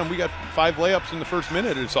change momentum. We got 5 layups in the first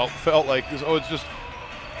minute. It felt like, it's just,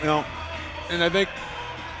 and I think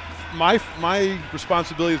my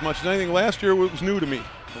responsibility as much as anything last year was new to me.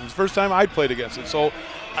 It was the first time I'd played against it, so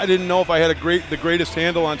I didn't know if I had the greatest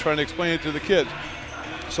handle on trying to explain it to the kids.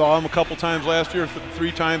 Saw them a couple times last year,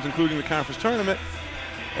 3 times, including the conference tournament,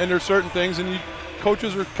 and there's certain things, and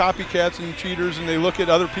coaches are copycats and cheaters, and they look at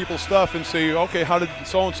other people's stuff and say, okay, how did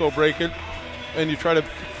so-and-so break it? And you try to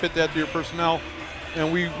fit that to your personnel.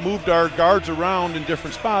 And we moved our guards around in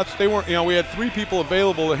different spots. They weren't, we had 3 people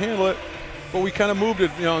available to handle it, but we kind of moved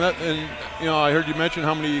it, I heard you mention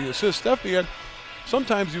how many assists Stephanie had.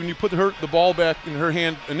 Sometimes when you put the ball back in her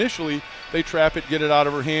hand initially, they trap it, get it out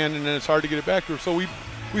of her hand, and then it's hard to get it back to her. So we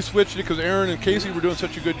switched it because Aaron and Casey were doing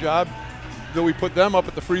such a good job that we put them up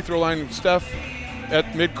at the free throw line and Steph at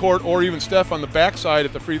midcourt, or even Steph on the backside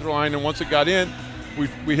at the free throw line. And once it got in,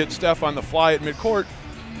 we hit Steph on the fly at midcourt.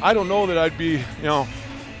 I don't know that I'd be, I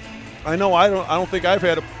don't think I've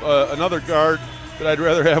had another guard that I'd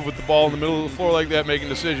rather have with the ball in the middle of the floor like that making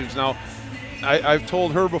decisions. Now, I've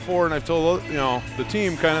told her before, and I've told the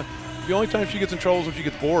team kind of, the only time she gets in trouble is when she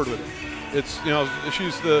gets bored with it. It's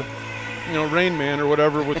she's the Rain Man or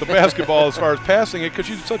whatever with the basketball as far as passing it, because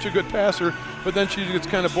she's such a good passer. But then she gets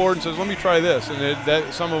kind of bored and says, "Let me try this,"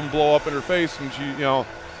 and some of them blow up in her face. And she,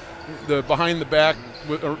 the behind the back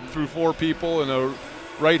through 4 people and a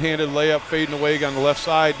right-handed layup fading away on the left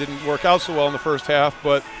side didn't work out so well in the first half,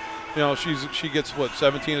 but. She gets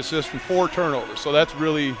 17 assists and 4 turnovers. So that's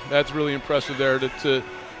really impressive there to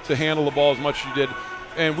handle the ball as much as she did.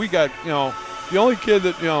 And we got the only kid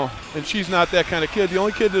that and she's not that kind of kid. The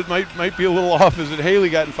only kid that might be a little off is that Haley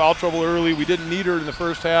got in foul trouble early. We didn't need her in the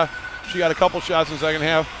first half. She got a couple shots in the second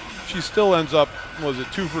half. She still ends up 2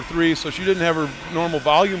 for 3. So she didn't have her normal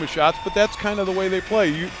volume of shots. But that's kind of the way they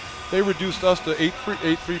play. They reduced us to 8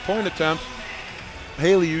 3-point attempts.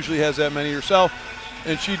 Haley usually has that many herself.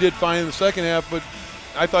 And she did fine in the second half, but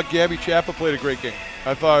I thought Gabby Chappa played a great game.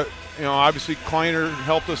 I thought, obviously Kleiner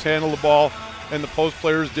helped us handle the ball, and the post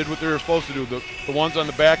players did what they were supposed to do. The ones on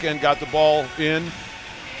the back end got the ball in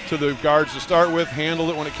to the guards to start with, handled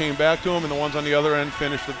it when it came back to them, and the ones on the other end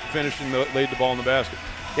finished and laid the ball in the basket.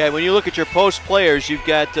 Yeah, when you look at your post players, you've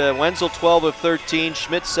got Wenzel 12 of 13,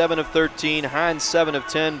 Schmidt 7 of 13, Hahn 7 of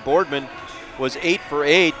 10, Boardman was 8 for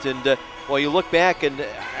 8, and well, you look back, and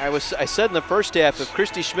I said in the first half, if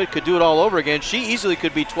Christy Schmidt could do it all over again, she easily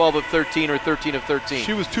could be 12 of 13 or 13 of 13.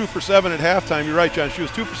 She was 2 for 7 at halftime. You're right, John. She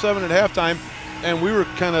was 2 for 7 at halftime, and we were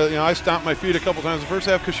kind of, I stomped my feet a couple times in the first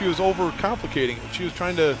half because she was over-complicating it. She was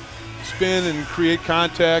trying to spin and create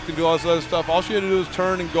contact and do all this other stuff. All she had to do was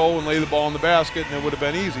turn and go and lay the ball in the basket, and it would have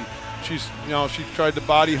been easy. She tried to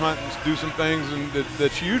body hunt and do some things and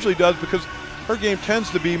that she usually does, because her game tends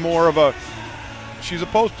to be more of a, she's a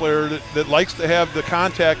post player that likes to have the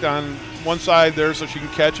contact on one side there so she can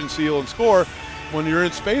catch and seal and score. When you're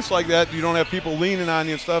in space like that, you don't have people leaning on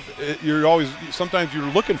you and stuff. Sometimes you're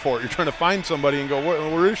looking for it. You're trying to find somebody and go,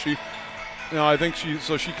 where is she? I think she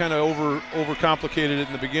kind of overcomplicated it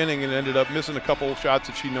in the beginning and ended up missing a couple of shots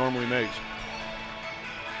that she normally makes.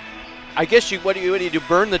 I guess what do you do?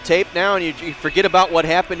 Burn the tape now and you forget about what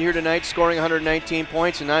happened here tonight, scoring 119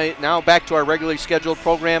 points, and now back to our regularly scheduled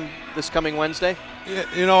program this coming Wednesday?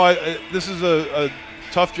 Yeah, this is a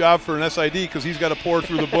tough job for an SID because he's got to pour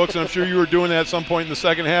through the books, and I'm sure you were doing that at some point in the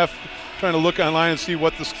second half, trying to look online and see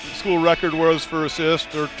what the school record was for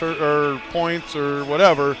assists or points or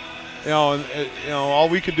whatever. All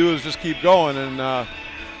we could do is just keep going, and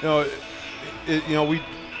you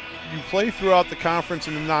play throughout the conference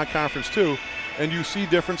and the non-conference too, and you see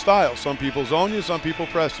different styles. Some people zone you, some people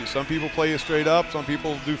press you, some people play you straight up, some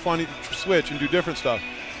people do funny switch and do different stuff.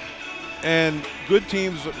 And good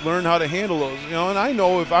teams learn how to handle those. And I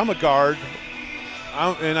know if I'm a guard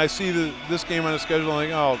and I see this game on the schedule, I'm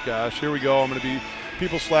like, oh gosh, here we go. I'm going to be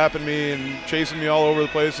people slapping me and chasing me all over the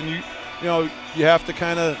place, and you have to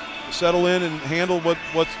kind of settle in and handle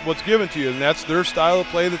what's given to you, and that's their style of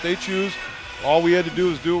play that they choose. All we had to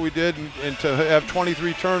do was do what we did, and to have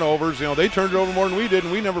 23 turnovers, they turned it over more than we did,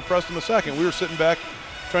 and we never pressed them a second. We were sitting back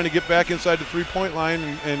trying to get back inside the three-point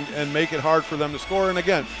line and make it hard for them to score. And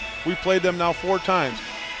again, we played them now 4 times.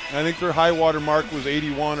 I think their high water mark was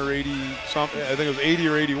 81 or 80 something. I think it was 80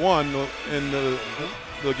 or 81 in the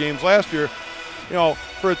games last year.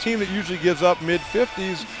 For a team that usually gives up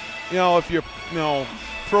mid-50s, if you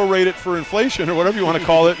prorate it for inflation or whatever you want to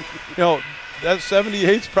call it, that 78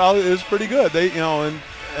 is pretty good. They've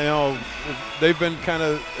been kind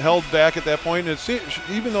of held back at that point. And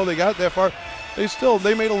even though they got that far,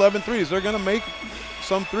 they made 11 threes. They're going to make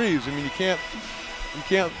some threes. I mean, you can't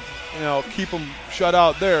keep them shut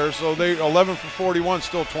out there. So they 11 for 41,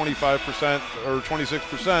 still 25% or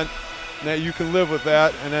 26%. Now you can live with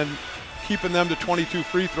that, and then keeping them to 22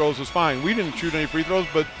 free throws was fine. We didn't shoot any free throws,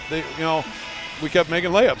 but they, we kept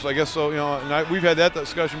making layups, I guess. So, and we've had that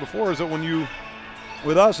discussion before, is that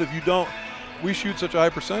with us, if you don't, we shoot such a high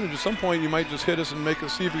percentage, at some point you might just hit us and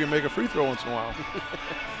see if we can make a free throw once in a while.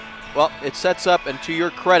 Well, it sets up, and to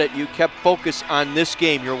your credit, you kept focus on this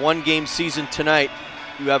game, your one-game season tonight.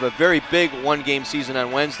 You have a very big one-game season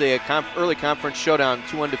on Wednesday, early conference showdown,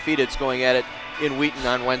 2 undefeateds going at it in Wheaton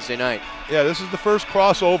on Wednesday night. Yeah, this is the first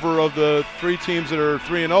crossover of the 3 teams that are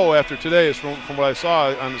 3-0 after today, is from what I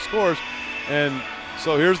saw on the scores. And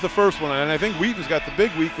so here's the first one. And I think Wheaton's got the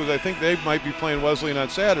big week, because I think they might be playing Wesleyan on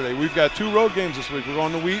Saturday. We've got 2 road games this week. We're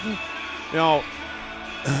going to Wheaton.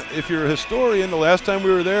 If you're a historian, the last time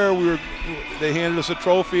we were there, they handed us a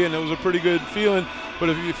trophy, and it was a pretty good feeling. But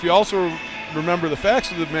if you also remember the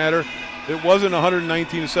facts of the matter, it wasn't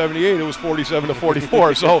 119-78, it was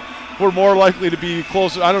 47-44. So we're more likely to be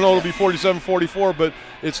close. I don't know, it'll be 47-44, but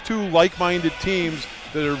it's 2 like-minded teams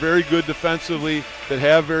that are very good defensively, that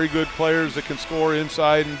have very good players that can score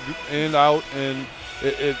inside and out, and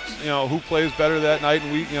it's who plays better that night.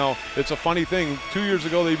 And it's a funny thing. 2 years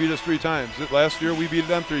ago they beat us 3 times. Last year we beat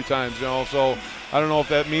them 3 times. So I don't know if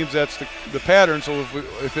that means that's the pattern. So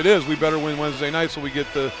if it is, we better win Wednesday night so we get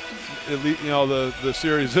the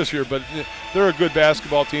series this year. But they're a good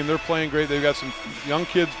basketball team. They're playing great. They've got some young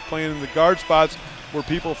kids playing in the guard spots where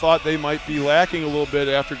people thought they might be lacking a little bit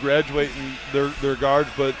after graduating their guards,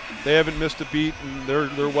 but they haven't missed a beat, and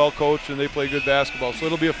they're well coached, and they play good basketball. So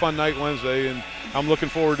it'll be a fun night Wednesday, and I'm looking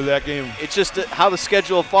forward to that game. It's just how the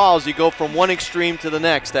schedule falls. You go from one extreme to the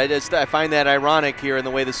next. I find that ironic here in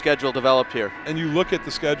the way the schedule developed here. And you look at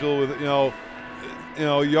the schedule with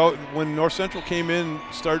when North Central came in,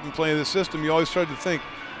 starting playing this system, you always started to think,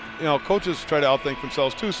 coaches try to outthink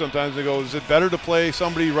themselves too sometimes. They go, is it better to play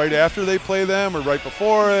somebody right after they play them or right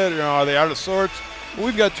before it? Are they out of sorts? Well,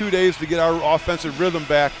 we've got 2 days to get our offensive rhythm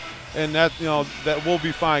back, and that will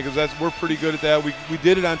be fine, because we're pretty good at that. We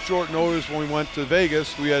did it on short notice when we went to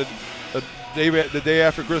Vegas. We had the day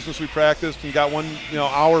after Christmas we practiced and got 1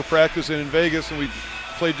 hour practice in Vegas, and we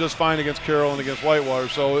played just fine against Carroll and against Whitewater.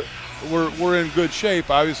 So we're in good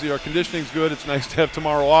shape. Obviously our conditioning's good. It's nice to have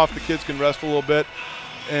tomorrow off. The kids can rest a little bit,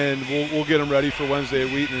 and we'll get them ready for Wednesday at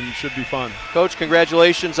Wheaton, and it should be fun. Coach,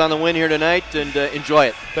 congratulations on the win here tonight, and enjoy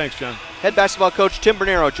it. Thanks, John. Head basketball coach Tim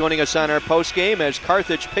Bernero joining us on our post game as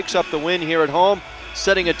Carthage picks up the win here at home,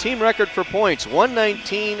 setting a team record for points,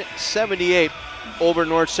 119-78 over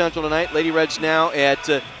North Central tonight. Lady Reds now at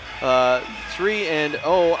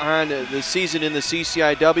 3-0 on the season in the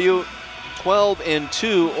CCIW,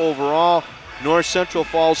 12-2 overall. North Central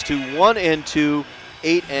falls to 1-2.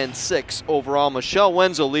 8-6 overall. Michelle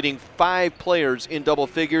Wenzel leading 5 players in double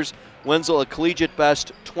figures. Wenzel a collegiate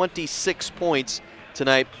best 26 points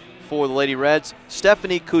tonight for the Lady Reds.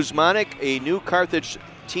 Stephanie Kuzmanik, a new Carthage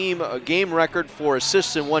team game record for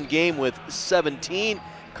assists in one game with 17.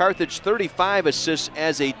 Carthage 35 assists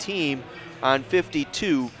as a team on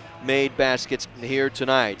 52 made baskets here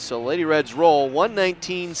tonight. So Lady Reds roll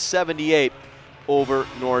 119-78 over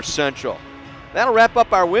North Central. That'll wrap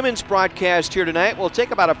up our women's broadcast here tonight. We'll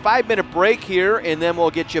take about a 5-minute break here, and then we'll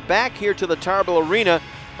get you back here to the Tarble Arena.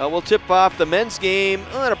 We'll tip off the men's game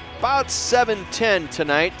at about 7:10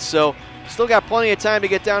 tonight. So still got plenty of time to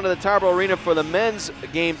get down to the Tarble Arena for the men's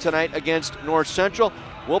game tonight against North Central.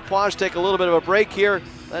 We'll pause, take a little bit of a break here.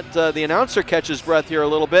 Let the announcer catch his breath here a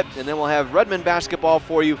little bit, and then we'll have Redmond basketball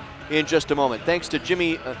for you in just a moment. Thanks to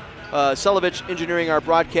Jimmy Selovich engineering our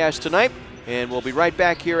broadcast tonight. And we'll be right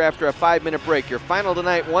back here after a 5-minute break. Your final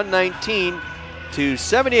tonight,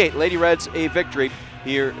 119-78. Lady Reds a victory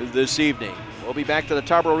here this evening. We'll be back to the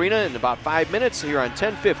Tarble Arena in about 5 minutes here on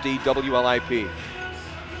 1050 WLIP.